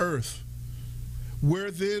dwell on the earth.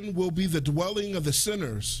 Where then will be the dwelling of the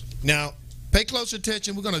sinners? Now, pay close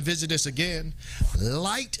attention. We're going to visit this again.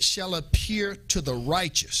 Light shall appear to the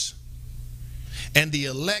righteous and the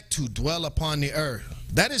elect who dwell upon the earth.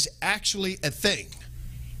 That is actually a thing.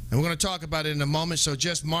 And we're going to talk about it in a moment. So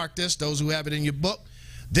just mark this, those who have it in your book.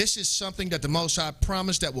 This is something that the Most High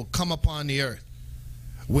promised that will come upon the earth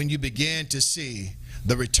when you begin to see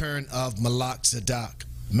the return of Melchizedek.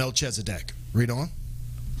 Read on.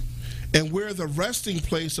 And where the resting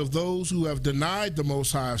place of those who have denied the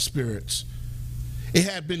Most High of Spirits, it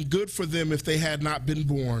had been good for them if they had not been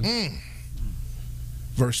born.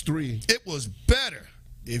 Verse 3. It was better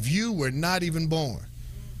if you were not even born,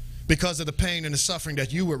 because of the pain and the suffering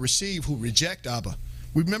that you will receive who reject Abba.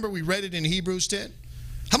 Remember we read it in Hebrews 10?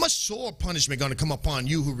 How much sore punishment going to come upon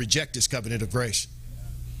you who reject this covenant of grace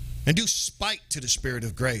and do spite to the spirit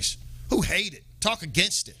of grace, who hate it, talk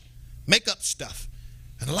against it, make up stuff.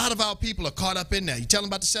 And a lot of our people are caught up in that. You tell them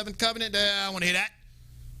about the 7th covenant, I don't want to hear that.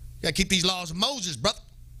 You got to keep these laws of Moses, brother.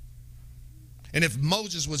 And if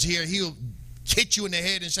Moses was here, he'll hit you in the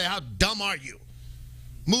head and say, how dumb are you?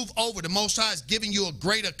 Move over. The Most High is giving you a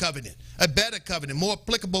greater covenant, a better covenant, more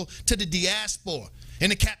applicable to the diaspora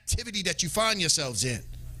and the captivity that you find yourselves in.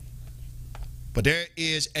 But there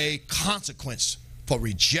is a consequence for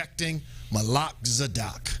rejecting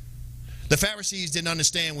Melchizedek. The Pharisees didn't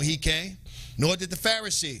understand when he came, nor did the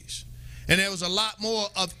Pharisees. And there was a lot more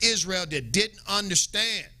of Israel that didn't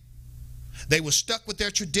understand. They were stuck with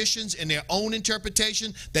their traditions and their own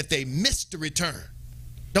interpretation that they missed the return.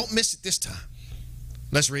 Don't miss it this time.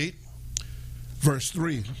 Let's read. Verse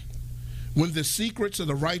 3. When the secrets of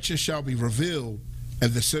the righteous shall be revealed,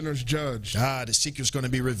 and the sinners judged. The secret's going to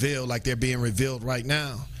be revealed like they're being revealed right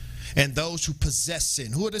now. And those who possess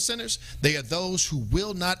sin. Who are the sinners? They are those who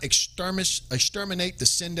will not exterminate the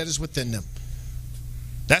sin that is within them.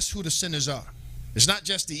 That's who the sinners are. It's not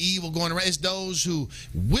just the evil going around. It's those who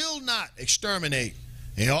will not exterminate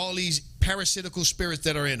and all these parasitical spirits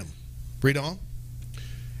that are in them. Read on.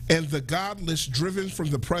 And the godless driven from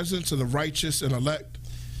the presence of the righteous and elect.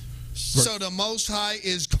 So the Most High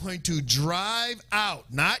is going to drive out,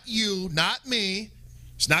 not you, not me.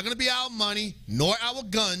 It's not going to be our money, nor our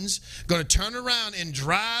guns. Going to turn around and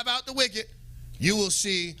drive out the wicked. You will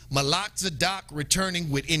see Melchizedek returning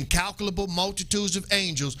with incalculable multitudes of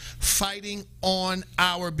angels fighting on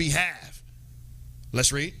our behalf.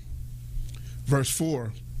 Let's read. Verse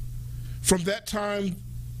 4. From that time,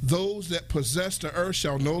 those that possess the earth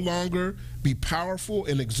shall no longer be powerful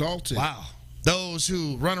and exalted. Wow. Those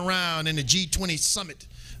who run around in the G20 summit,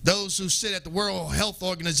 those who sit at the World Health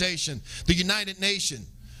Organization, the United Nations,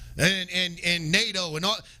 and NATO, and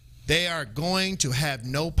all, they are going to have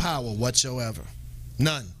no power whatsoever.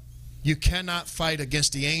 None. You cannot fight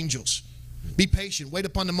against the angels. Be patient. Wait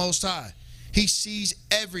upon the Most High. He sees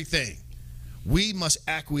everything. We must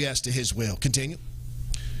acquiesce to his will. Continue.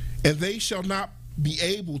 And they shall not be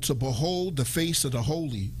able to behold the face of the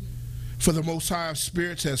holy, for the Most High of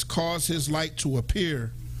spirits has caused his light to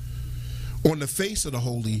appear on the face of the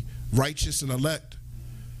holy, righteous, and elect.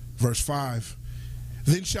 Verse 5.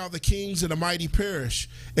 Then shall the kings and the mighty perish,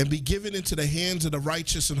 and be given into the hands of the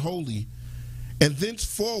righteous and holy. And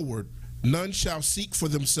thenceforward none shall seek for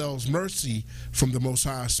themselves mercy from the Most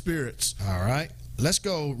High of spirits. All right. Let's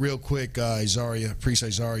go real quick, Azariah, Priest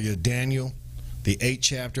Azariah, Daniel, the 8th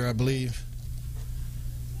chapter, I believe.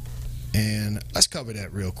 And let's cover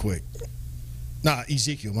that real quick.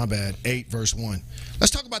 Ezekiel, my bad, 8 verse 1.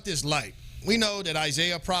 Let's talk about this light. We know that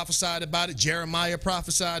Isaiah prophesied about it. Jeremiah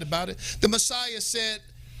prophesied about it. The Messiah said,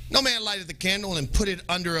 no man lighted the candle and put it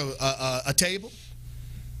under a table.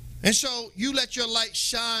 And so you let your light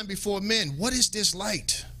shine before men. What is this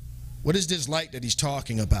light? What is this light that he's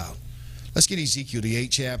talking about? Let's get Ezekiel, the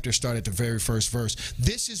 8th chapter, start at the very first verse.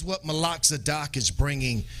 This is what Melchizedek is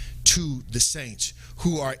bringing to the saints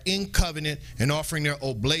who are in covenant and offering their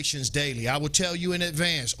oblations daily. I will tell you in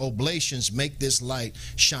advance, oblations make this light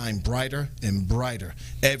shine brighter and brighter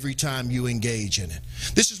every time you engage in it.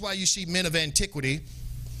 This is why you see men of antiquity,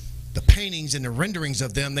 the paintings and the renderings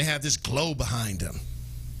of them, they have this glow behind them.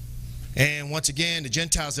 And once again, the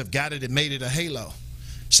Gentiles have got it and made it a halo.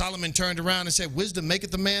 Solomon turned around and said, wisdom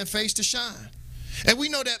maketh the man face to shine. And we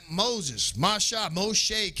know that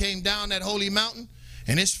Moshe came down that holy mountain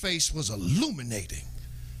and his face was illuminating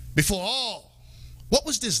before all. What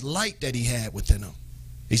was this light that he had within him?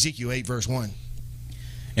 Ezekiel 8 verse 1.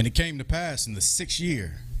 And it came to pass in the 6th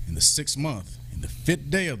year, in the 6th month, in the 5th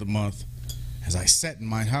day of the month, as I sat in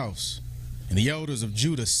mine house, and the elders of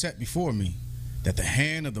Judah sat before me, that the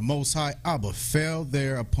hand of the Most High Abba fell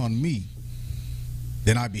there upon me.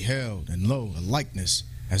 Then I beheld, and lo, a likeness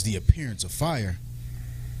as the appearance of fire.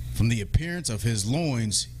 From the appearance of his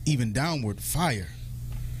loins even downward fire,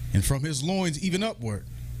 and from his loins even upward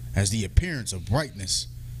as the appearance of brightness,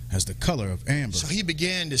 as the color of amber. So he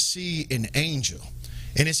began to see an angel,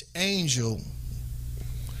 and this angel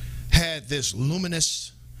had this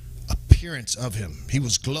luminous appearance of him. He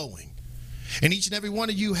was glowing. And each and every one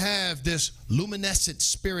of you have this luminescent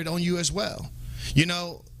spirit on you as well. You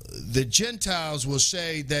know, the Gentiles will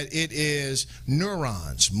say that it is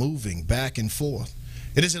neurons moving back and forth.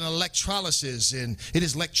 It is an electrolysis, and it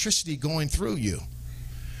is electricity going through you.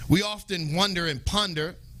 We often wonder and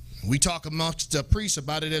ponder, we talk amongst the priests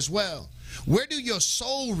about it as well. Where do your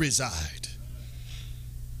soul reside?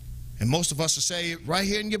 And most of us will say right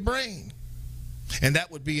here in your brain. And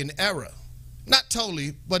that would be an error. Not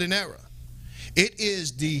totally, but an error. It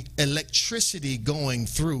is the electricity going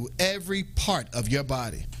through every part of your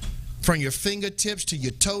body. From your fingertips to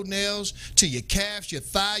your toenails, to your calves, your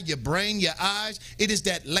thigh, your brain, your eyes. It is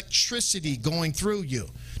that electricity going through you.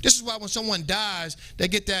 This is why when someone dies, they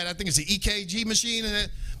get that, I think it's an EKG machine, and they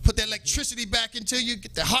put that electricity back into you,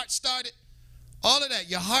 get the heart started. All of that.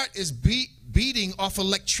 Your heart is beating off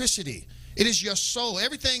electricity. It is your soul.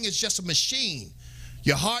 Everything is just a machine.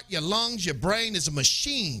 Your heart, your lungs, your brain is a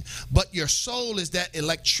machine, but your soul is that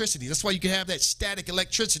electricity. That's why you can have that static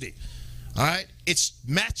electricity. All right? It's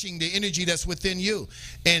matching the energy that's within you.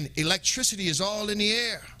 And electricity is all in the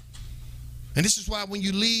air. And this is why when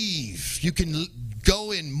you leave, you can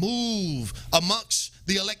go and move amongst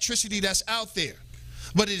the electricity that's out there.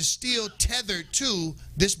 But it is still tethered to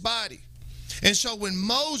this body. And so when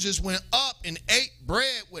Moses went up and ate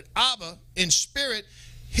bread with Abba in spirit,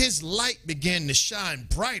 his light began to shine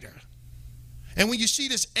brighter. And when you see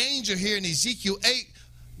this angel here in Ezekiel 8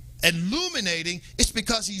 illuminating, it's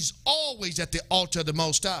because he's always at the altar of the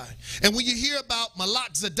Most High. And when you hear about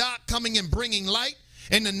Melchizedek coming and bringing light,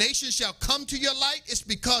 and the nations shall come to your light, it's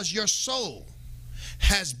because your soul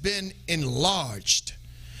has been enlarged.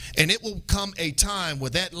 And it will come a time where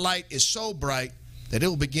that light is so bright that it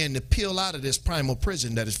will begin to peel out of this primal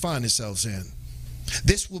prison that it finds itself in.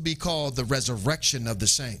 This will be called the resurrection of the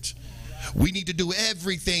saints. We need to do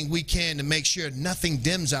everything we can to make sure nothing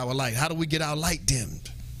dims our light. How do we get our light dimmed?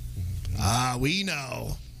 We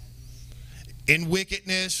know. In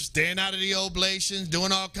wickedness, staying out of the oblations,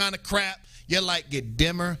 doing all kind of crap, your light get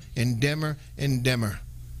dimmer and dimmer and dimmer.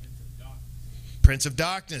 Prince of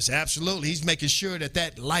darkness, absolutely. He's making sure that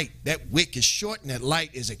that light, that wick is short and that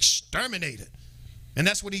light is exterminated. And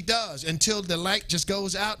that's what he does until the light just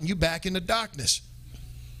goes out and you back in the darkness.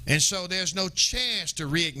 And so there's no chance to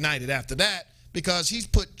reignite it after that, because he's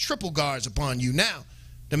put triple guards upon you now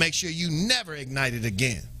to make sure you never ignite it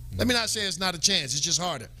again. Let me not say it's not a chance, it's just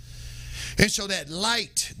harder. And so that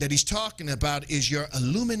light that he's talking about is your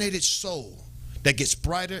illuminated soul that gets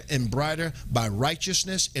brighter and brighter by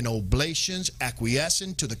righteousness and oblations,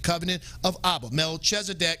 acquiescing to the covenant of Abba.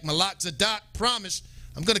 Melchizedek promised,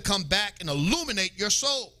 I'm going to come back and illuminate your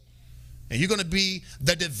soul. And you're going to be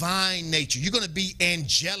the divine nature. You're going to be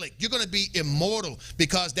angelic. You're going to be immortal,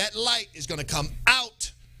 because that light is going to come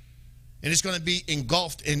out and it's going to be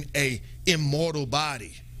engulfed in a immortal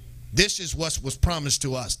body. This is what was promised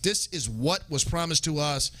to us. This is what was promised to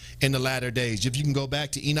us in the latter days. If you can go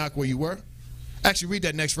back to Enoch where you were. Actually, read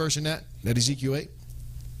that next verse in that Ezekiel 8.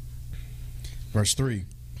 Verse 3.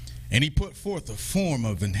 And he put forth a form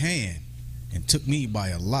of an hand, and took me by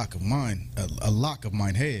a lock of mine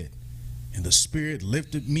head. And the Spirit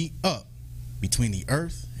lifted me up between the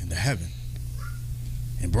earth and the heaven,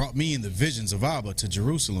 and brought me in the visions of Abba to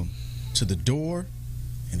Jerusalem, to the door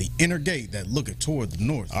and the inner gate that looketh toward the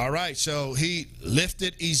north. All right, so he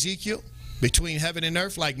lifted Ezekiel between heaven and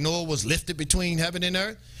earth, like Noah was lifted between heaven and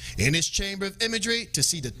earth, in his chamber of imagery, to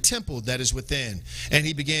see the temple that is within. And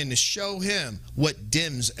he began to show him what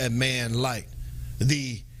dims a man's light.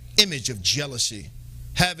 The image of jealousy.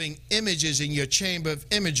 Having images in your chamber of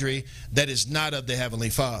imagery that is not of the Heavenly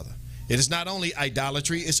Father. It is not only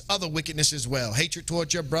idolatry, it's other wickedness as well. Hatred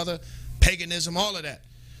towards your brother, paganism, all of that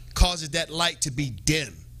causes that light to be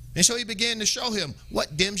dim. And so he began to show him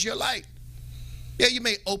what dims your light. Yeah, you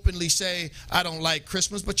may openly say, I don't like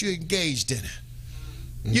Christmas, but you're engaged in it.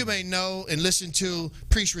 You may know and listen to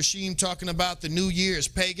Priest Rashim talking about the New Year is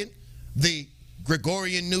pagan, the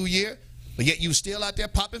Gregorian New Year, but yet you still out there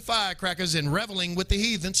popping firecrackers and reveling with the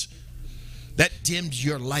heathens. That dims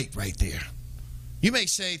your light right there. You may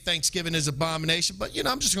say Thanksgiving is abomination, but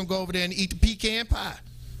I'm just going to go over there and eat the pecan pie.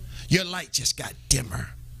 Your light just got dimmer.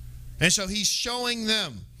 And so he's showing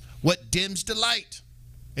them what dims the light.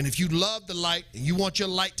 And if you love the light and you want your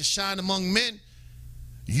light to shine among men,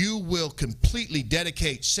 you will completely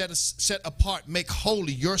dedicate, set apart, make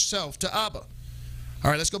holy yourself to Abba.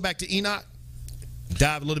 All right, let's go back to Enoch.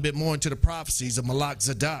 Dive a little bit more into the prophecies of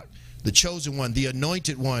Melchizedek, the chosen one, the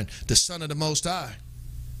anointed one, the Son of the Most High.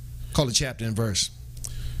 Call the chapter and verse.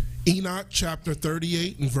 Enoch chapter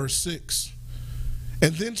 38 and verse 6.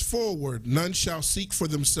 And thenceforward none shall seek for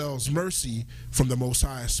themselves mercy from the Most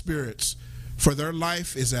High spirits, for their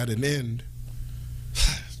life is at an end.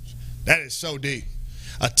 That is so deep.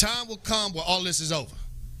 A time will come where all this is over,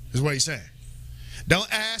 is what he's saying.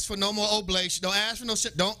 Don't ask for no more oblation. Don't ask for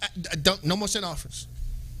no more sin offerings.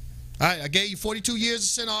 All right, I gave you 42 years of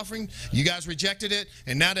sin offering. You guys rejected it,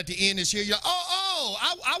 and now that the end is here, you're like,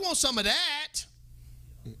 I want some of that.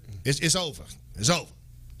 It's over. It's over.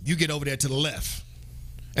 You get over there to the left,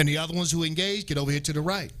 and the other ones who engage get over here to the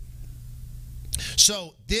right.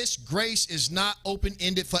 So this grace is not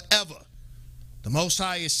open-ended forever. The Most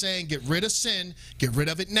High is saying, get rid of sin, get rid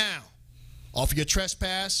of it now. Offer your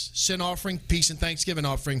trespass, sin offering, peace and thanksgiving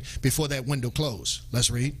offering before that window closes. Let's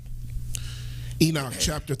read. Enoch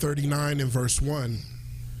chapter 39 and verse 1.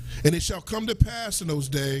 And it shall come to pass in those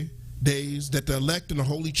days that the elect and the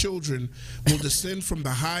holy children will descend from the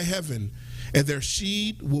high heaven, and their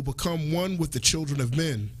seed will become one with the children of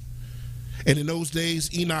men. And in those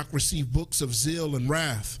days Enoch received books of zeal and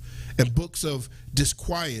wrath, and books of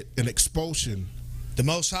disquiet and expulsion. The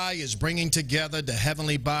Most High is bringing together the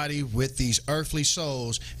heavenly body with these earthly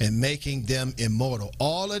souls and making them immortal.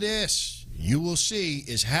 All of this you will see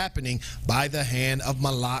is happening by the hand of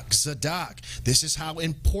Melchizedek. This is how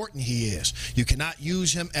important he is. You cannot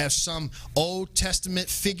use him as some Old Testament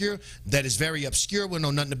figure that is very obscure. We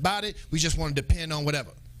know nothing about it. We just want to depend on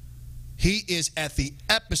whatever. He is at the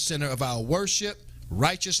epicenter of our worship,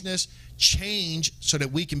 righteousness, change, so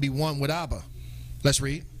that we can be one with Abba. Let's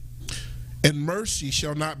read. And mercy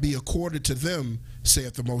shall not be accorded to them,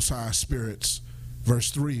 saith the Most High Spirits. Verse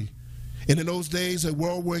 3. And in those days a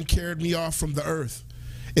whirlwind carried me off from the earth,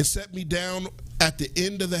 and set me down at the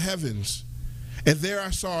end of the heavens. And there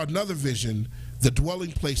I saw another vision, the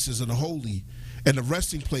dwelling places of the holy, and the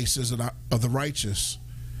resting places of the righteous.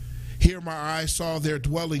 Here my eyes saw their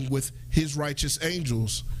dwelling with his righteous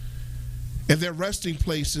angels, and their resting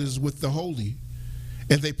places with the holy.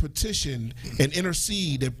 And they petitioned and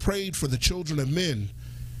interceded and prayed for the children of men.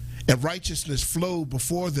 And righteousness flowed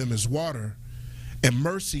before them as water, and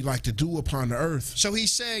mercy like the dew upon the earth. So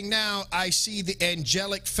he's saying, now I see the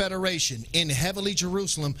angelic federation in heavenly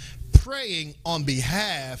Jerusalem praying on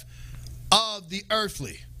behalf of the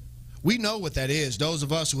earthly. We know what that is. Those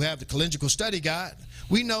of us who have the calendrical study guide,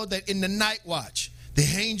 we know that in the night watch, the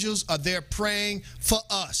angels are there praying for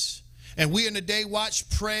us. And we in the day watch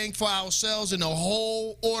praying for ourselves in the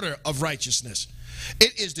whole order of righteousness.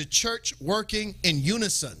 It is the church working in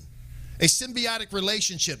unison. A symbiotic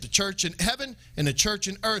relationship, the church in heaven and the church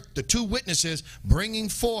in earth, the two witnesses bringing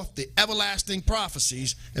forth the everlasting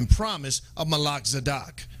prophecies and promise of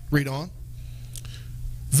Melchizedek. Read on.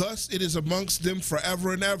 Thus it is amongst them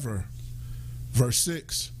forever and ever. Verse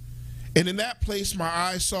 6. And in that place my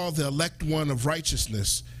eyes saw the elect one of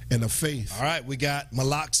righteousness and of faith. All right, we got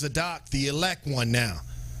Melchizedek, the elect one now,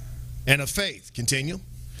 and of faith. Continue.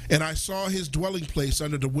 And I saw his dwelling place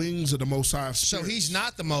under the wings of the Most High Spirits. So he's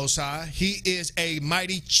not the Most High. He is a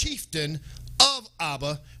mighty chieftain of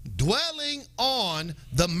Abba, dwelling on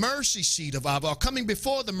the mercy seat of Abba, or coming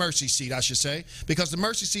before the mercy seat, I should say, because the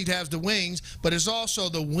mercy seat has the wings, but it's also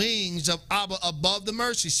the wings of Abba above the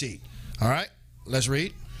mercy seat. All right, let's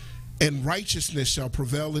read. And righteousness shall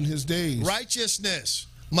prevail in his days. Righteousness.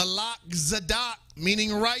 Melchizedek,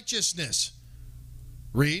 meaning righteousness.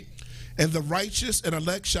 Read. And the righteous and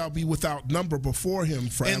elect shall be without number before him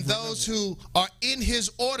forever. And those who are in his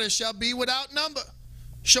order shall be without number.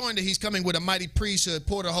 Showing that he's coming with a mighty priesthood,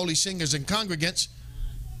 porter, holy singers, and congregants.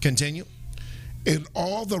 Continue. And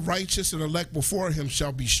all the righteous and elect before him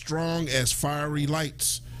shall be strong as fiery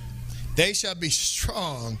lights. They shall be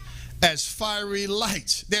strong as fiery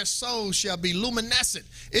lights. Their souls shall be luminescent.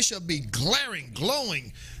 It shall be glaring,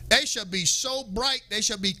 glowing. They shall be so bright, they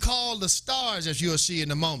shall be called the stars, as you'll see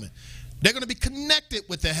in a moment. They're going to be connected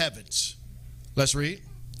with the heavens. Let's read.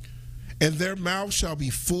 And their mouth shall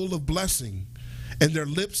be full of blessing, and their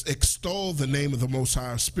lips extol the name of the Most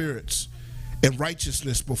High Spirits. And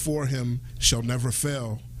righteousness before him shall never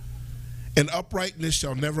fail, and uprightness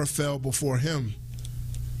shall never fail before him.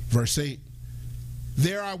 Verse 8.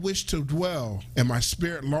 There I wish to dwell, and my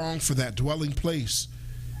spirit longed for that dwelling place.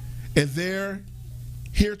 And there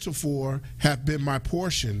heretofore hath been my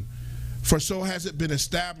portion, for so has it been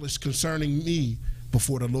established concerning me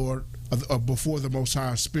before the Lord, before the Most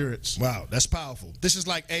High Spirits. Wow, that's powerful. This is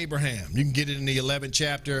like Abraham. You can get it in the 11th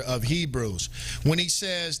chapter of Hebrews, when he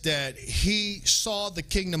says that he saw the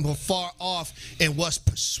kingdom afar off and was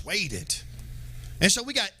persuaded. And so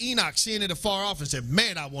we got Enoch seeing it afar off and said,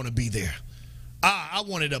 man, I want to be there. I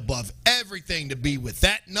want it above everything to be with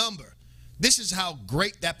that number. This is how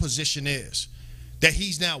great that position is, that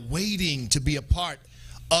he's now waiting to be a part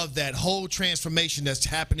of that whole transformation that's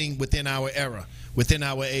happening within our era, within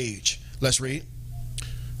our age. Let's read.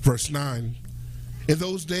 Verse 9. In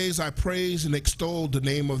those days I praised and extolled the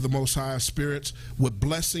name of the Most High Spirits with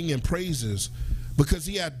blessing and praises, because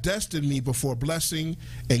he had destined me before blessing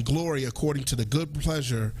and glory according to the good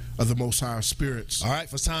pleasure of the Most High Spirits. All right,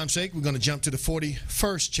 for time's sake, we're going to jump to the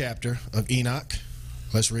 41st chapter of Enoch.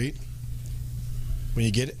 Let's read. When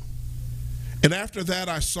you get it. And after that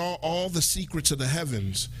I saw all the secrets of the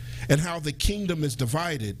heavens, and how the kingdom is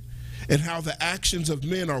divided, and how the actions of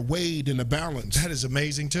men are weighed in a balance. That is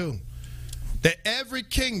amazing too. That every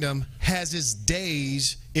kingdom has its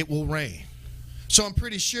days it will reign. So I'm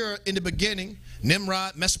pretty sure in the beginning,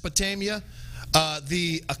 Nimrod, Mesopotamia,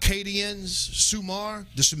 the Akkadians, Sumar,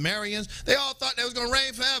 the Sumerians, they all thought they was going to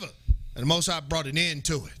reign forever. And the Most High brought an end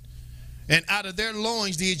to it. And out of their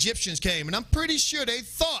loins, the Egyptians came. And I'm pretty sure they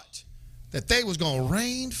thought that they was going to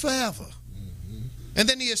reign forever. And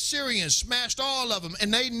then the Assyrians smashed all of them,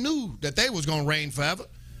 and they knew that they was going to reign forever.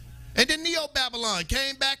 And then Neo-Babylon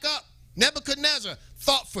came back up. Nebuchadnezzar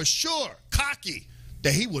thought for sure, cocky,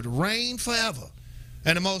 that he would reign forever.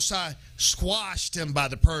 And the Most High squashed him by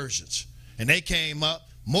the Persians. and they came up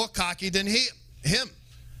more cocky than him.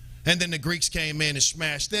 And then the Greeks came in and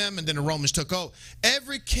smashed them, and then the Romans took over.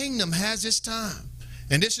 Every kingdom has its time.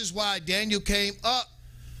 And this is why Daniel came up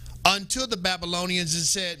unto the Babylonians and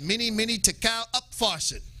said, many, many tekel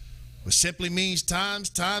upfarsit, which simply means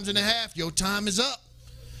times and a half. Your time is up.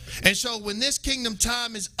 And so when this kingdom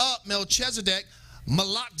time is up, Melchizedek,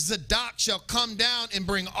 Melchizedek shall come down and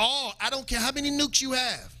bring all. I don't care how many nukes you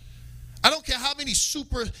have. I don't care how many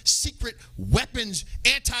super secret weapons,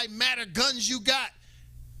 antimatter guns you got.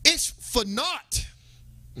 It's for naught.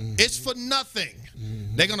 It's for nothing.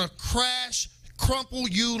 They're going to crash, crumple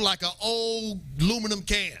you like an old aluminum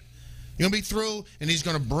can. You're going to be through, and he's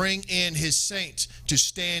going to bring in his saints to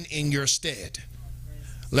stand in your stead.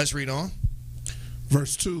 Let's read on.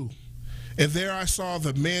 Verse 2. And there I saw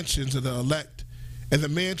the mansions of the elect and the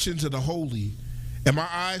mansions of the holy, and my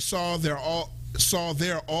eyes saw there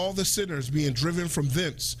all the sinners being driven from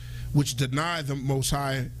thence, which deny the Most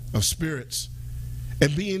High of spirits,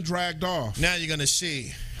 and being dragged off. Now you're going to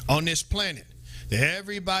see on this planet that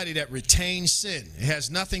everybody that retains sin, it has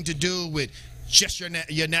nothing to do with just your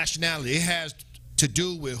nationality. It has to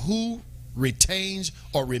do with who retains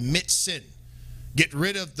or remits sin. Get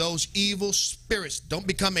rid of those evil spirits. Don't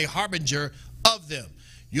become a harbinger of them.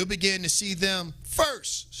 You'll begin to see them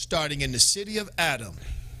first, starting in the city of Adam,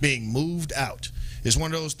 being moved out. It's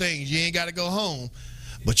one of those things, you ain't got to go home,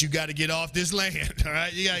 but you got to get off this land, all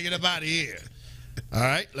right? You got to get up out of here. All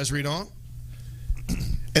right, let's read on.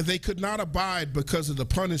 And they could not abide because of the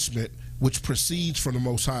punishment which proceeds from the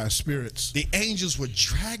Most High spirits. The angels were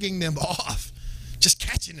dragging them off, just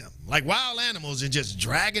catching them like wild animals and just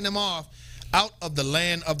dragging them off out of the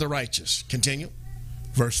land of the righteous. Continue.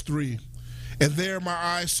 Verse 3. And there my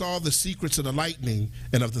eyes saw the secrets of the lightning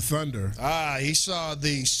and of the thunder. He saw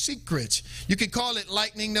the secrets. You could call it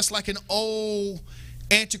lightning. That's like an old,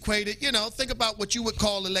 antiquated, think about what you would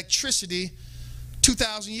call electricity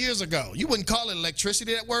 2,000 years ago. You wouldn't call it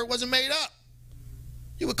electricity. That word wasn't made up.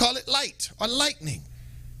 You would call it light or lightning.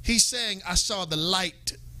 He's saying, I saw the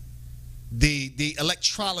light, the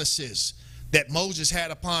electrolysis that Moses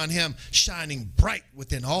had upon him shining bright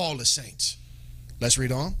within all the saints. Let's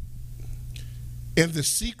read on. And the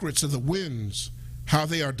secrets of the winds, how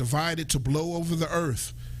they are divided to blow over the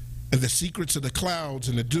earth, and the secrets of the clouds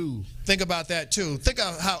and the dew. Think about that too. Think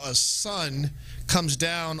of how a sun comes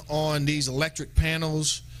down on these electric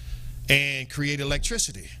panels and create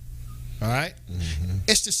electricity. All right?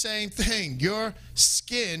 It's the same thing. Your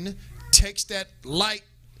skin takes that light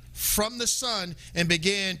from the sun and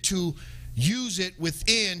begin to use it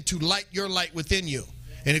within to light your light within you.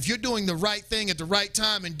 And if you're doing the right thing at the right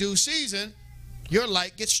time in due season, your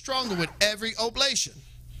light gets stronger with every oblation.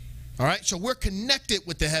 All right? So we're connected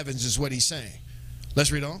with the heavens is what he's saying.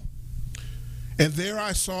 Let's read on. And there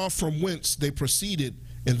I saw from whence they proceeded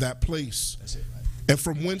in that place. That's it, right? And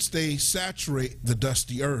from whence they saturate the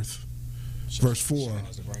dusty earth. Verse 4.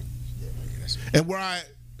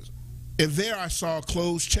 And there I saw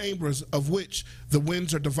closed chambers of which the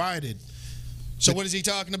winds are divided. So what is he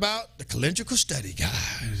talking about? The calendrical study,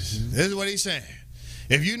 guys. This is what he's saying.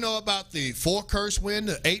 If you know about the 4 cursed wind,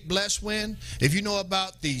 the 8 blessed wind, if you know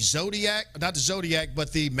about the zodiac, not the zodiac,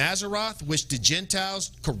 but the Mazaroth, which the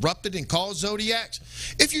Gentiles corrupted and called zodiacs,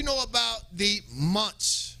 if you know about the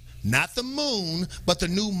months, not the moon, but the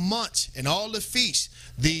new months and all the feasts,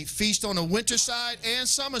 the feast on the winter side and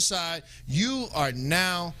summer side, you are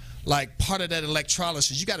now like part of that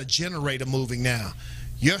electrolysis. You got a generator moving now.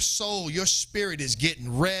 Your soul, your spirit is getting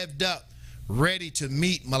revved up, ready to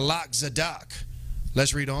meet Melchizedek.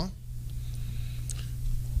 Let's read on.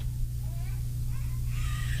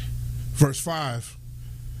 Verse 5.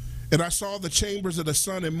 And I saw the chambers of the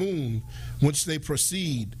sun and moon, whence they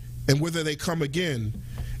proceed, and whither they come again,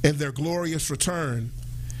 and their glorious return,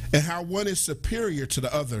 and how one is superior to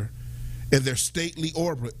the other in their stately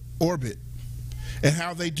orbit, and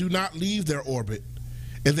how they do not leave their orbit,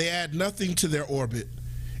 and they add nothing to their orbit,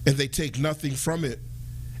 and they take nothing from it,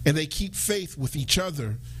 and they keep faith with each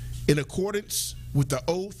other in accordance with the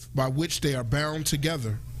oath by which they are bound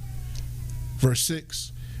together. Verse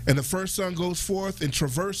 6. And the first son goes forth and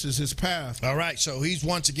traverses his path. All right, so he's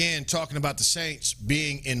once again talking about the saints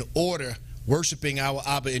being in order, worshiping our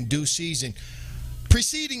Abba in due season,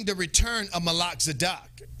 preceding the return of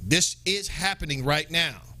Melchizedek. This is happening right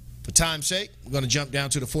now. For time's sake, we're going to jump down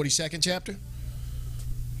to the 42nd chapter.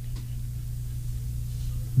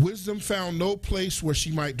 Wisdom found no place where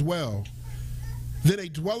she might dwell. Then a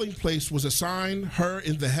dwelling place was assigned her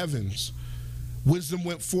in the heavens. Wisdom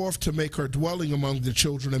went forth to make her dwelling among the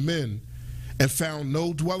children of men, and found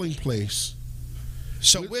no dwelling place.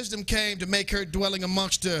 So wisdom came to make her dwelling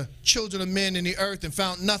amongst the children of men in the earth, and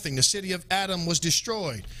found nothing. The city of Adam was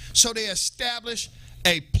destroyed. So they established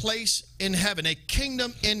a place in heaven, a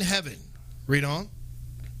kingdom in heaven. Read on.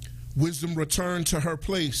 Wisdom returned to her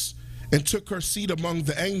place and took her seat among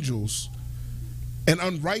the angels. And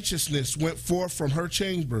unrighteousness went forth from her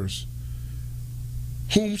chambers.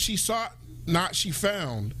 Whom she sought not she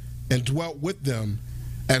found, and dwelt with them,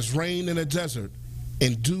 as rain in a desert,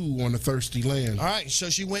 and dew on a thirsty land. All right, so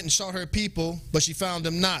she went and sought her people, but she found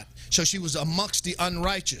them not. So she was amongst the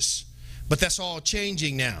unrighteous. But that's all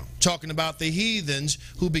changing now. Talking about the heathens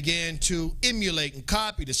who began to emulate and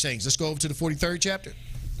copy the saints. Let's go over to the 43rd chapter.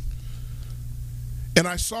 And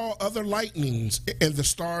I saw other lightnings and the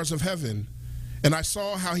stars of heaven, and I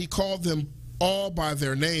saw how he called them all by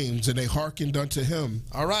their names, and they hearkened unto him.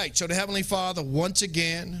 All right, so the Heavenly Father, once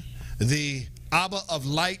again, the Abba of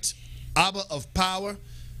light, Abba of power,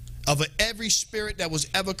 of every spirit that was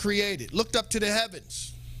ever created, looked up to the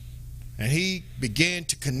heavens, and he began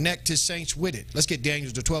to connect his saints with it. Let's get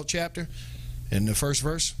Daniel, the 12th chapter, in the first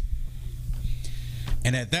verse.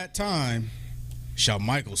 And at that time shall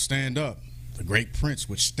Michael stand up, the great prince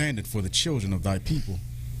which standeth for the children of thy people.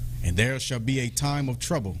 And there shall be a time of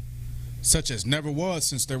trouble, such as never was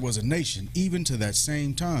since there was a nation, even to that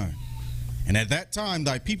same time. And at that time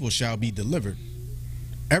thy people shall be delivered,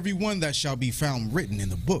 every one that shall be found written in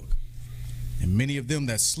the book. And many of them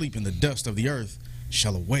that sleep in the dust of the earth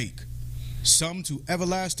shall awake, some to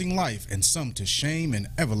everlasting life, and some to shame and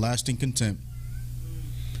everlasting contempt.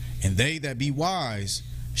 And they that be wise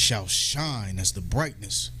shall shine as the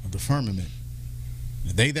brightness of the firmament,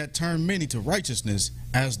 and they that turn many to righteousness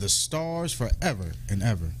as the stars forever and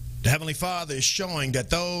ever. The Heavenly Father is showing that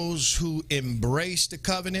those who embrace the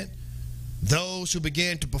covenant, those who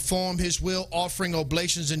began to perform his will, offering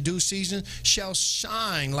oblations in due season, shall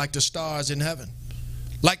shine like the stars in heaven,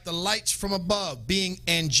 like the lights from above, being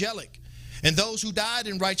angelic. And those who died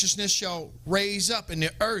in righteousness shall raise up, and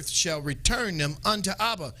the earth shall return them unto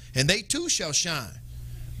Abba, and they too shall shine.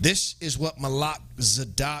 This is what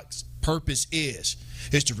Melchizedek's purpose is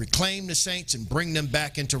to reclaim the saints and bring them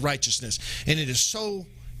back into righteousness. And it is so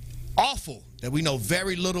awful that we know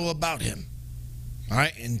very little about him. All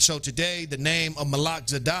right, and so today the name of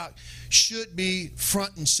Melchizedek should be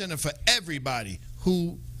front and center for everybody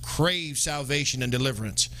who craves salvation and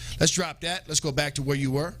deliverance. Let's drop that. Let's go back to where you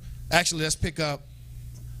were. Actually, let's pick up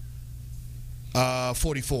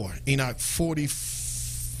 44. Enoch 40.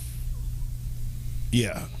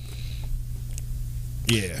 Yeah.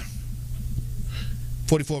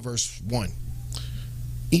 44 verse 1.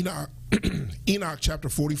 Enoch chapter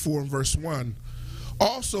 44 and verse 1.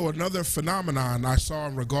 Also another phenomenon I saw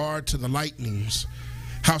in regard to the lightnings,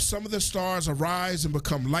 how some of the stars arise and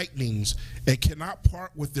become lightnings and cannot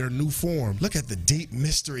part with their new form. Look at the deep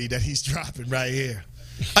mystery that he's dropping right here.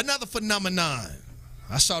 Another phenomenon.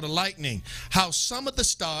 I saw the lightning, how some of the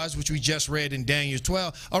stars, which we just read in Daniel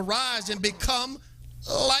 12, arise and become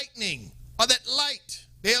lightning, or that light.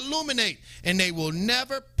 They illuminate, and they will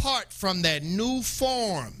never part from that new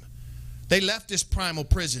form. They left this primal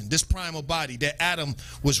prison, this primal body that Adam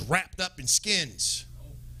was wrapped up in skins.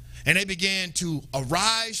 And they began to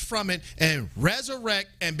arise from it and resurrect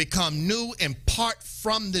and become new and part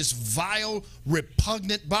from this vile,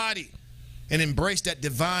 repugnant body and embrace that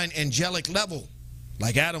divine angelic level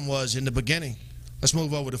like Adam was in the beginning. Let's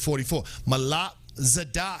move over to 44.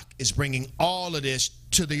 Melchizedek is bringing all of this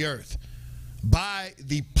to the earth by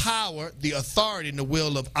the power, the authority, and the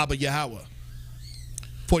will of Abba Yahweh.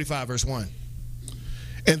 45 verse 1.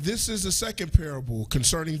 And this is the second parable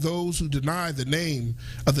concerning those who deny the name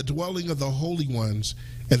of the dwelling of the holy ones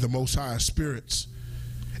and the most high spirits.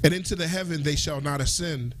 And into the heaven they shall not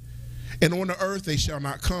ascend, and on the earth they shall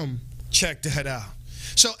not come. Check that out.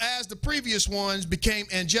 So as the previous ones became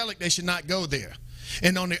angelic, they should not go there.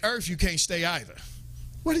 And on the earth you can't stay either.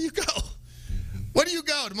 Where do you go? Where do you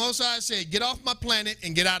go? The Most High said, get off my planet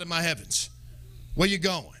and get out of my heavens. Where you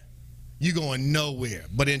going? You're going nowhere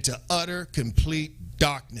but into utter, complete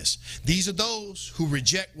darkness. These are those who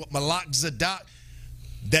reject what Melchizedek,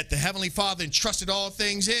 that the Heavenly Father entrusted all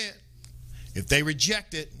things in. If they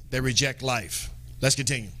reject it, they reject life. Let's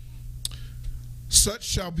continue. Such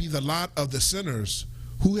shall be the lot of the sinners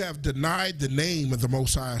who have denied the name of the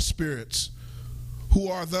Most High spirits, who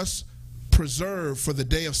are thus preserved for the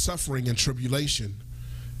day of suffering and tribulation.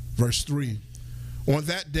 Verse 3. On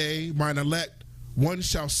that day, mine elect, one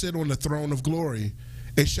shall sit on the throne of glory,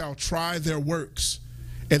 and shall try their works,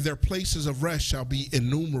 and their places of rest shall be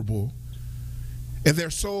innumerable. And their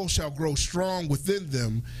soul shall grow strong within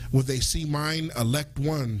them when they see mine elect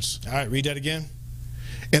ones. All right, read that again.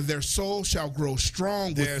 And their soul shall grow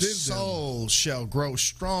strong Their within them. soul shall grow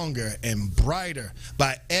stronger and brighter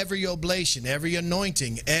by every oblation, every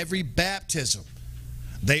anointing, every baptism.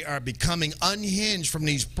 They are becoming unhinged from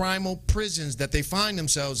these primal prisons that they find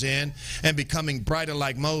themselves in and becoming brighter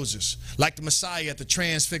like Moses, like the Messiah at the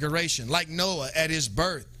Transfiguration, like Noah at his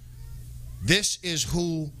birth. This is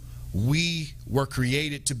who we were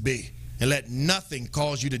created to be. And let nothing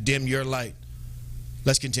cause you to dim your light.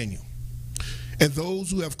 Let's continue. And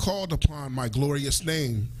those who have called upon my glorious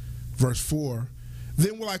name, verse 4,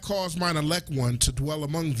 then will I cause mine elect one to dwell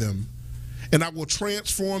among them, and I will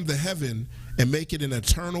transform the heaven and make it an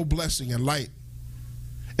eternal blessing and light.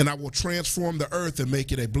 And I will transform the earth and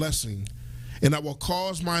make it a blessing, and I will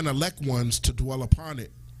cause mine elect ones to dwell upon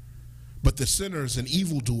it. But the sinners and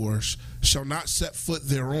evildoers shall not set foot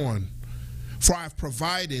thereon. For I have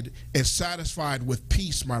provided and satisfied with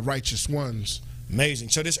peace my righteous ones. Amazing.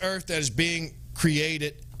 So this earth that is being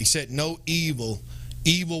created, he said no evil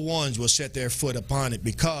ones will set their foot upon it,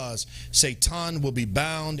 because Satan will be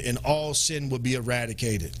bound and all sin will be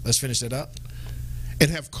eradicated. Let's finish that up.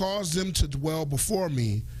 And have caused them to dwell before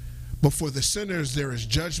me, but for the sinners there is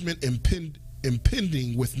judgment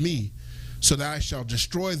impending with me, so that I shall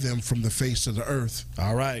destroy them from the face of the earth.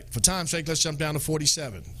 All right. For time's sake, let's jump down to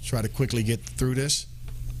 47. Try to quickly get through this.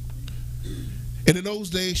 And in those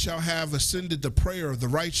days shall have ascended the prayer of the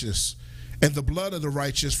righteous, and the blood of the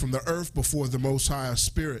righteous from the earth before the Most High of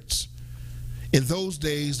spirits. In those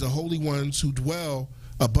days the holy ones who dwell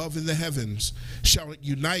above in the heavens shall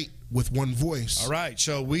unite with one voice. All right,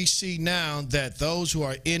 so we see now that those who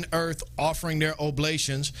are in earth offering their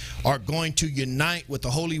oblations are going to unite with the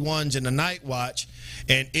holy ones in the night watch,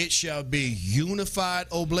 and it shall be unified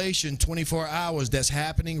oblation 24 hours. That's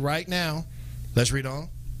happening right now. Let's read on.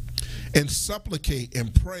 And supplicate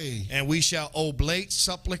and pray. And we shall oblate,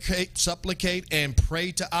 supplicate, and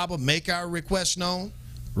pray to Abba, make our requests known.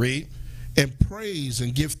 Read. And praise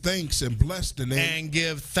and give thanks and bless the name. And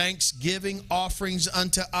give thanksgiving offerings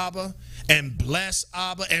unto Abba, and bless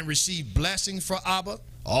Abba, and receive blessings for Abba,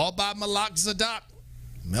 all by Melchizedek.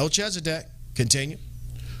 Melchizedek. Continue.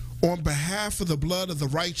 On behalf of the blood of the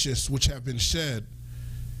righteous which have been shed,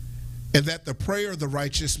 and that the prayer of the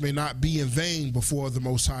righteous may not be in vain before the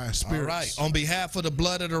Most High Spirits. All right. On behalf of the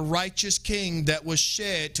blood of the righteous King that was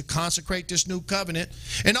shed to consecrate this new covenant,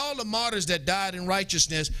 and all the martyrs that died in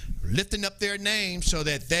righteousness, lifting up their names so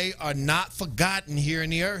that they are not forgotten here in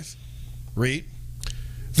the earth. Read.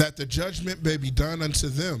 That the judgment may be done unto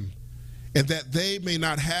them, and that they may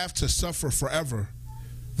not have to suffer forever.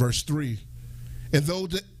 Verse 3. In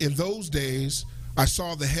those days I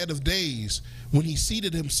saw the head of days, when he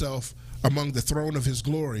seated himself among the throne of his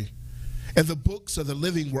glory, and the books of the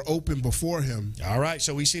living were opened before him. All right,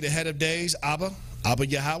 so we see the head of days, Abba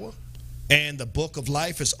Yahweh, and the book of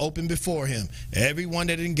life is open before him. Everyone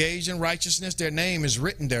that engaged in righteousness, their name is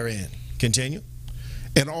written therein. Continue.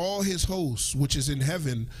 And all his hosts, which is in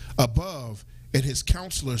heaven above, and his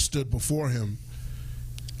counselors stood before him.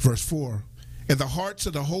 Verse 4. And the hearts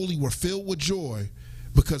of the holy were filled with joy,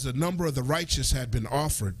 because the number of the righteous had been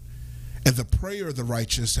offered, and the prayer of the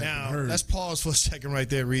righteous had been heard. Let's pause for a second right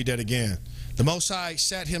there. Read that again. The Most High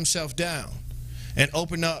sat himself down and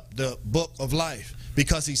opened up the book of life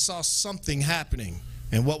because he saw something happening.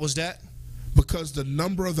 And what was that? Because the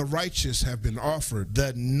number of the righteous have been offered.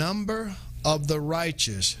 The number of the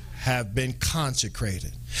righteous have been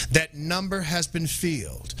consecrated. That number has been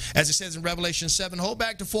filled. As it says in Revelation 7, hold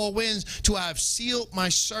back the four winds till I have sealed my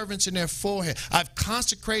servants in their forehead. I've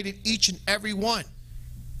consecrated each and every one.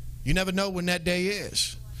 You never know when that day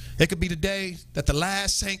is. It could be the day that the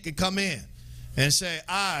last saint could come in and say,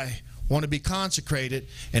 I want to be consecrated.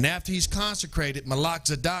 And after he's consecrated,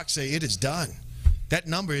 Melchizedek say, it is done. That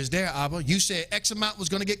number is there, Abba. You said X amount was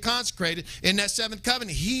going to get consecrated in that seventh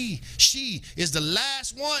covenant. She is the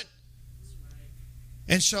last one.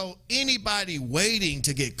 And so anybody waiting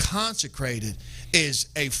to get consecrated is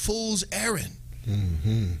a fool's errand.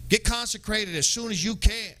 Get consecrated as soon as you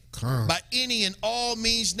can. By any and all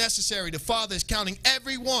means necessary. The Father is counting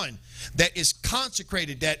everyone that is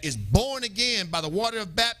consecrated, that is born again by the water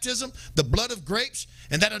of baptism, the blood of grapes,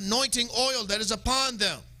 and that anointing oil that is upon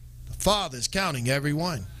them. The Father is counting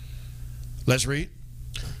everyone. Let's read.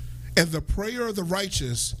 And the prayer of the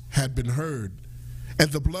righteous had been heard,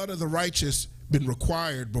 and the blood of the righteous been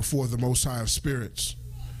required before the Most High of spirits.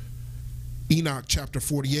 Enoch chapter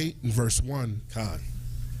 48 and verse 1. God.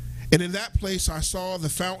 And in that place I saw the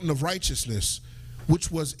fountain of righteousness, which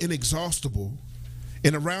was inexhaustible,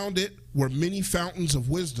 and around it were many fountains of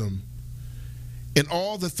wisdom. And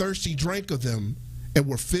all the thirsty drank of them, and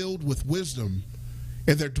were filled with wisdom.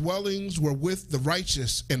 and their dwellings were with the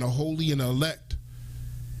righteous and the holy and the elect.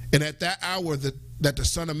 And at that hour that the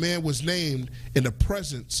Son of Man was named in the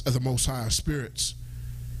presence of the Most High Spirits,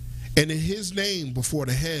 and in his name before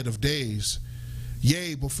the head of days,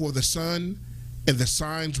 yea, before the sun and the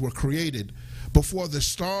signs were created, before the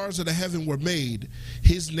stars of the heaven were made,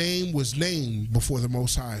 his name was named before the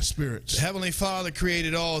Most High Spirits. The Heavenly Father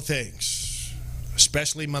created all things,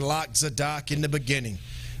 especially Melchizedek in the beginning.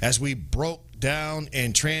 As we broke down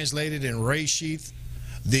and translated in Reshith,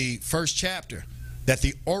 the first chapter, that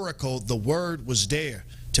the oracle, the word, was there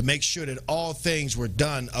to make sure that all things were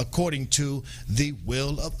done according to the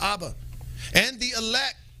will of Abba. And the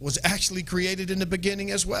elect was actually created in the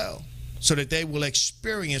beginning as well, so that they will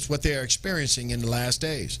experience what they are experiencing in the last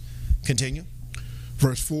days. Continue.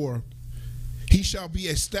 Verse 4, he shall be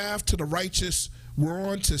a staff to the righteous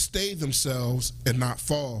whereon to stay themselves and not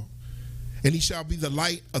fall. And he shall be the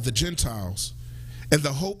light of the Gentiles and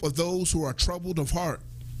the hope of those who are troubled of heart.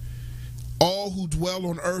 All who dwell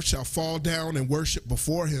on earth shall fall down and worship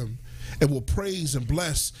before him, and will praise and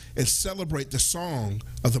bless and celebrate the song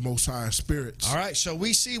of the Most High Spirits. All right, so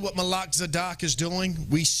we see what Melchizedek is doing.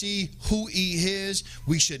 We see who he is.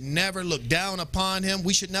 We should never look down upon him.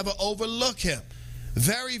 We should never overlook him.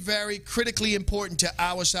 Very, very critically important to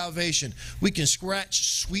our salvation. We can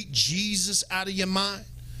scratch sweet Jesus out of your mind.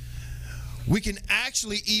 We can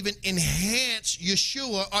actually even enhance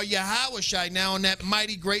Yeshua or Yahushua now on that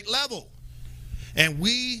mighty great level. And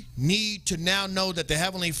we need to now know that the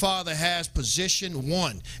Heavenly Father has positioned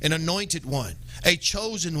one, an anointed one, a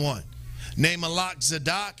chosen one, named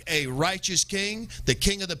Melchizedek, a righteous king, the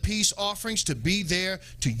king of the peace offerings, to be there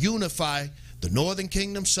to unify the northern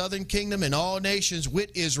kingdom, southern kingdom, and all nations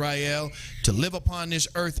with Israel, to live upon this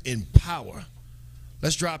earth in power.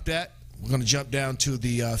 Let's drop that. We're going to jump down to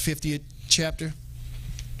the 50th chapter,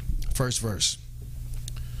 first verse.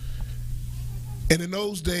 And in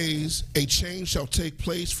those days, a change shall take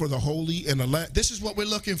place for the holy and elect. This is what we're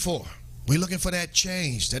looking for. We're looking for that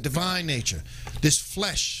change, that divine nature, this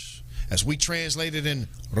flesh, as we translated in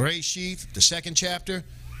Reshith, the second chapter,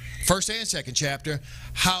 first and second chapter,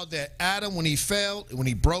 how that Adam, when he fell, when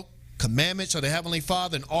he broke commandments of the Heavenly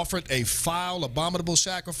Father and offered a foul, abominable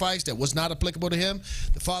sacrifice that was not applicable to him,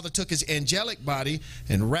 the Father took his angelic body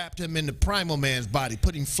and wrapped him in the primal man's body,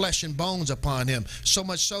 putting flesh and bones upon him, so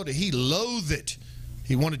much so that he loathed it.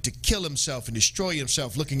 He wanted to kill himself and destroy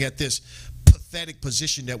himself, looking at this pathetic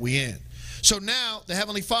position that we're in. So now the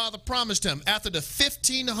Heavenly Father promised him, after the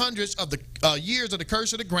 1500s of the years of the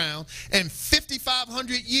curse of the ground and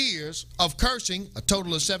 5,500 years of cursing, a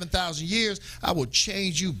total of 7,000 years, I will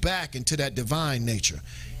change you back into that divine nature.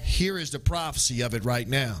 Here is the prophecy of it right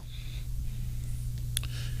now.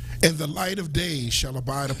 And the light of days shall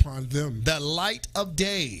abide upon them. The light of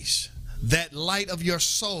days, that light of your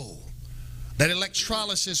soul, that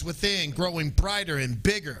electrolysis within growing brighter and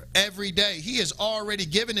bigger every day. He has already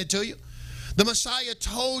given it to you. The Messiah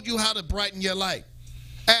told you how to brighten your light.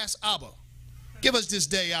 Ask Abba, give us this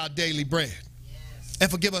day our daily bread,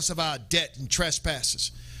 and forgive us of our debt and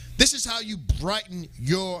trespasses. This is how you brighten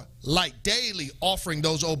your light, daily offering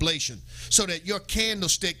those oblations, so that your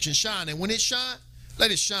candlestick can shine. And when it shines,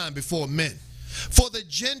 let it shine before men. For the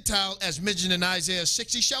Gentile, as mentioned in Isaiah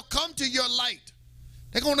 60, shall come to your light.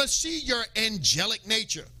 They're going to see your angelic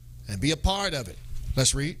nature and be a part of it.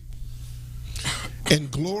 Let's read.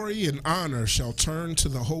 And glory and honor shall turn to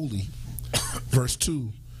the holy. Verse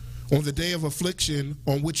 2. On the day of affliction,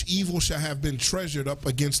 on which evil shall have been treasured up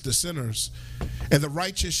against the sinners, and the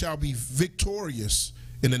righteous shall be victorious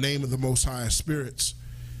in the name of the Most High Spirits.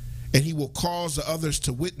 And he will cause the others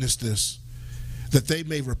to witness this, that they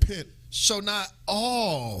may repent. So not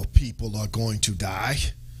all people are going to die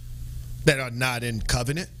that are not in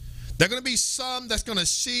covenant. There are going to be some that's going to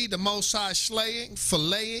see the Most High slaying,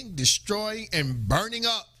 filleting, destroying, and burning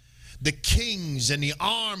up the kings and the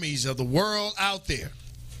armies of the world out there.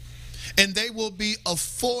 And they will be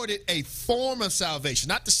afforded a form of salvation,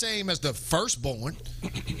 not the same as the firstborn.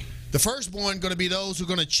 The firstborn going to be those who are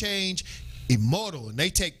going to change immortal, and they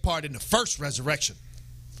take part in the first resurrection.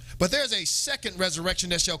 But there's a second resurrection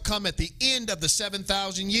that shall come at the end of the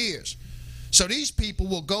 7,000 years. So these people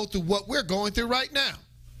will go through what we're going through right now.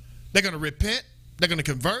 They're going to repent, they're going to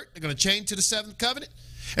convert, they're going to change to the seventh covenant,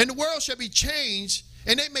 and the world shall be changed,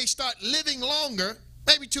 and they may start living longer,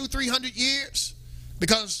 maybe 200-300 years,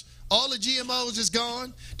 because all the GMOs is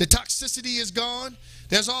gone, the toxicity is gone,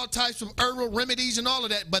 there's all types of herbal remedies and all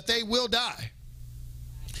of that, but they will die.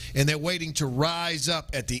 and they're waiting to rise up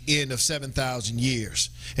at the end of 7,000 years.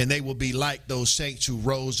 And they will be like those saints who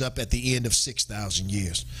rose up at the end of 6,000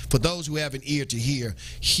 years. For those who have an ear to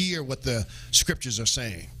hear what the scriptures are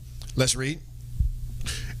saying. Let's read.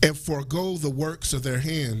 And forego the works of their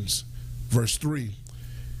hands. Verse 3.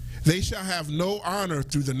 They shall have no honor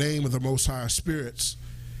through the name of the Most High spirits,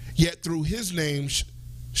 yet through his name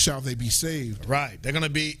shall they be saved. Right. They're going to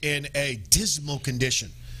be in a dismal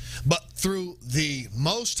condition. But through the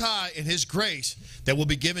Most High and his grace that will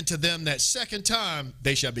be given to them that second time,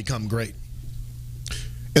 they shall become great.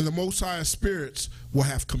 And the Most High spirits will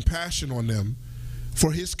have compassion on them,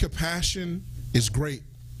 for his compassion is great.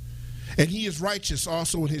 And he is righteous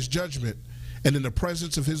also in his judgment, and in the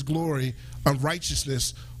presence of his glory,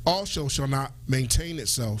 unrighteousness also shall not maintain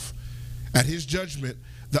itself. At his judgment,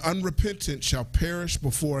 the unrepentant shall perish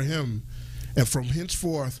before him, and from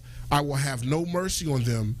henceforth I will have no mercy on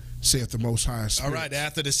them, saith the Most High Spirit. All right,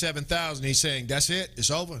 after the 7,000, he's saying, that's it, it's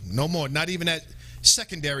over, no more. Not even that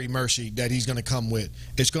secondary mercy that he's going to come with.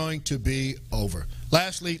 It's going to be over.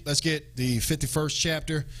 Lastly, let's get the 51st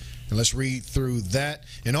chapter, and let's read through that.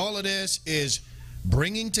 And all of this is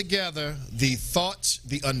bringing together the thoughts,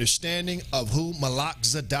 the understanding of who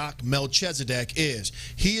Melchizedek is.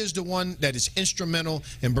 He is the one that is instrumental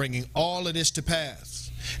in bringing all of this to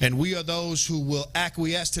pass. And we are those who will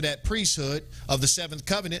acquiesce to that priesthood of the seventh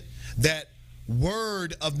covenant, that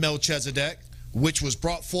word of Melchizedek, which was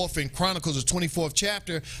brought forth in Chronicles, the 24th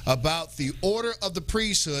chapter, about the order of the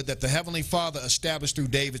priesthood that the Heavenly Father established through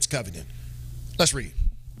David's covenant. Let's read.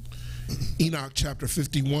 Enoch chapter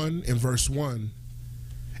 51 and verse 1.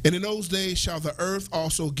 And in those days shall the earth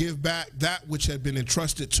also give back that which had been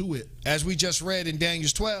entrusted to it. As we just read in Daniel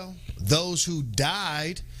 12, those who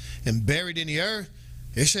died and buried in the earth,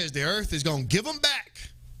 it says the earth is going to give them back.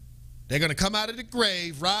 They're going to come out of the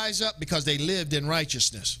grave, rise up because they lived in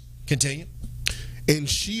righteousness. Continue. And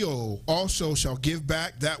Sheol also shall give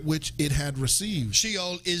back that which it had received.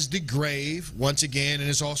 Sheol is the grave, once again, and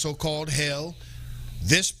it's also called hell.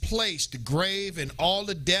 This place, the grave, and all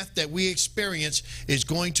the death that we experience is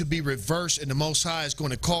going to be reversed, and the Most High is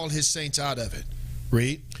going to call his saints out of it.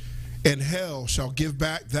 Read. And hell shall give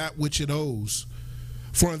back that which it owes.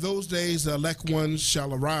 For in those days the elect ones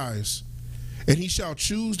shall arise, and he shall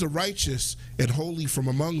choose the righteous and holy from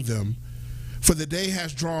among them. For the day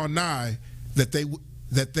has drawn nigh that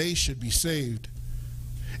they should be saved.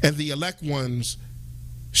 And the elect ones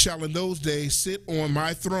shall in those days sit on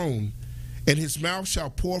my throne, and his mouth shall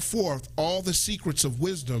pour forth all the secrets of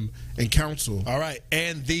wisdom and counsel. All right.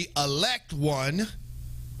 And the elect one,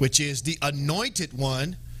 which is the anointed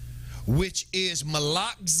one, which is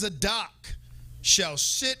Melchizedek, shall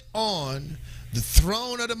sit on the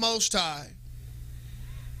throne of the Most High,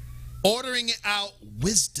 ordering out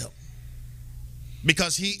wisdom,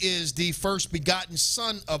 because he is the first begotten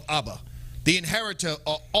son of Abba, the inheritor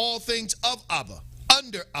of all things of Abba,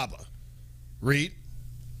 under Abba. Read.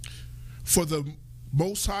 For the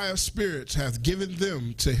Most High of spirits hath given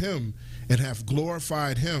them to him, and hath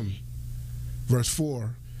glorified him. Verse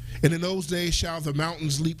 4. And in those days shall the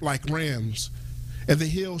mountains leap like rams, and the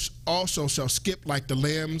hills also shall skip like the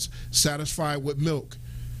lambs satisfied with milk.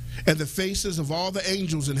 And the faces of all the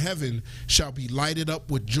angels in heaven shall be lighted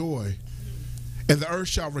up with joy. And the earth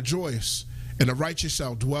shall rejoice, and the righteous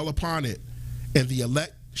shall dwell upon it, and the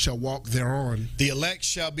elect shall walk thereon. The elect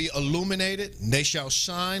shall be illuminated, and they shall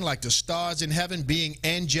shine like the stars in heaven, being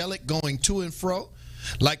angelic, going to and fro,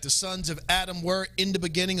 like the sons of Adam were in the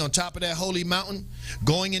beginning on top of that holy mountain,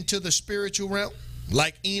 going into the spiritual realm,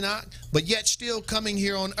 like Enoch, but yet still coming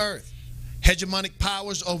here on earth. Hegemonic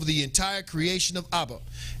powers over the entire creation of Abba.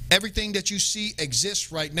 Everything that you see exists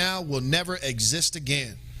right now will never exist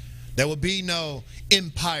again. There will be no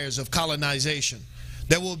empires of colonization.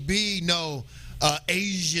 There will be no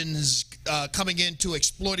Asians coming into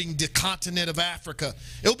exploiting the continent of Africa.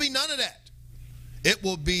 It will be none of that. It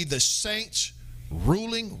will be the saints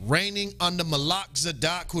ruling, reigning under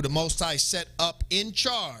Melchizedek, who the Most High set up in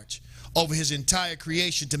charge over his entire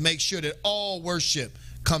creation to make sure that all worship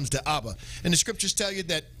comes to Abba. And the scriptures tell you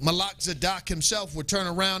that Melchizedek himself will turn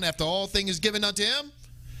around after all things is given unto him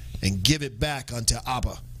and give it back unto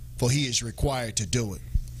Abba, for he is required to do it.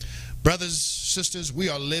 Brothers, sisters, we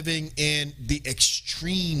are living in the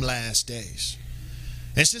extreme last days.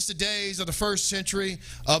 And since the days of the first century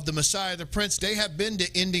of the Messiah, the Prince, they have been the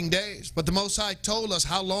ending days. But the Most High told us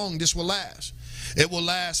how long this will last. It will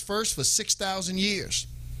last first for 6,000 years.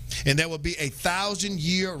 And there will be a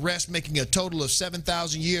 1,000-year rest, making a total of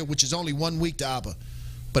 7,000 years, which is only 1 week to Abba,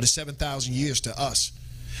 but it's 7,000 years to us.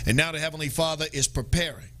 And now the Heavenly Father is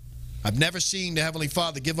preparing I've never seen the Heavenly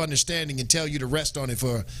Father give understanding and tell you to rest on it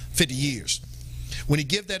for 50 years. When he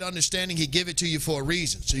give that understanding, he give it to you for a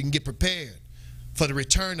reason, so you can get prepared for the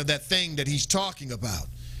return of that thing that he's talking about.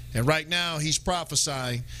 And right now, he's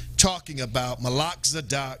prophesying, talking about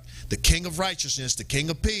Melchizedek, the king of righteousness, the king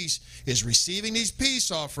of peace, is receiving these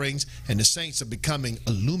peace offerings, and the saints are becoming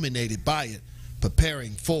illuminated by it,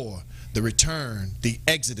 preparing for the return, the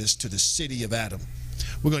exodus to the city of Adam.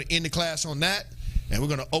 We're going to end the class on that, and we're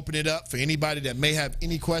going to open it up for anybody that may have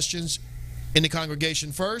any questions in the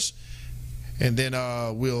congregation first, and then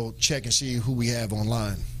we'll check and see who we have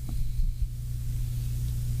online.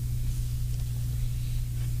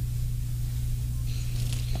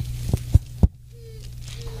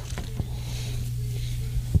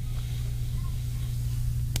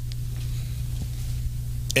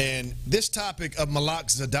 And this topic of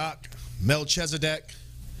Melchizedek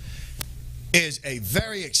is a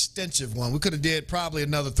very extensive one. We could have did probably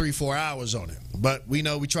another 3-4 hours on it, but we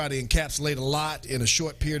know we try to encapsulate a lot in a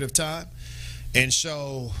short period of time. And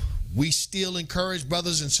so we still encourage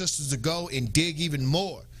brothers and sisters to go and dig even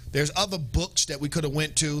more. There's other books that we could have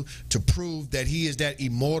went to prove that he is that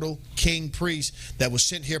immortal king priest that was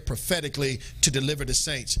sent here prophetically to deliver the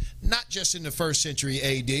saints, not just in the 1st century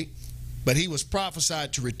AD, but he was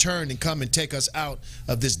prophesied to return and come and take us out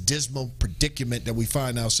of this dismal predicament that we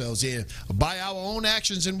find ourselves in by our own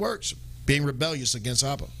actions and works, being rebellious against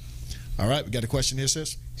Abba. All right, we got a question here,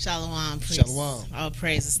 sis? Shalom, priest. Shalom. All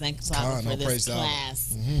praises. Thanks Abba for this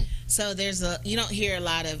class. So there's you don't hear a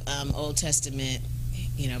lot of Old Testament,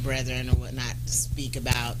 brethren or whatnot speak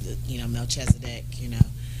about, Melchizedek,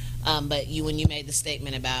 but when you made the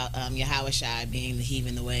statement about Yahushua being the heave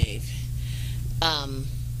and the wave,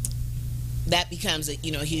 that becomes a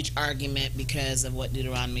huge argument because of what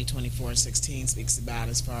Deuteronomy 24:16 speaks about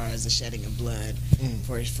as far as the shedding of blood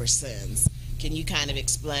for sins. Can you kind of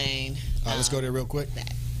explain? Let's go there real quick.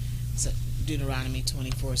 That. So Deuteronomy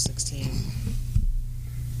 24:16.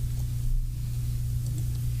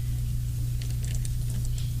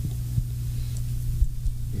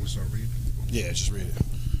 We'll start reading. Yeah, just read it.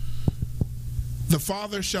 The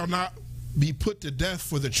father shall not be put to death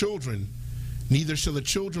for the children, neither shall the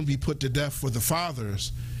children be put to death for the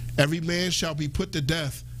fathers. Every man shall be put to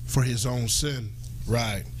death for his own sin.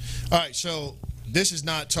 Right. All right, so this is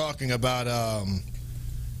not talking about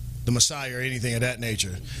the Messiah or anything of that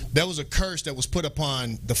nature. There was a curse that was put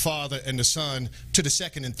upon the father and the son to the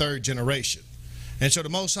 2nd and 3rd generation. And so the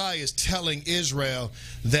Most High is telling Israel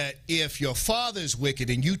that if your father is wicked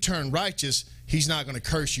and you turn righteous, he's not going to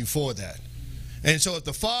curse you for that. And so if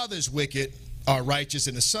the father is wicked, are righteous,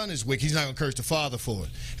 and the son is wicked, he's not going to curse the father for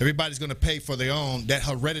it. Everybody's going to pay for their own. That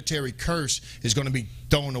hereditary curse is going to be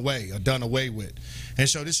thrown away or done away with. And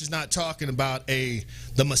so this is not talking about the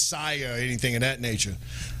Messiah or anything of that nature.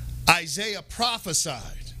 Isaiah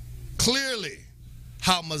prophesied clearly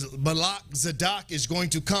how Melchizedek is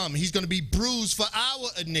going to come. He's going to be bruised for our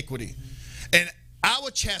iniquity, and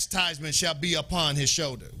our chastisement shall be upon his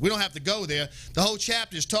shoulder. We don't have to go there. The whole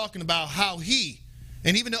chapter is talking about how he,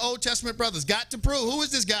 and even the Old Testament brothers, got to prove who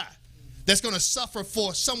is this guy that's going to suffer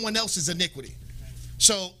for someone else's iniquity.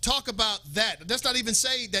 So talk about that. Let's not even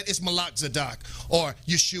say that it's Melchizedek or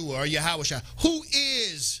Yeshua or Yahushua. Who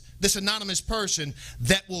is this anonymous person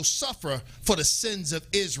that will suffer for the sins of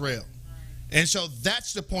Israel? And so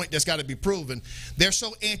that's the point that's got to be proven. They're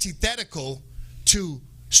so antithetical to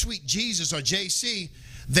sweet Jesus or JC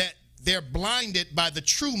that they're blinded by the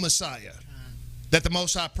true Messiah that the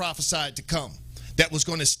Most High prophesied to come, that was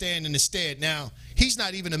going to stand in the stead. Now, he's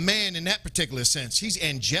not even a man in that particular sense. He's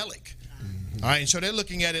angelic. All right, and so they're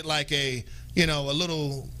looking at it like a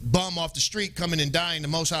little bum off the street coming and dying. The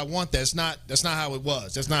Most High want that. That's not how it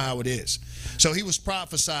was. That's not how it is. So he was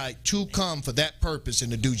prophesied to come for that purpose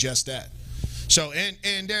and to do just that. So,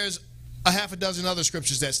 and there's a half a dozen other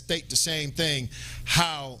scriptures that state the same thing,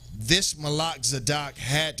 how this Melchizedek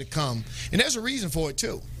had to come. And there's a reason for it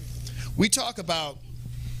too. We talk about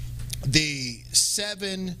the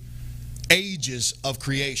 7 ages of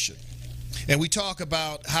creation. And we talk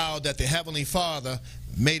about how that the Heavenly Father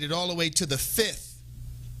made it all the way to the 5th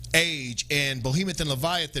age, and Behemoth and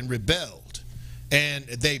Leviathan rebelled. And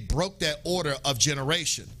they broke that order of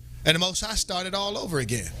generation. And the Most High started all over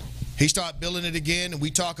again. He started building it again, and we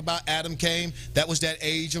talk about Adam came. That was that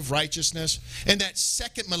age of righteousness. And that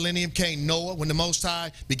 2nd millennium came Noah, when the Most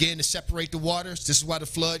High began to separate the waters. This is why the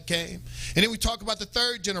flood came. And then we talk about the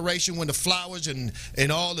 3rd generation, when the flowers and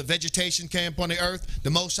all the vegetation came upon the earth. The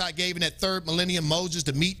Most High gave in that 3rd millennium Moses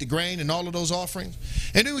the meat, the grain, and all of those offerings.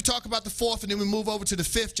 And then we talk about the 4th, and then we move over to the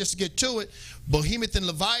 5th just to get to it. Behemoth and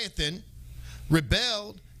Leviathan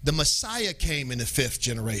rebelled. the Messiah came in the 5th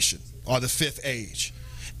generation, or the 5th age.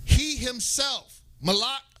 He himself,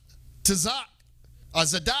 Melchizedek,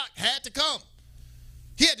 Zadok, had to come.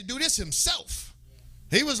 He had to do this himself.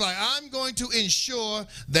 He was like, I'm going to ensure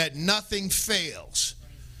that nothing fails.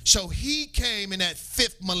 So he came in that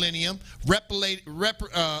 5th millennium, replicating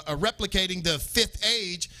the 5th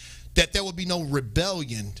age, that there will be no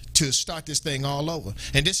rebellion to start this thing all over.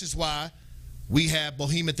 And this is why we have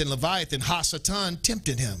Behemoth and Leviathan, Hasatan,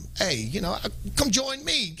 tempting him. Hey, you know, come join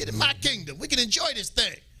me. Get in my kingdom. We can enjoy this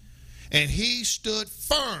thing. And he stood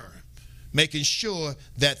firm, making sure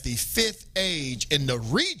that the 5th age and the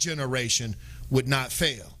regeneration would not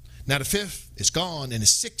fail. Now the 5th is gone and the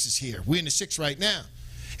 6th is here. We're in the 6th right now.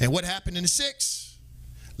 And what happened in the 6th?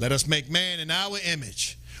 Let us make man in our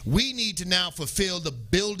image. We need to now fulfill the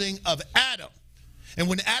building of Adam. And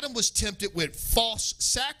when Adam was tempted with false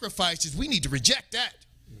sacrifices, we need to reject that.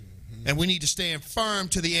 And we need to stand firm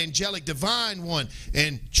to the angelic divine one.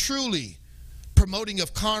 And truly, promoting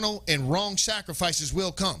of carnal and wrong sacrifices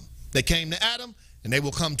will come. They came to Adam, and they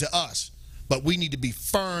will come to us. But we need to be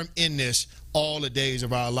firm in this all the days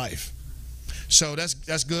of our life. So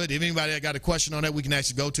that's good. If anybody got a question on that, we can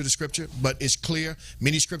actually go to the scripture. But it's clear.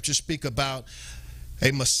 Many scriptures speak about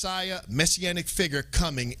a Messiah, messianic figure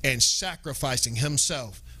coming and sacrificing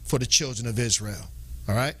himself for the children of Israel.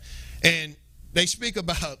 All right? And they speak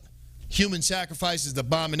about human sacrifices, the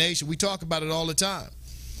abomination. We talk about it all the time.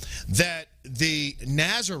 That the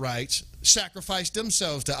Nazarites sacrificed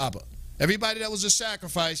themselves to Abba. Everybody that was a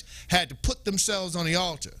sacrifice had to put themselves on the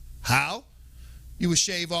altar. How? You would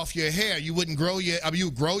shave off your hair. You wouldn't grow your, you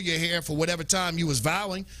would grow your hair for whatever time you was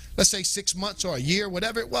vowing. Let's say 6 months or a year,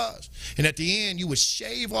 whatever it was. And at the end, you would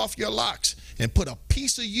shave off your locks and put a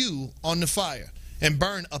piece of you on the fire and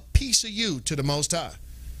burn a piece of you to the Most High.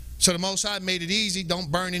 So the Most High made it easy.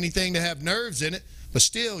 Don't burn anything that have nerves in it, but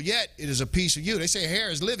still, yet, it is a piece of you. They say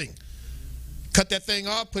hair is living. Cut that thing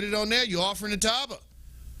off, put it on there, you're offering it to Abba.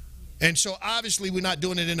 And so obviously we're not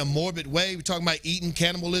doing it in a morbid way. We're talking about eating,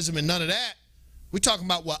 cannibalism, and none of that. We're talking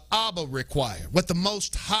about what Abba required, what the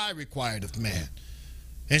Most High required of man.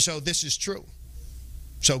 And so this is true.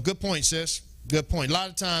 So good point, sis. Good point. A lot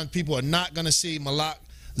of times people are not going to see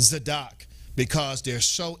Melchizedek because they're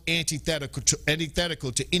so antithetical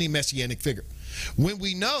to any messianic figure. When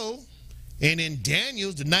we know, and in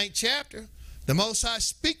Daniel, the 9th chapter, the Most High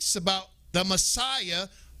speaks about the Messiah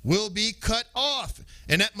will be cut off.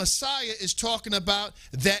 And that Messiah is talking about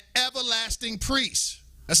that everlasting priest.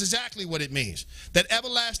 That's exactly what it means. That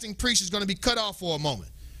everlasting priest is going to be cut off for a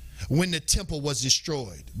moment when the temple was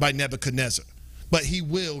destroyed by Nebuchadnezzar. But he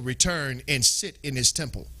will return and sit in his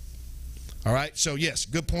temple. All right? So, yes,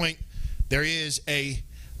 good point. There is a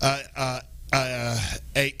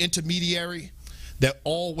intermediary that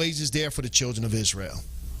always is there for the children of Israel.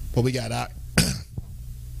 What we got, Doc?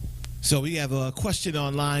 So we have a question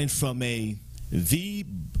online from a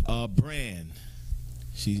brand.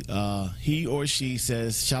 He or she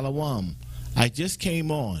says, Shalom, I just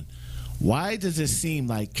came on. Why does it seem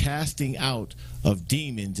like casting out of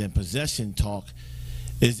demons and possession talk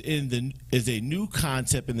is a new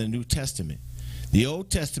concept in the New Testament? The Old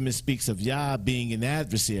Testament speaks of Yah being an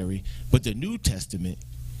adversary, but the New Testament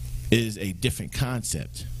is a different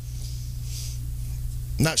concept.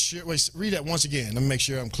 Not sure. Wait, read that once again. Let me make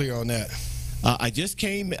sure I'm clear on that. I just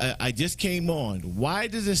came on. Why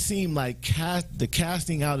does it seem like the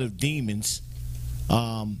casting out of demons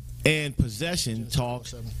and possession talk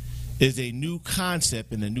is a new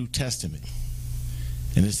concept in the New Testament?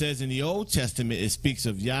 And it says in the Old Testament it speaks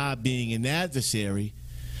of Yah being an adversary,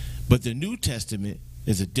 but the New Testament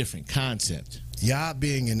is a different concept. Yah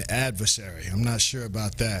being an adversary. I'm not sure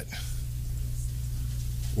about that.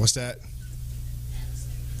 What's that?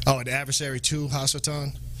 Oh, an adversary too,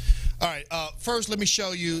 Hasatan? All right, first let me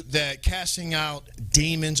show you that casting out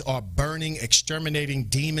demons or burning, exterminating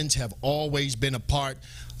demons have always been a part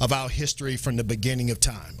of our history from the beginning of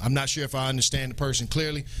time. I'm not sure if I understand the person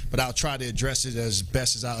clearly, but I'll try to address it as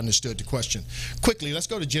best as I understood the question. Quickly, let's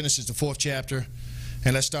go to Genesis, the 4th chapter,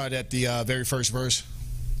 and let's start at the very first verse.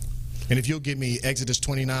 And if you'll give me Exodus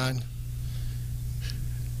 29.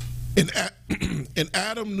 And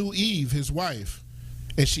Adam knew Eve, his wife,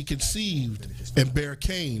 and she conceived and bare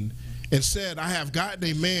Cain, and said, I have gotten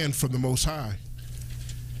a man from the Most High.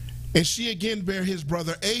 And she again bare his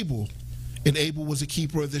brother Abel, and Abel was a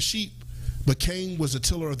keeper of the sheep, but Cain was a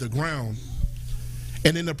tiller of the ground.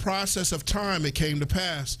 And in the process of time it came to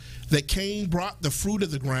pass that Cain brought the fruit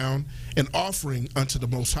of the ground an offering unto the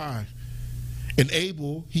Most High. And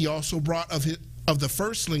Abel he also brought of the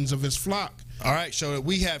firstlings of his flock. All right, so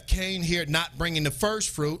we have Cain here not bringing the first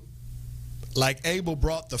fruit like Abel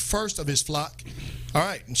brought the first of his flock. All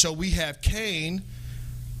right, and so we have Cain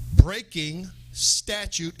breaking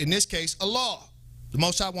statute, in this case, a law. The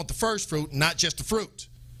Most High want the first fruit, not just the fruit.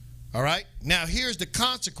 All right, now here's the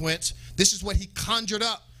consequence. This is what he conjured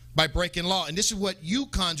up by breaking law, and this is what you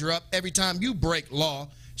conjure up every time you break law,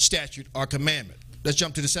 statute, or commandment. Let's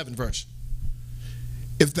jump to the 7th verse.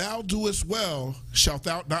 If thou doest well, shalt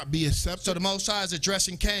thou not be accepted? So the Most High is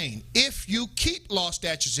addressing Cain. If you keep law,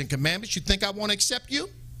 statutes, and commandments, you think I won't accept you?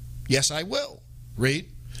 Yes, I will. Read.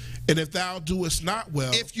 And if thou doest not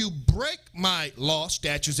well, if you break my law,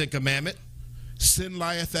 statutes, and commandment, sin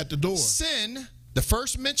lieth at the door. Sin, the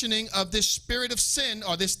first mentioning of this spirit of sin,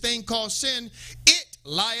 or this thing called sin, it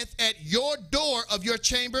lieth at your door of your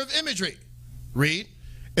chamber of imagery. Read.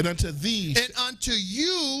 And unto thee, and unto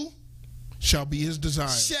you shall be his desire.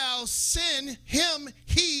 Shall sin him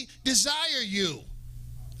he desire you.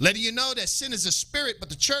 Letting you know that sin is a spirit, but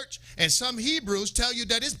the church and some Hebrews tell you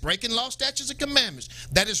that it's breaking law, statutes, and commandments.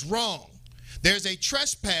 That is wrong. There's a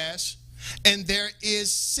trespass and there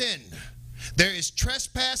is sin. There is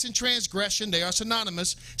trespass and transgression. They are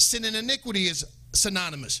synonymous. Sin and iniquity is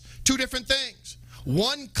synonymous. Two different things.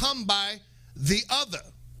 One come by the other.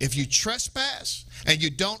 If you trespass and you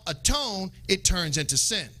don't atone, it turns into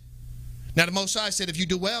sin. Now the Most High said, if you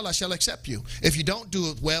do well, I shall accept you. If you don't do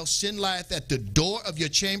it well, sin lieth at the door of your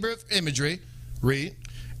chamber of imagery. Read.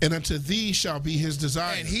 And unto thee shall be his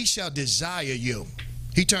desire. And he shall desire you.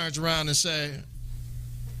 He turns around and say,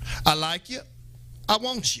 I like you, I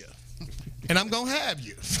want you, and I'm going to have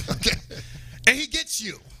you. And he gets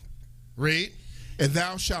you. Read. And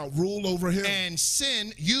thou shalt rule over him. And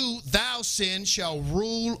sin, thou sin, shall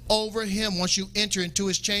rule over him once you enter into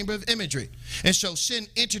his chamber of imagery. And so sin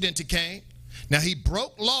entered into Cain. Now he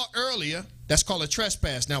broke law earlier. That's called a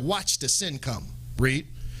trespass. Now watch the sin come. Read.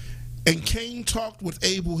 And Cain talked with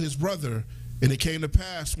Abel his brother. And it came to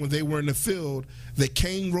pass when they were in the field that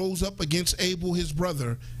Cain rose up against Abel his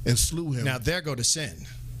brother and slew him. Now there go to sin.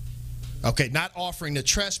 Okay, not offering the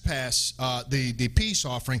trespass, the peace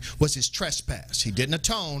offering was his trespass. He didn't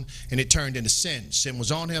atone, and it turned into sin. Sin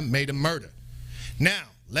was on him, made him murder. Now,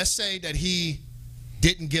 let's say that he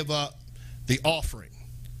didn't give up the offering.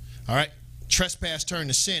 All right, trespass turned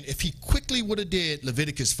to sin. If he quickly would have did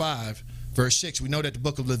Leviticus 5, verse 6, we know that the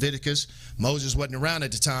book of Leviticus, Moses wasn't around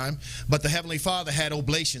at the time, but the Heavenly Father had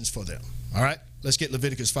oblations for them. All right, let's get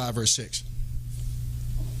Leviticus 5, verse 6.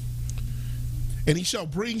 And he shall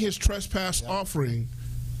bring his trespass offering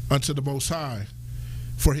unto the Most High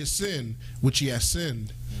for his sin which he has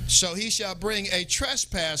sinned. So he shall bring a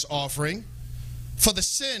trespass offering for the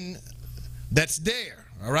sin that's there.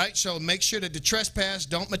 All right, so make sure that the trespass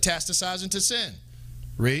don't metastasize into sin.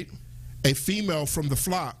 Read. A female from the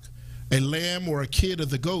flock, a lamb or a kid of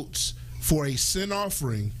the goats for a sin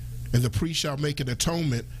offering, and the priest shall make an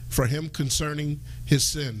atonement for him concerning his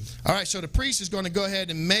sin. All right, so the priest is going to go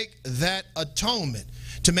ahead and make that atonement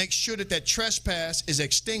to make sure that that trespass is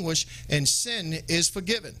extinguished and sin is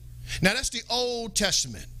forgiven. Now that's the Old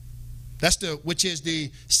Testament. Which is the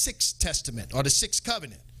 6th Testament or the 6th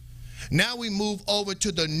covenant. Now we move over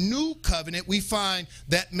to the New Covenant. We find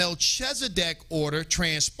that Melchizedek order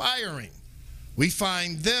transpiring. We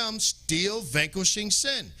find them still vanquishing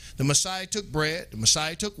sin. The Messiah took bread. The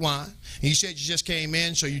Messiah took wine. And you said you just came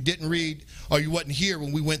in, so you didn't read, or you wasn't here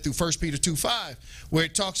when we went through 1 Peter 2:5, where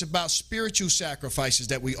it talks about spiritual sacrifices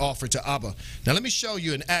that we offer to Abba. Now let me show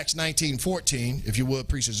you in Acts 19:14, if you would,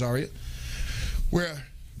 Priest APPAREL, where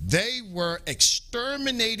they were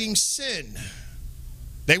exterminating sin.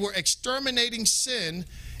 They were exterminating sin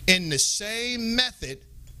in the same method,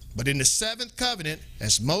 but in the 7th covenant,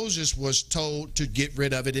 as Moses was told to get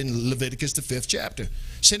rid of it in Leviticus, the 5th chapter.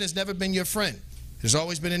 Sin has never been your friend. There's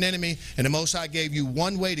always been an enemy, and the Most High gave you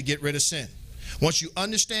one way to get rid of sin. Once you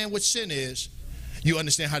understand what sin is, you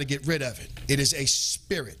understand how to get rid of it. It is a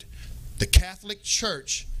spirit. The Catholic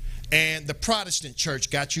Church and the Protestant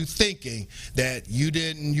Church got you thinking that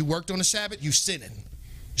you worked on the Sabbath, you sinning.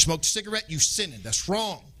 You smoked a cigarette, you sinning. That's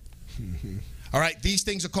wrong. All right, these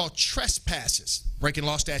things are called trespasses, breaking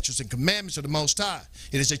law, statutes, and commandments of the Most High.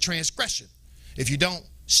 It is a transgression. If you don't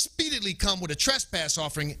speedily come with a trespass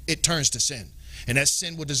offering, it turns to sin. And that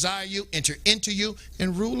sin will desire you, enter into you,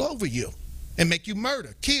 and rule over you, and make you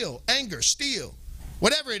murder, kill, anger, steal,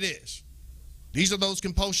 whatever it is. These are those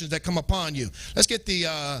compulsions that come upon you. Let's get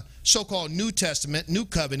the so-called New Testament, New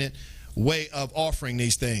Covenant way of offering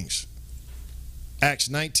these things. Acts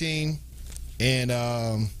 19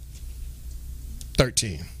 and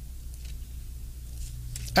 13.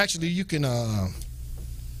 Actually, you can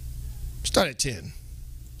start at 10.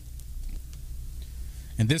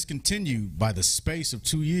 And this continued by the space of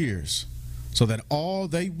 2 years, so that all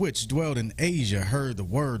they which dwelled in Asia heard the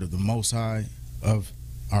word of the Most High of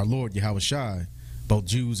our Lord Yahushua, both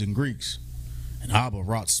Jews and Greeks. And Abba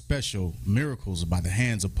wrought special miracles by the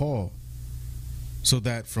hands of Paul, so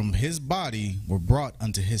that from his body were brought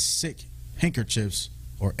unto his sick handkerchiefs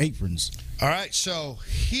or aprons. All right, so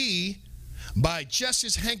he, by just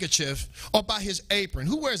his handkerchief or by his apron.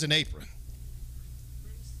 Who wears an apron?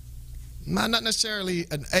 Not necessarily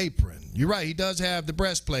an apron. You're right, he does have the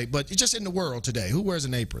breastplate, but just in the world today, who wears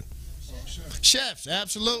an apron? Chefs,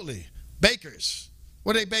 absolutely. Bakers.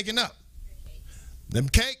 What are they baking up? Them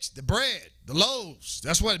cakes, the bread, the loaves.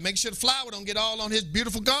 That's what, make sure the flour don't get all on his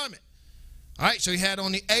beautiful garment. All right, so he had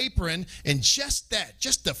on the apron, and just that,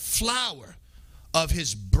 just the flour of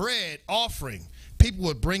his bread offering. People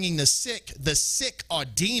were bringing the sick. The sick are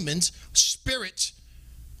demons, spirits.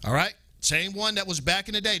 All right, same one that was back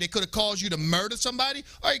in the day. They could have caused you to murder somebody,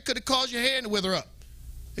 or it could have caused your hand to wither up.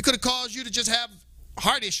 It could have caused you to just have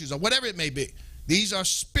heart issues or whatever it may be. These are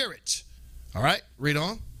spirits. All right, read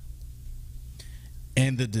on.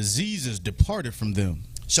 And the diseases departed from them.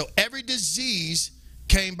 So every disease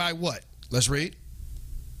came by what? Let's read.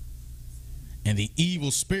 And the evil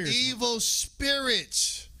spirits. Evil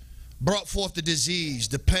spirits brought forth the disease,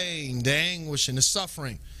 the pain, the anguish, and the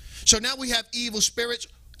suffering. So now we have evil spirits,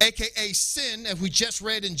 a.k.a. sin, as we just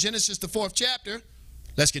read in Genesis, the 4th chapter.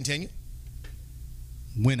 Let's continue.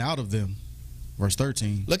 Went out of them. Verse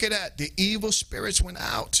 13. Look at that. The evil spirits went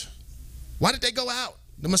out. Why did they go out?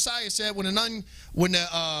 The Messiah said when an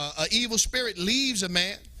evil spirit leaves a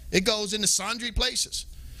man, it goes into sundry places.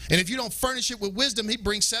 And if you don't furnish it with wisdom, he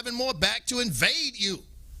brings 7 more back to invade you.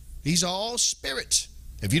 These are all spirits.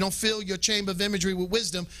 If you don't fill your chamber of imagery with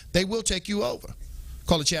wisdom, they will take you over.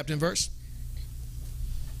 Call the chapter and verse.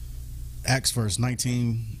 Acts verse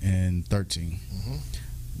 19 and 13.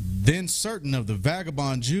 Then certain of the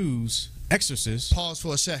vagabond Jews, exorcists. Pause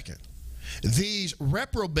for a second. These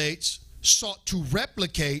reprobates sought to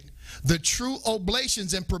replicate the true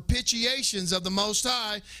oblations and propitiations of the Most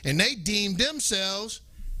High, and they deemed themselves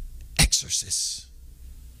exorcists.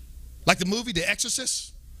 Like the movie The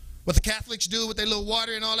Exorcist, what the Catholics do with their little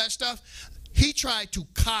water and all that stuff. He tried to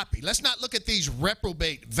copy. Let's not look at these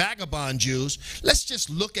reprobate vagabond Jews. Let's just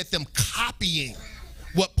look at them copying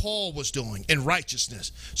what Paul was doing in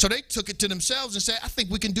righteousness. So they took it to themselves and said, I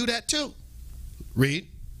think we can do that too. Read.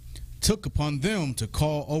 Took upon them to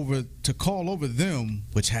call over them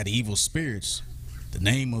which had evil spirits, the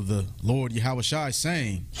name of the Lord Yahushua,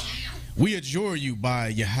 saying, we adjure you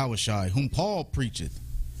by Yahushua, whom Paul preacheth.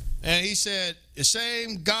 And he said, the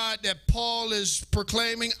same God that Paul is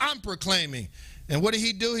proclaiming, I'm proclaiming. And what did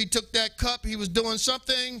he do? He took that cup. He was doing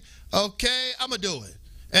something. Okay, I'm going to do it.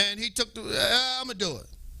 And he took the, I'm going to do it.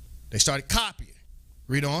 They started copying.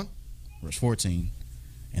 Read on. Verse 14.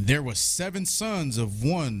 And there were 7 sons of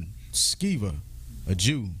one Sceva, a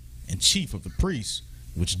Jew, and chief of the priests,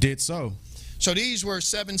 which did so. So these were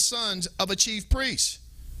 7 sons of a chief priest.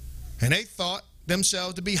 And they thought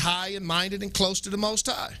themselves to be high and minded and close to the Most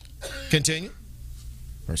High. Continue.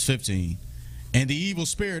 Verse 15. And the evil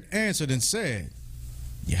spirit answered and said,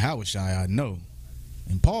 Yahushua I know,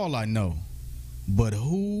 and Paul I know, but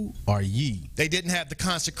who are ye? They didn't have the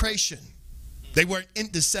consecration. They weren't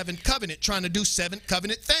in the 7th covenant trying to do 7th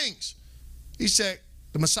covenant things. He said,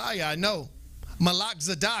 the Messiah I know,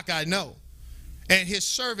 Melchizedek I know, and his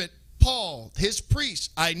servant Paul, his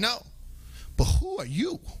priest I know, but who are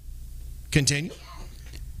you? Continue.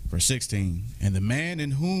 Verse 16. And the man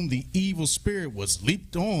in whom the evil spirit was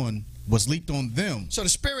leaped on them. So the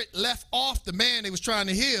spirit left off the man they was trying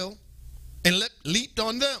to heal and leaped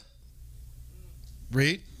on them.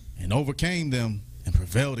 Read. And overcame them and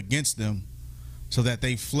prevailed against them, so that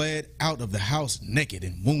they fled out of the house naked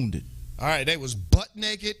and wounded. All right, they was butt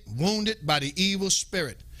naked, wounded by the evil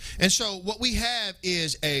spirit. And so what we have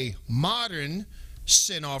is a modern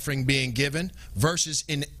sin offering being given versus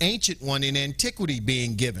an ancient one in antiquity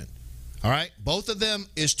being given. All right, both of them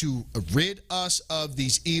is to rid us of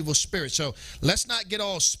these evil spirits. So let's not get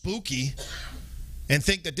all spooky and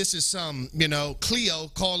think that this is some, Cleo,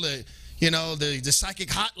 call it, the psychic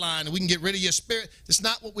hotline and we can get rid of your spirit. That's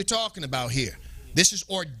not what we're talking about here. This is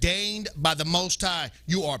ordained by the Most High.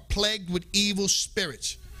 You are plagued with evil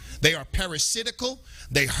spirits. They are parasitical.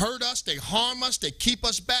 They hurt us. They harm us. They keep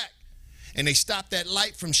us back. And they stop that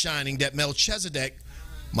light from shining that Melchizedek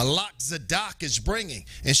is bringing.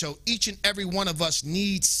 And so each and every one of us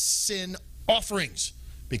needs sin offerings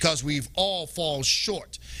because we've all fallen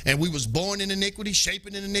short. And we was born in iniquity,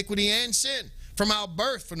 shaping in iniquity and sin. From our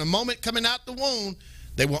birth, from the moment coming out the womb,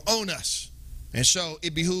 they will own us. And so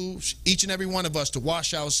it behooves each and every one of us to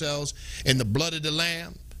wash ourselves in the blood of the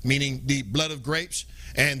Lamb, meaning the blood of grapes,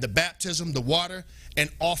 and the baptism, the water, and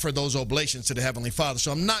offer those oblations to the Heavenly Father.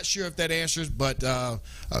 So I'm not sure if that answers, but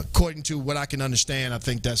according to what I can understand, I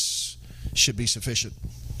think that's should be sufficient.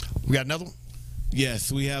 We got another one?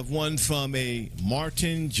 Yes, we have one from a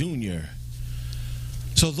Martin Jr.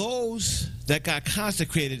 So those that got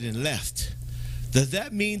consecrated and left, does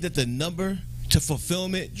that mean that the number to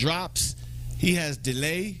fulfillment drops? He has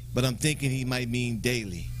delay, but I'm thinking he might mean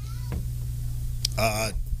daily.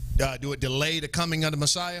 Do it delay the coming of the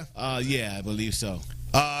Messiah? Yeah, I believe so.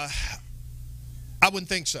 I wouldn't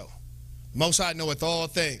think so. Most High knoweth all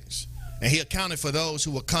things, and he accounted for those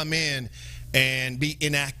who will come in and be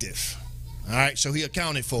inactive. All right, so he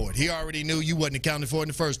accounted for it. He already knew you wasn't accounted for in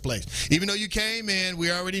the first place. Even though you came in,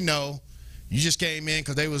 we already know you just came in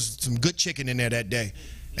because there was some good chicken in there that day,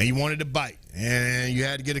 and you wanted to bite, and you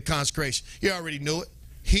had to get a consecration. You already knew it.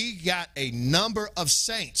 He got a number of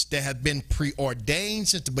saints that have been preordained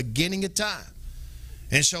since the beginning of time.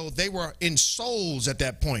 And so they were in souls at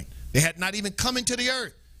that point. They had not even come into the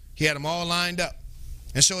earth. He had them all lined up.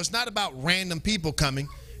 And so it's not about random people coming.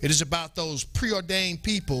 It is about those preordained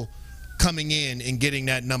people coming in and getting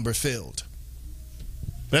that number filled.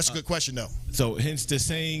 That's a good question, though. So hence the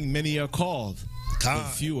saying, many are called, but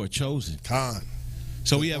few are chosen.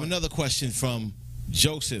 So we have another question from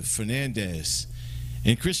Joseph Fernandez.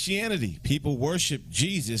 In Christianity, people worship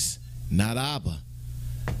Jesus, not Abba.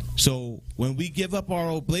 So when we give up our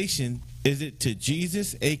oblation, is it to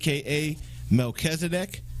Jesus, a.k.a.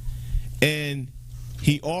 Melchizedek, and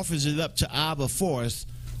he offers it up to Abba for us?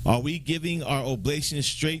 Are we giving our oblation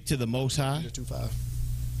straight to the Most High?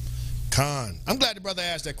 I'm glad the brother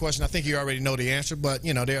asked that question. I think you already know the answer, but,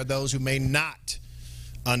 you know, there are those who may not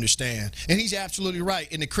understand. And he's absolutely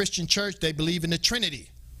right. In the Christian church, they believe in the Trinity,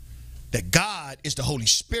 that God is the Holy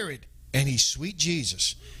Spirit, and he's sweet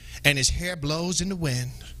Jesus, and his hair blows in the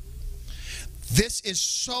wind. This is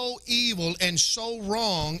so evil and so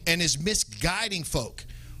wrong and is misguiding folk.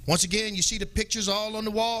 Once again, you see the pictures all on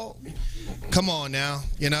the wall? Come on now,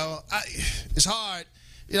 you know, it's hard.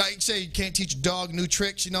 You know, like you say, you can't teach a dog new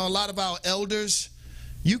tricks. You know, a lot of our elders,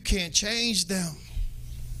 you can't change them.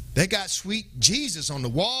 They got sweet Jesus on the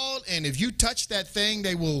wall, and if you touch that thing,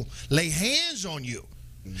 they will lay hands on you.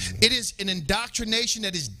 It is an indoctrination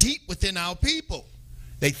that is deep within our people.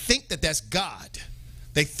 They think that that's God.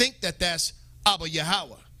 They think that that's Abba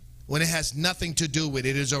Yahweh, when it has nothing to do with it.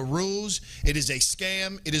 It is a ruse. It is a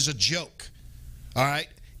scam. It is a joke. All right?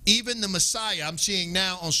 Even the Messiah I'm seeing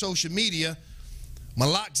now on social media,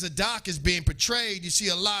 Melchizedek is being portrayed. You see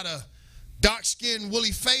a lot of dark-skinned,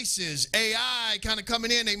 woolly faces, AI kind of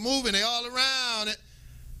coming in. They moving. They all around it.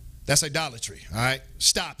 That's idolatry. All right?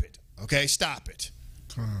 Stop it. Okay? Stop it.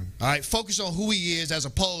 All right, focus on who he is as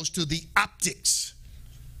opposed to the optics.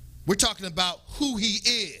 We're talking about who he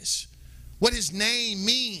is, what his name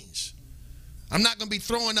means. I'm not going to be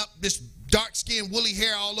throwing up this dark-skinned, woolly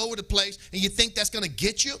hair all over the place, and you think that's going to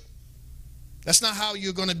get you? That's not how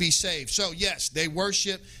you're going to be saved. So, yes, they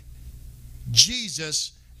worship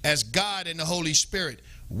Jesus as God and the Holy Spirit.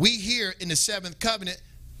 We here in the Seventh Covenant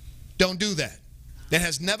don't do that. That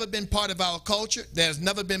has never been part of our culture. That has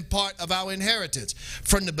never been part of our inheritance.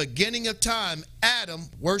 From the beginning of time, Adam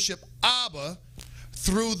worshiped Abba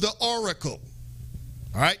through the oracle.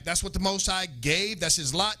 All right, that's what the Most High gave. That's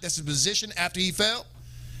his lot. That's his position after he fell.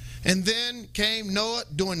 And then came Noah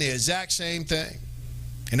doing the exact same thing.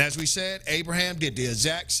 And as we said, Abraham did the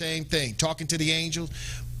exact same thing, talking to the angels,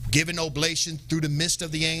 giving oblation through the midst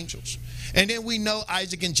of the angels. And then we know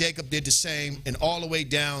Isaac and Jacob did the same, and all the way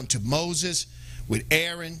down to Moses with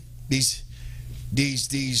Aaron, these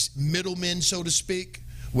middlemen, so to speak,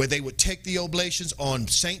 where they would take the oblations on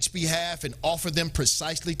saints' behalf and offer them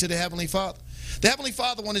precisely to the Heavenly Father. The Heavenly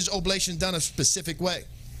Father wanted his oblation done a specific way.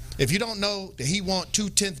 If you don't know that he wants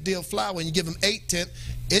 2/10 deal flour and you give him 8/10,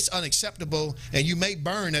 it's unacceptable, and you may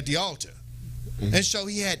burn at the altar. And so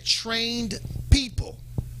he had trained people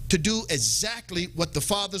to do exactly what the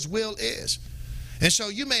Father's will is. And so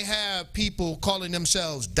you may have people calling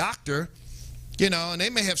themselves doctor, you know, and they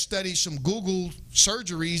may have studied some Google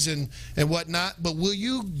surgeries and whatnot, but will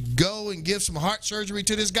you go and give some heart surgery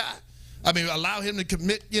to this guy? I mean, allow him to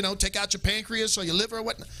commit, you know, take out your pancreas or your liver or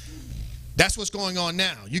whatnot? That's what's going on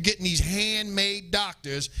now. You're getting these handmade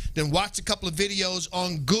doctors, then watch a couple of videos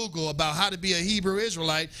on Google about how to be a Hebrew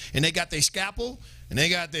Israelite, and they got their scalpel, and they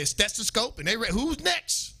got their stethoscope, and who's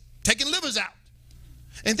next? Taking livers out.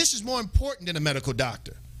 And this is more important than a medical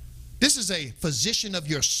doctor. This is a physician of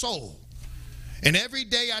your soul. And every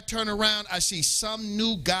day I turn around, I see some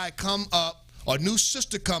new guy come up or new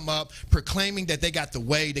sister come up proclaiming that they got the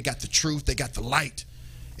way, they got the truth, they got the light.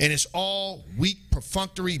 And it's all weak,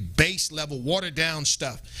 perfunctory, base level, watered down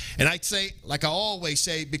stuff. And I'd say, like I always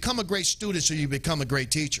say, become a great student so you become a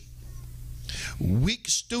great teacher. Weak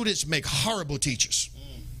students make horrible teachers.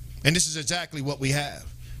 And this is exactly what we have.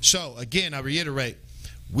 So, again, I reiterate,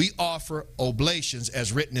 we offer oblations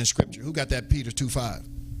as written in Scripture. Who got that Peter 2:5?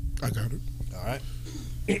 I got it. All right.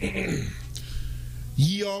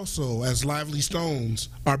 Ye also, as lively stones,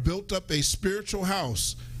 are built up a spiritual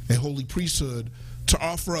house, a holy priesthood, to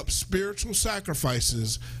offer up spiritual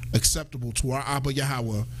sacrifices acceptable to our Abba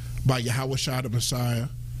Yahweh by Yahweh the Messiah.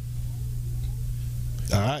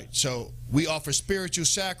 All right. So we offer spiritual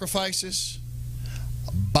sacrifices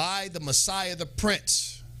by the Messiah, the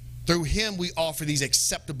Prince. Through him we offer these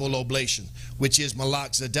acceptable oblations, which is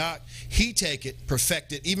Melchizedek. He take it,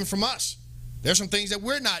 perfect it, even from us. There's some things that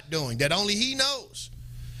we're not doing that only he knows.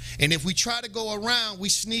 And if we try to go around, we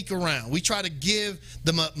sneak around. We try to give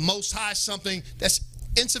the Most High something that's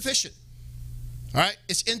insufficient. All right?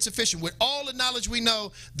 It's insufficient. With all the knowledge we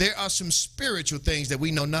know, there are some spiritual things that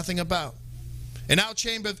we know nothing about. In our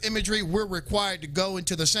chamber of imagery, we're required to go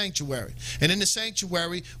into the sanctuary. And in the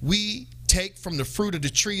sanctuary, we take from the fruit of the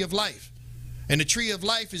tree of life. And the tree of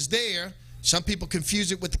life is there. Some people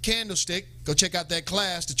confuse it with the candlestick. Go check out that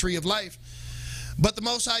class, the tree of life. But the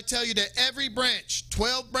Most High tell you that every branch,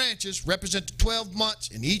 12 branches, represent the 12 months,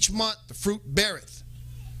 and each month the fruit beareth.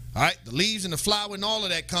 All right, the leaves and the flower and all of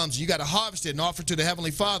that comes. You got to harvest it and offer it to the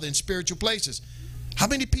Heavenly Father in spiritual places. How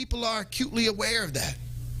many people are acutely aware of that?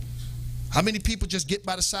 How many people just get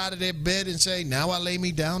by the side of their bed and say, now I lay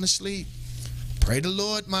me down to sleep? Pray the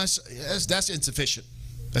Lord, my son. That's insufficient.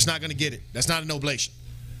 That's not going to get it. That's not an oblation.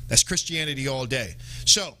 That's Christianity all day.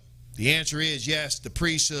 So, the answer is yes, the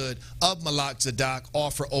priesthood of Melchizedek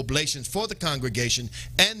offer oblations for the congregation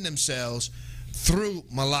and themselves through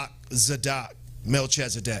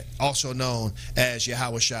Melchizedek, also known as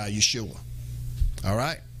Yahushua Yeshua. All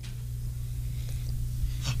right?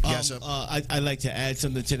 Yes, I'd like to add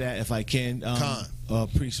something to that if I can.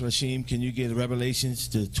 Priest Rashim, can you get Revelations,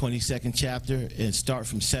 the 22nd chapter, and start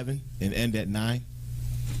from 7 and end at 9?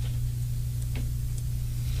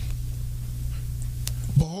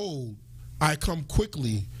 Behold, I come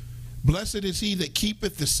quickly. Blessed is he that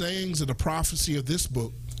keepeth the sayings of the prophecy of this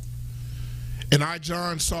book. And I,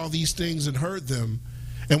 John, saw these things and heard them.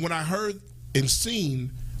 And when I heard and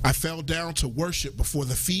seen, I fell down to worship before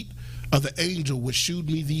the feet of the angel which shewed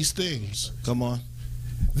me these things. Come on.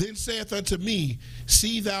 Then saith unto me,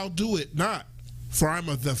 see thou do it not, for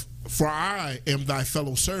I am thy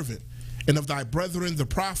fellow servant, and of thy brethren the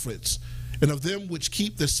prophets, and of them which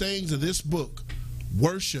keep the sayings of this book.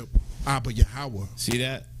 Worship Abba Yahweh. See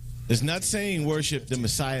that? It's not saying worship the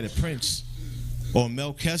Messiah, the Prince, or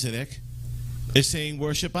Melchizedek. It's saying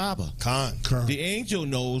worship Abba. Khan. The angel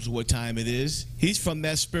knows what time it is. He's from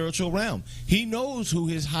that spiritual realm. He knows who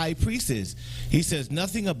his high priest is. He says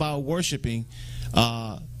nothing about worshiping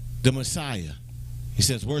the Messiah. He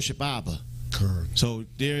says worship Abba. Khan. So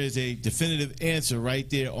there is a definitive answer right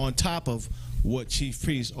there on top of what Chief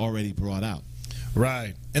Priest already brought out.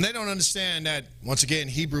 Right. And they don't understand that, once again,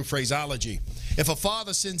 Hebrew phraseology. If a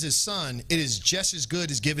father sends his son, it is just as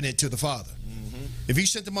good as giving it to the father. If you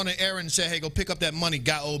sent him on an errand and said, hey, go pick up that money,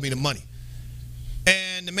 God owed me the money.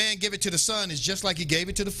 And the man gave it to the son, it's just like he gave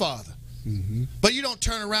it to the father. But you don't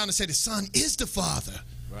turn around and say the son is the father.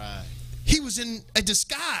 Right. He was in a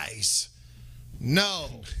disguise. No.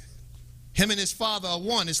 Him and his father are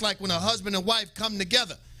one. It's like when a husband and wife come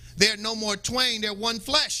together. They're no more twain, they're one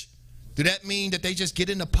flesh. Do that mean that they just get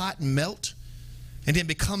in the pot and melt and then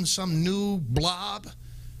become some new blob?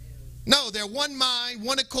 No, they're one mind,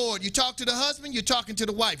 one accord. You talk to the husband, you're talking to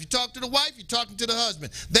the wife. You talk to the wife, you're talking to the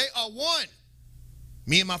husband. They are one.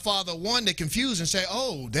 Me and my father are one. They confuse and say,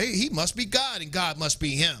 oh, he must be God and God must be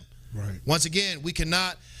him. Right. Once again, we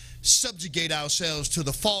cannot subjugate ourselves to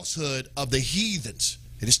the falsehood of the heathens.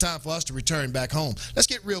 It is time for us to return back home. Let's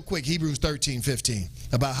get real quick, Hebrews 13:15,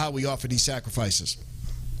 about how we offer these sacrifices.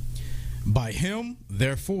 By him,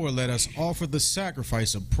 therefore, let us offer the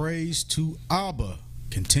sacrifice of praise to Abba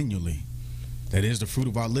continually. That is the fruit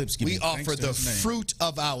of our lips. We offer the fruit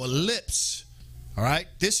of our lips. All right?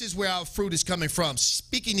 This is where our fruit is coming from.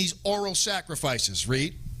 Speaking these oral sacrifices.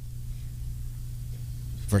 Read.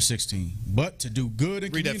 Verse 16. But to do good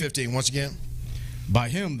and read that 15 once again. By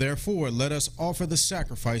him, therefore, let us offer the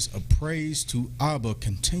sacrifice of praise to Abba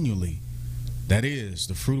continually. That is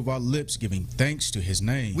the fruit of our lips, giving thanks to his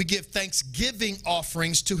name. We give thanksgiving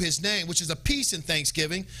offerings to his name, which is a peace in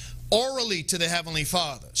thanksgiving, orally to the Heavenly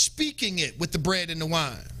Father, speaking it with the bread and the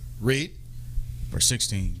wine. Read. Verse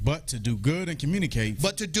 16. But to do good and communicate.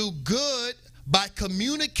 But to do good by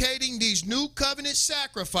communicating these new covenant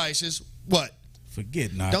sacrifices, what?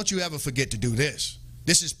 Forget not. Don't you ever forget to do this.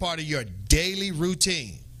 This is part of your daily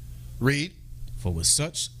routine. Read. For with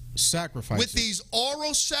such sacrifices. With these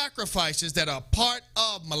oral sacrifices that are part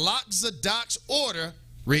of Melchizedek's order,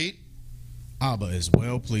 read. Abba is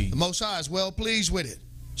well pleased. The Most High is well pleased with it.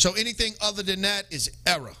 So anything other than that is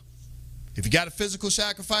error. If you got a physical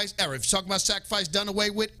sacrifice, error. If you're talking about sacrifice done away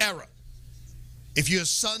with, error. If you're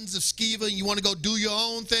sons of Sceva and you want to go do your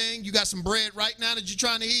own thing, you got some bread right now that you're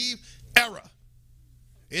trying to heave, error.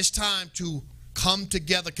 It's time to come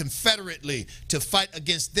together confederately to fight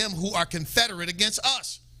against them who are confederate against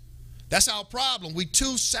us. That's our problem. We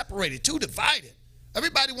too separated, too divided.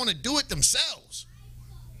 Everybody want to do it themselves.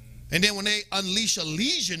 And then when they unleash a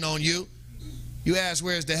legion on you, you ask,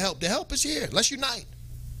 where's the help? The help is here. Let's unite.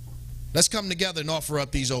 Let's come together and offer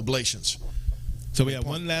up these oblations. So we have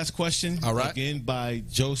one last question. All right. Again by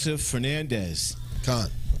Joseph Fernandez. Con.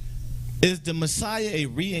 Is the Messiah a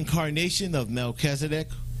reincarnation of Melchizedek,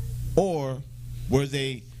 or were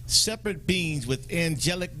they separate beings with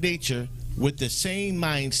angelic nature with the same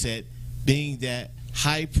mindset, being that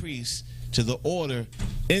high priest to the order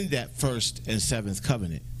in that first and seventh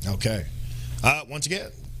covenant? Okay. Once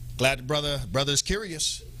again, glad the brother is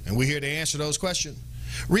curious, and we're here to answer those questions.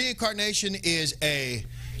 Reincarnation is a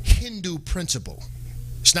Hindu principle.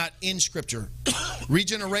 It's not in Scripture.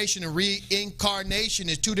 Regeneration and reincarnation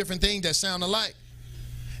is two different things that sound alike.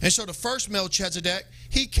 And so the first Melchizedek,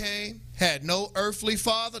 he came, had no earthly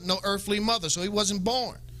father, no earthly mother, so he wasn't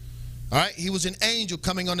born. All right, he was an angel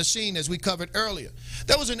coming on the scene, as we covered earlier.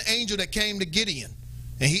 There was an angel that came to Gideon,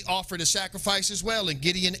 and he offered a sacrifice as well, and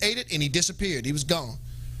Gideon ate it, and he disappeared. He was gone.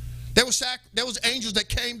 There was angels that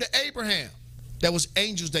came to Abraham. There was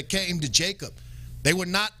angels that came to Jacob. They were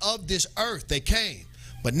not of this earth. They came.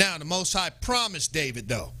 But now the Most High promised David,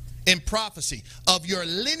 though, in prophecy, of your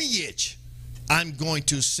lineage, I'm going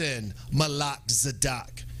to send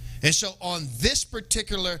Melchizedek. And so on this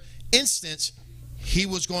particular instance, he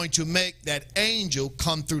was going to make that angel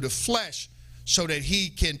come through the flesh so that he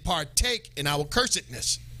can partake in our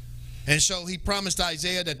cursedness. And so he promised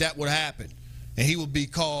Isaiah that that would happen. And he would be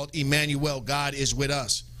called Emmanuel, God is with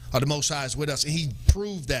us, or the Most High is with us. And he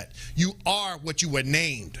proved that. You are what you were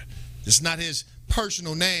named. It's not his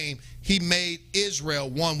personal name. He made Israel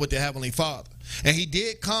one with the Heavenly Father. And he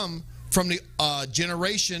did come from the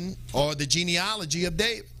generation or the genealogy of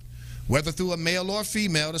David, whether through a male or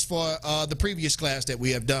female. That's for the previous class that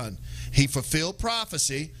we have done. He fulfilled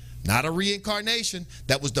prophecy, not a reincarnation.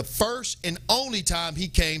 That was the first and only time he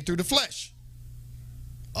came through the flesh.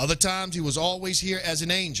 Other times he was always here as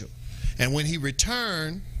an angel. And when he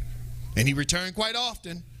returned, and he returned quite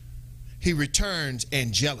often, he returns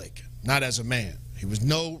angelic, not as a man. He was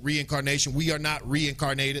no reincarnation. We are not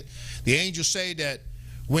reincarnated. The angels say that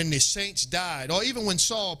when the saints died, or even when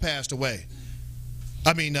Saul passed away,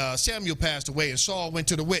 Samuel passed away and Saul went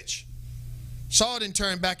to the witch. Saul didn't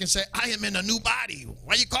turn back and say, I am in a new body.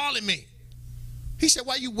 Why are you calling me? He said,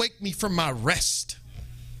 why you wake me from my rest?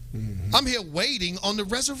 I'm here waiting on the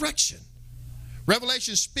resurrection.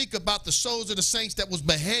 Revelations speak about the souls of the saints that was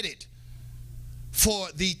beheaded for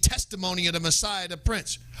the testimony of the Messiah, the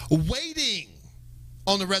Prince, waiting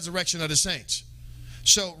on the resurrection of the saints.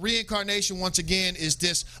 So reincarnation, once again, is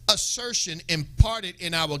this assertion imparted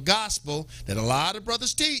in our gospel that a lot of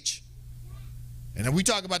brothers teach. And we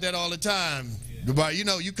talk about that all the time. You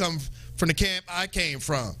know, you come from the camp I came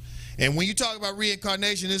from. And when you talk about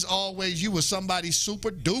reincarnation, it's always you were somebody super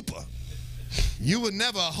duper. You were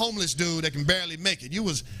never a homeless dude that can barely make it.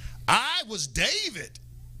 I was David,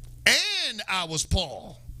 and I was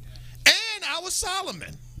Paul, and I was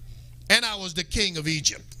Solomon, and I was the king of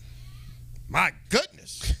Egypt. My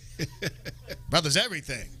goodness. Brother's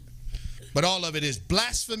everything. But all of it is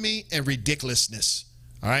blasphemy and ridiculousness.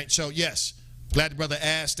 All right, so yes, glad the brother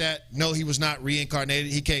asked that. No, he was not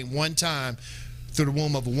reincarnated. He came one time through the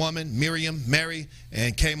womb of a woman, Miriam, Mary,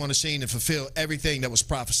 and came on the scene and fulfilled everything that was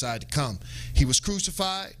prophesied to come. He was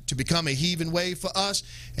crucified to become a heathen wave for us,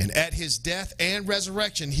 and at his death and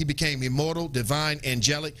resurrection, he became immortal, divine,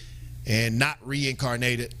 angelic, and not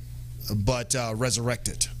reincarnated, but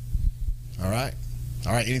resurrected. All right.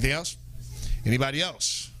 All right, anything else? Anybody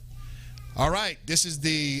else? All right, this is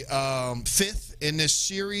the fifth in this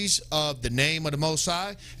series of the name of the Most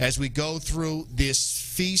High as we go through this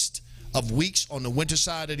feast of weeks on the winter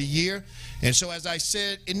side of the year. And so, as I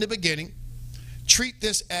said in the beginning, treat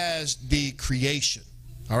this as the creation.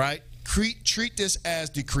 All right, treat this as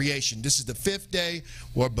the creation. This is the fifth day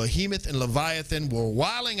where Behemoth and Leviathan were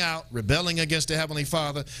wilding out, rebelling against the Heavenly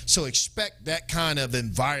Father. So expect that kind of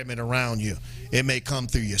environment around you. It may come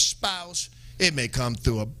through your spouse, It may come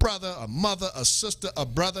through a brother, a mother, a sister, a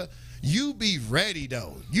brother. You be ready,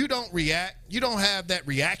 though. You don't react. You don't have that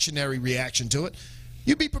reactionary reaction to it.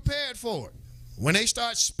 You be prepared for it. When they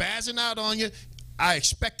start spazzing out on you, I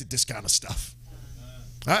expected this kind of stuff.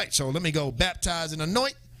 All right, so let me go baptize and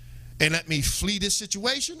anoint, and let me flee this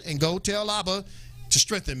situation and go tell Abba to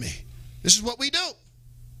strengthen me. This is what we do.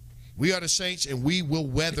 We are the saints, and we will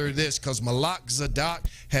weather this, because Melchizedek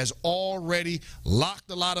has already locked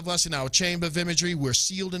a lot of us in our chamber of imagery. We're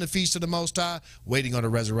sealed in the feast of the Most High, waiting on the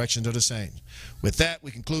resurrection of the saints. With that, we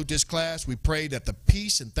conclude this class. We pray that the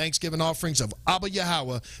peace and thanksgiving offerings of Abba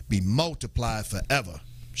Yahweh be multiplied forever.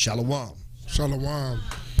 Shalom. Shalom.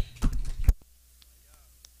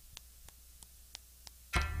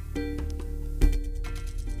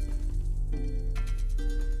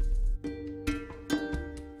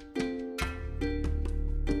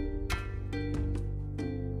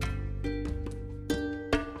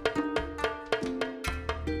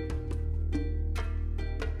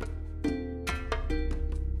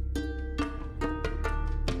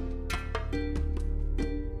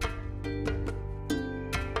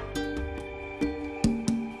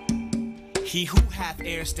 He who hath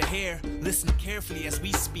ears to hear, listen carefully as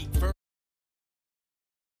we speak further.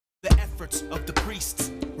 The efforts of the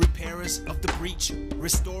priests, repairers of the breach,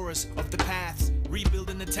 restorers of the paths,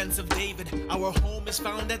 rebuilding the tents of David. Our home is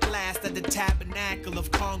found at last at the tabernacle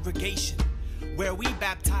of congregation, where we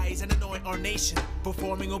baptize and anoint our nation,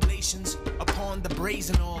 performing oblations upon the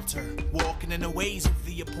brazen altar, walking in the ways of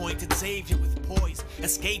the appointed Savior with poise,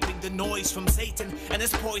 escaping the noise from Satan and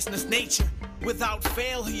his poisonous nature. Without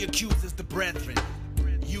fail he accuses the brethren,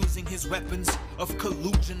 using his weapons of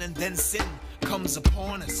collusion, and then sin comes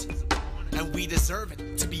upon us. And we deserve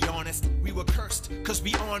it, to be honest. We were cursed, cause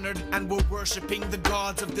we honored and were worshipping the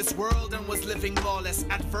gods of this world, and was living lawless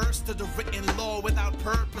at first to the written law, without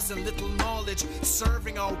purpose and little knowledge,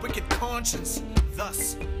 serving our wicked conscience.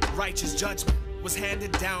 Thus, righteous judgment was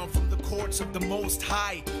handed down from the courts of the Most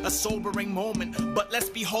High. A sobering moment, but let's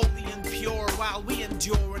be holy and pure while we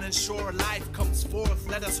endure and ensure life comes forth.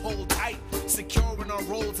 Let us hold tight, secure in our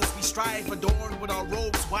roles as we strive, adorned with our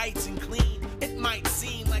robes white and clean. It might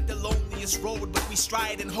seem like the loneliest road, but we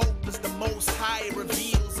stride in hope as the Most High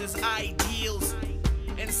reveals his ideals.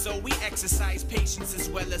 And so we exercise patience as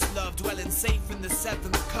well as love, dwelling safe in the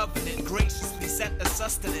seventh covenant, graciously set a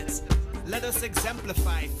sustenance. Let us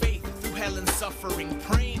exemplify faith through hell and suffering,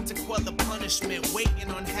 praying to quell the punishment,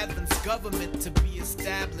 waiting on heaven's government to be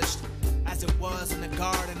established, as it was in the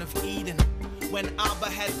Garden of Eden, when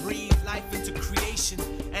Abba had breathed life into creation,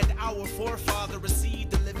 and our forefather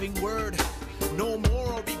received the living word. No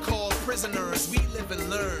more are we called prisoners, we live and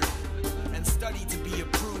learn, and study to be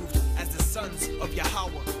approved as the sons of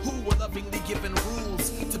Yahweh, who were lovingly given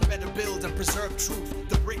rules to better build and preserve truth.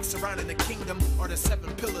 The bricks surrounding the kingdom are the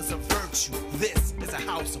 7 pillars of virtue. This is a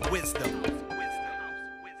house of wisdom.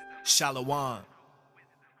 Shalom.